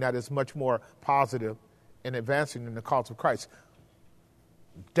something that is much more positive and advancing in the cause of Christ.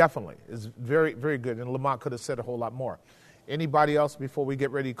 Definitely. It's very, very good. And Lamont could have said a whole lot more. Anybody else before we get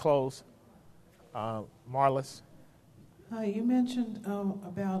ready to close? Marlis? Hi, you mentioned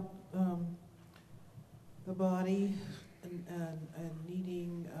about the body and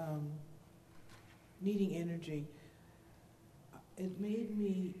needing energy. It made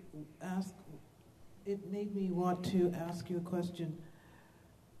me want to ask you a question.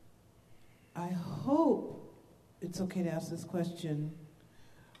 I hope it's okay to ask this question.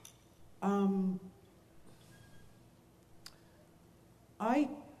 I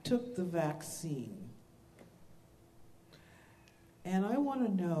took the vaccine, and I want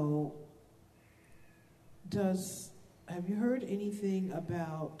to know, have you heard anything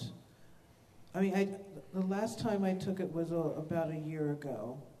about, the last time I took it was about a year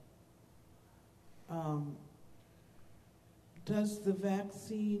ago. Does the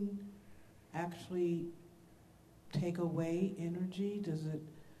vaccine actually take away energy?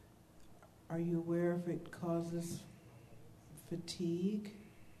 Are you aware if it causes fatigue,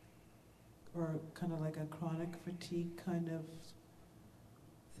 or kind of like a chronic fatigue kind of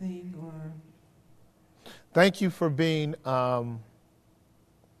thing, or? Thank you for being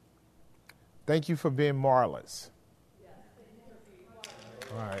Marlis.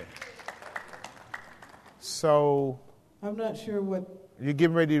 All right. So I'm not sure what you're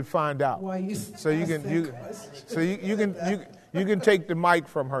getting ready to find out. Why you so you can take the mic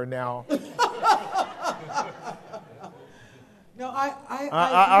from her now. No,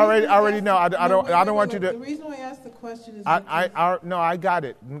 I already know. I don't want you to. The reason why I asked the question is no, I got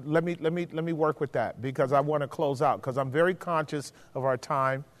it. Let me work with that, because I want to close out, because I'm very conscious of our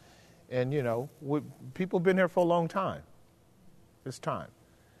time, and people have been here for a long time. It's time.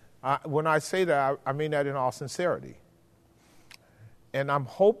 When I say that, I mean that in all sincerity. And I'm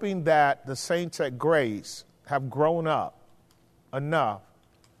hoping that the saints at Grace have grown up enough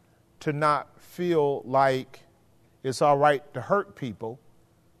to not feel like it's all right to hurt people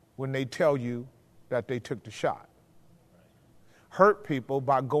when they tell you that they took the shot. Hurt people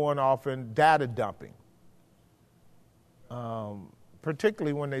by going off and data dumping,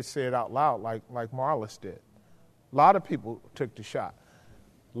 particularly when they say it out loud, like Marlis did. A lot of people took the shot.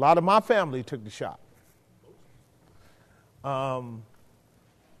 A lot of my family took the shot.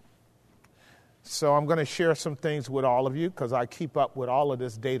 So I'm going to share some things with all of you, because I keep up with all of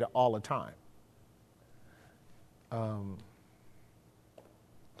this data all the time.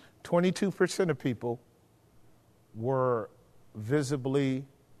 22% of people were visibly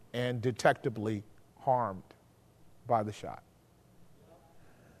and detectably harmed by the shot.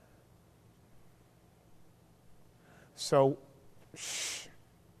 So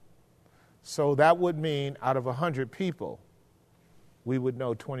that would mean out of 100 people, we would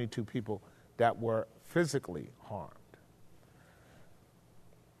know 22 people that were physically harmed.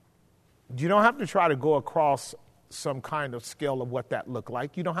 You don't have to try to go across some kind of scale of what that looked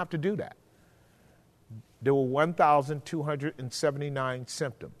like. You don't have to do that. There were 1,279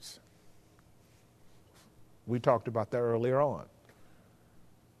 symptoms. We talked about that earlier on.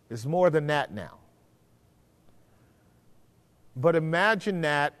 It's more than that now. But imagine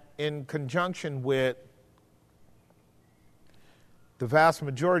that in conjunction with the vast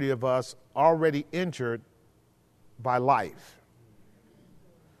majority of us already injured by life.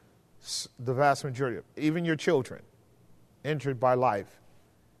 The vast majority, even your children, injured by life.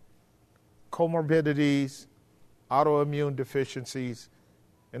 Comorbidities, autoimmune deficiencies,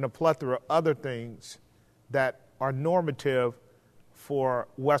 and a plethora of other things that are normative for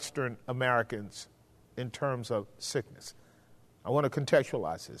Western Americans in terms of sickness. I want to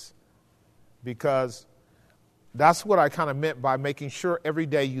contextualize this, because that's what I kind of meant by making sure every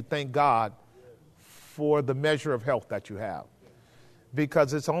day you thank God for the measure of health that you have,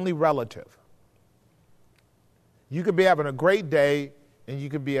 because it's only relative. You could be having a great day and you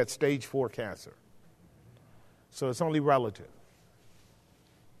could be at stage 4 cancer. So it's only relative.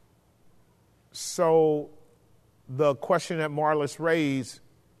 So the question that Marlis raised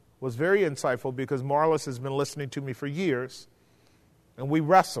was very insightful, because Marlis has been listening to me for years, and we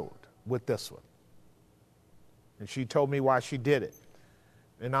wrestled with this one. And she told me why she did it,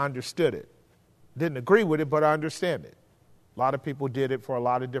 and I understood it. Didn't agree with it, but I understand it. A lot of people did it for a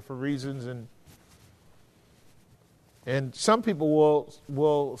lot of different reasons, and some people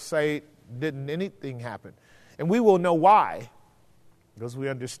will say, didn't anything happen? And we will know why, because we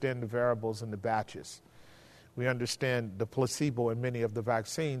understand the variables and the batches. We understand the placebo in many of the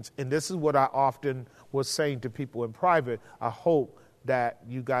vaccines. And this is what I often was saying to people in private. I hope that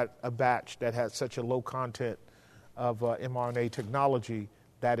you got a batch that had such a low content of mRNA technology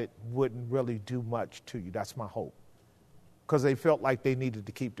that it wouldn't really do much to you. That's my hope. Because they felt like they needed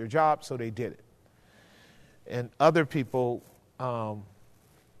to keep their job, so they did it. And other people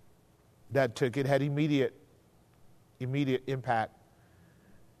that took it had immediate impact.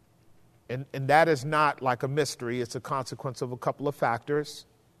 And that is not like a mystery. It's a consequence of a couple of factors: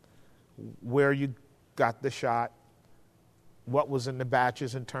 where you got the shot, what was in the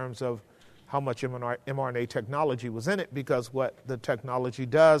batches in terms of how much mRNA technology was in it, because what the technology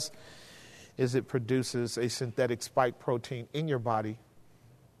does is it produces a synthetic spike protein in your body,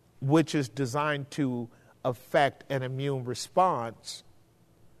 which is designed to affect an immune response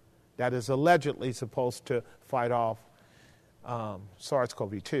that is allegedly supposed to fight off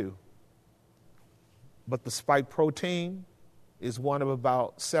SARS-CoV-2. But the spike protein is one of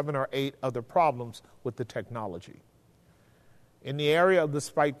about 7 or 8 other problems with the technology. In the area of the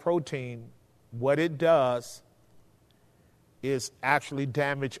spike protein, what it does is actually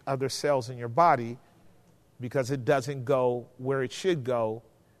damage other cells in your body because it doesn't go where it should go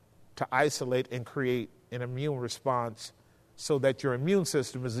to isolate and create an immune response so that your immune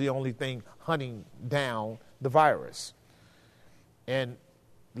system is the only thing hunting down the virus. And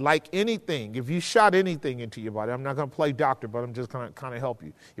like anything, if you shot anything into your body, I'm not going to play doctor, but I'm just going to kind of help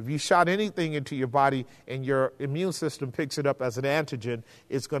you. If you shot anything into your body and your immune system picks it up as an antigen,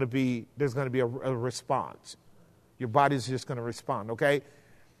 there's going to be a response. Your body's just going to respond, okay?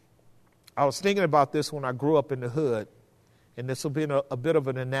 I was thinking about this when I grew up in the hood, and this will be a bit of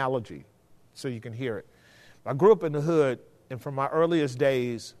an analogy so you can hear it. I grew up in the hood, and from my earliest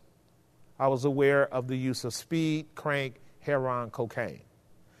days, I was aware of the use of speed, crank, heroin, cocaine.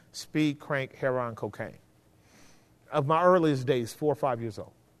 Speed, crank, heroin, cocaine. Of my earliest days, 4 or 5 years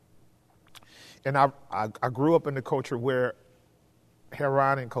old. And I grew up in the culture where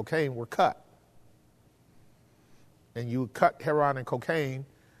heroin and cocaine were cut. And you would cut heroin and cocaine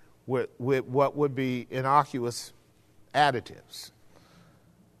with what would be innocuous additives.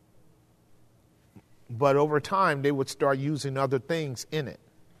 But over time, they would start using other things in it.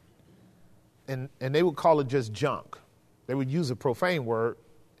 And they would call it just junk. They would use a profane word,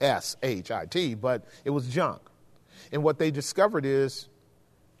 S-H-I-T, but it was junk. And what they discovered is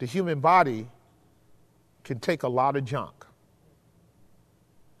the human body can take a lot of junk.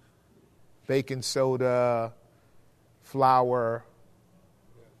 Baking soda, flour,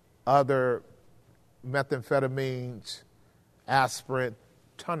 other methamphetamines, aspirin,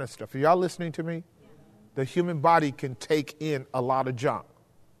 ton of stuff. Are y'all listening to me? Yeah. The human body can take in a lot of junk.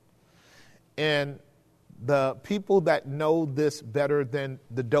 And the people that know this better than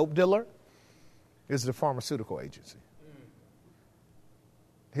the dope dealer is the pharmaceutical agency.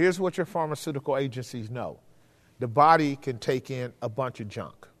 Here's what your pharmaceutical agencies know. The body can take in a bunch of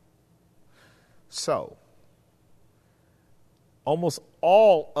junk. So, almost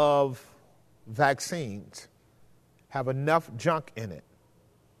all of vaccines have enough junk in it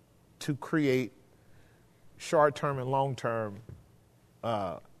to create short-term and long-term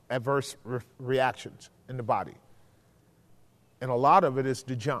adverse reactions in the body. And a lot of it is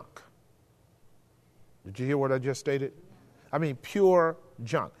the junk. Did you hear what I just stated? I mean, pure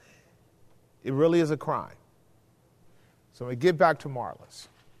junk. It really is a crime. So we get back to Marla's.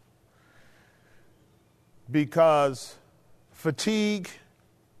 Because fatigue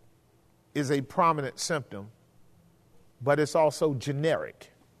is a prominent symptom, but it's also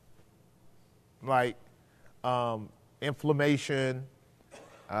generic. Like inflammation,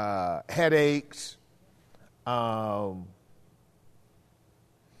 headaches,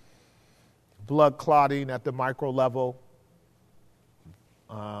 blood clotting at the micro level,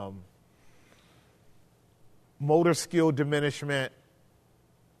 motor skill diminishment,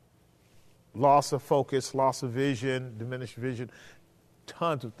 loss of focus, loss of vision, diminished vision,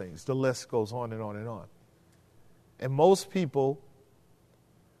 tons of things. The list goes on and on and on. And most people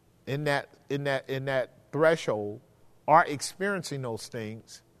in that threshold are experiencing those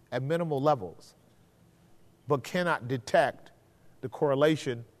things at minimal levels, but cannot detect the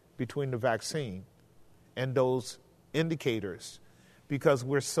correlation between the vaccine and those indicators because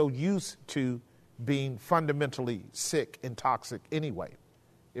we're so used to being fundamentally sick and toxic anyway,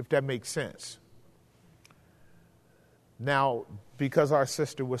 if that makes sense. Now, because our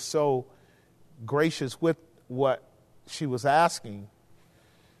sister was so gracious with what she was asking,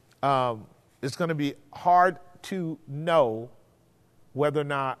 it's going to be hard to know whether or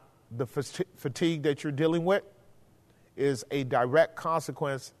not the fatigue that you're dealing with is a direct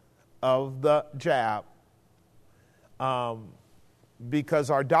consequence of the jab,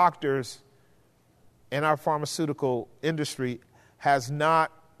 because our doctors and our pharmaceutical industry has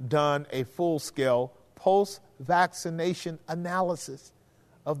not done a full-scale post-vaccination analysis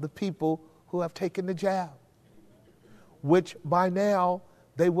of the people who have taken the jab, which by now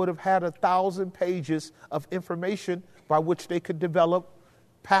they would have had 1,000 pages of information by which they could develop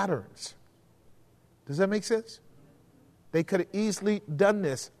patterns. Does that make sense? They could have easily done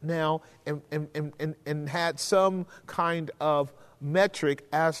this now and had some kind of metric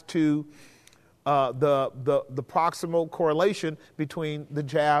as to the proximal correlation between the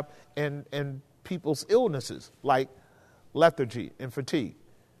jab and people's illnesses like lethargy and fatigue.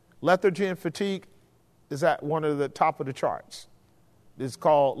 lethargy and fatigue is at one of the top of the charts. It's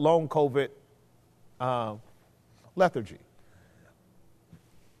called long COVID lethargy.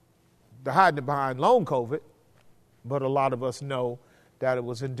 They're hiding it behind long COVID, but a lot of us know that it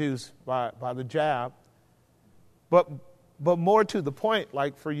was induced by the jab. But more to the point,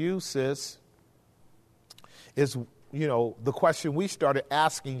 like for you, sis, is, the question we started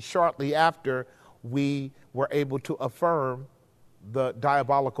asking shortly after we were able to affirm the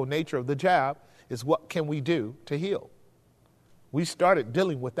diabolical nature of the jab is, what can we do to heal? We started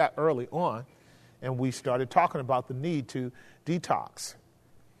dealing with that early on, and we started talking about the need to detox,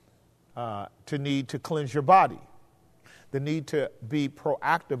 to need to cleanse your body, the need to be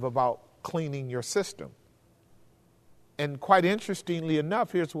proactive about cleaning your system. And quite interestingly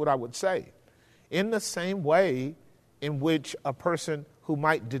enough, here's what I would say. In the same way in which a person who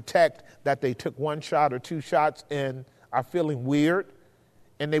might detect that they took 1 shot or 2 shots and are feeling weird,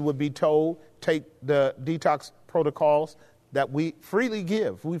 and they would be told, take the detox protocols that we freely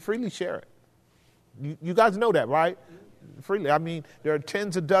give. We freely share it. You guys know that, right? Freely. I mean, there are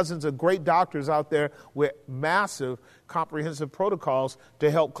tens of dozens of great doctors out there with massive, comprehensive protocols to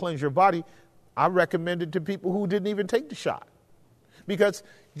help cleanse your body. I recommend it to people who didn't even take the shot. Because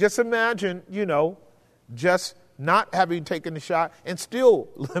just imagine, just not having taken the shot and still,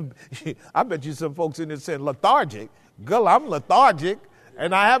 I bet you some folks in there saying lethargic. Girl, I'm lethargic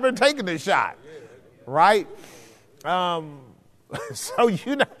and I haven't taken the shot, right? So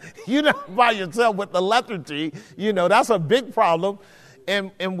you're not by yourself with the lethargy. That's a big problem.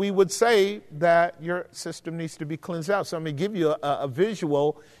 And we would say that your system needs to be cleansed out. So I'm going to give you a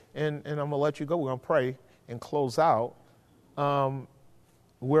visual, and I'm going to let you go. We're going to pray and close out.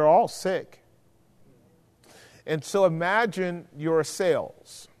 We're all sick. And so imagine your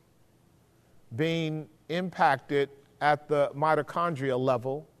cells being impacted at the mitochondria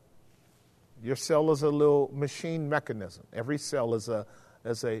level. Your cell is a little machine mechanism. Every cell is a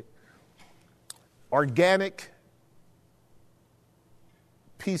organic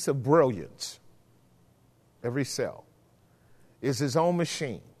piece of brilliance. Every cell is its own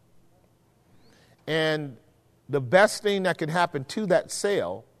machine. And the best thing that can happen to that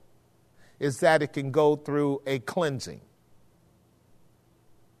cell is that it can go through a cleansing.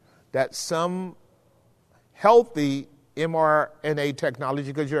 That some healthy mRNA technology,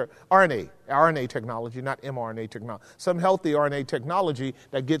 because you're RNA technology, not mRNA technology. Some healthy RNA technology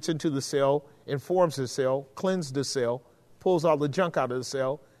that gets into the cell, informs the cell, cleanses the cell, pulls all the junk out of the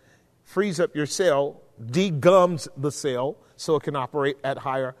cell, frees up your cell, degums the cell so it can operate at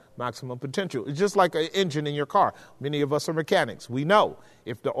higher maximum potential. It's just like an engine in your car. Many of us are mechanics. We know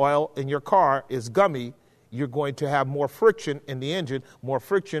if the oil in your car is gummy, you're going to have more friction in the engine. More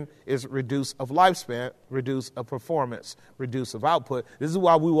friction is reduce of lifespan, reduce of performance, reduce of output. This is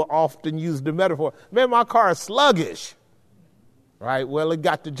why we will often use the metaphor, man, my car is sluggish, right? Well, it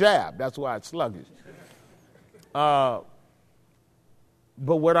got the jab. That's why it's sluggish. But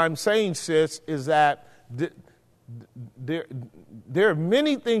what I'm saying, sis, is that there are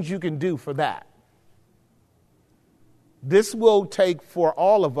many things you can do for that. This will take for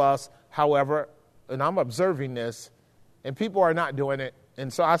all of us, however, and I'm observing this, and people are not doing it,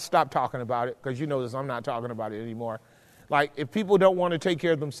 and so I stopped talking about it, because you know this, I'm not talking about it anymore. Like, if people don't want to take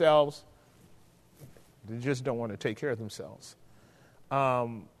care of themselves, they just don't want to take care of themselves.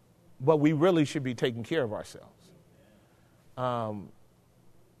 But we really should be taking care of ourselves.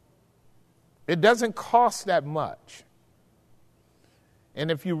 It doesn't cost that much.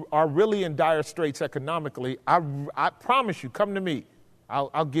 And if you are really in dire straits economically, I promise you, come to me.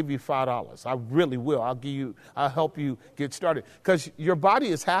 I'll give you $5. I really will. I'll help you get started. Because your body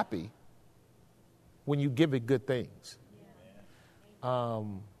is happy when you give it good things.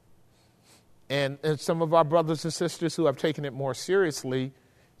 And some of our brothers and sisters who have taken it more seriously,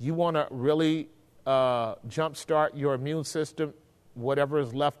 you want to really jumpstart your immune system, whatever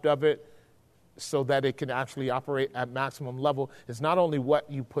is left of it, so that it can actually operate at maximum level. It's not only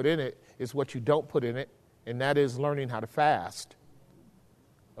what you put in it, it's what you don't put in it, and that is learning how to fast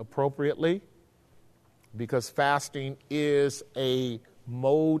appropriately, because fasting is a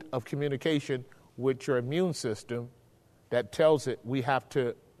mode of communication with your immune system that tells it we have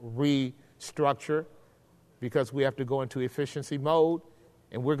to restructure, because we have to go into efficiency mode,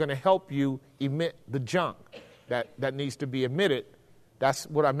 and we're going to help you emit the junk that needs to be emitted. That's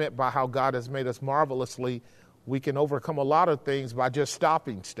what I meant by how God has made us marvelously. We can overcome a lot of things by just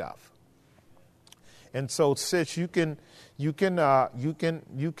stopping stuff. And so, sis, you can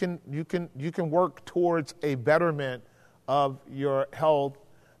work towards a betterment of your health,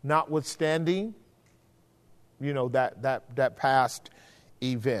 notwithstanding, that past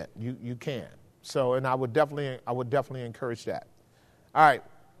event. You can. So, and I would definitely encourage that. All right,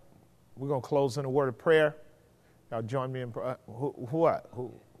 we're going to close in a word of prayer. Y'all join me in prayer.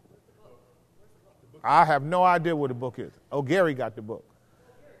 Who? I have no idea what the book is. Oh, Gary got the book.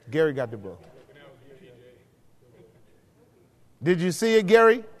 Gary got the book. Did you see it,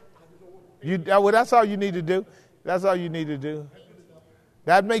 Gary? Well, that's all you need to do. That's all you need to do.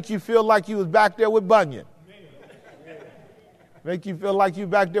 That makes you feel like you was back there with Bunyan. Make you feel like you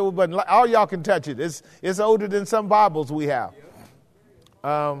back there with Bunyan. All y'all can touch it. It's older than some Bibles we have.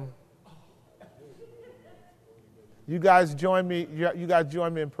 You guys join me. You guys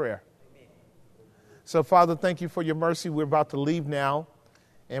join me in prayer. So, Father, thank you for your mercy. We're about to leave now,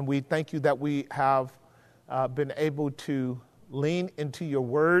 and we thank you that we have been able to lean into your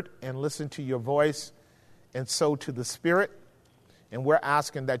word and listen to your voice and sow to the Spirit. And we're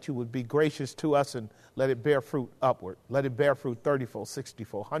asking that you would be gracious to us and let it bear fruit upward. Let it bear fruit 30-fold,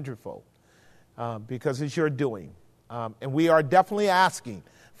 60-fold, 100-fold, because it's your doing. And we are definitely asking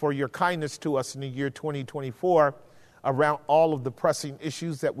for your kindness to us in the year 2024 around all of the pressing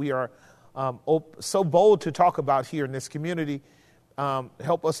issues that we are so bold to talk about here in this community.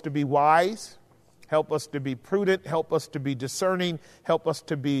 Help us to be wise. Help us to be prudent. Help us to be discerning. Help us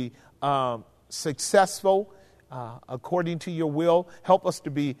to be successful according to your will. Help us to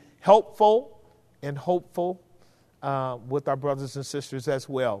be helpful and hopeful with our brothers and sisters as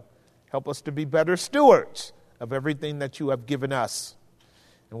well. Help us to be better stewards of everything that you have given us.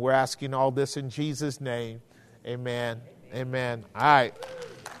 And we're asking all this in Jesus' name. Amen. Amen. All right.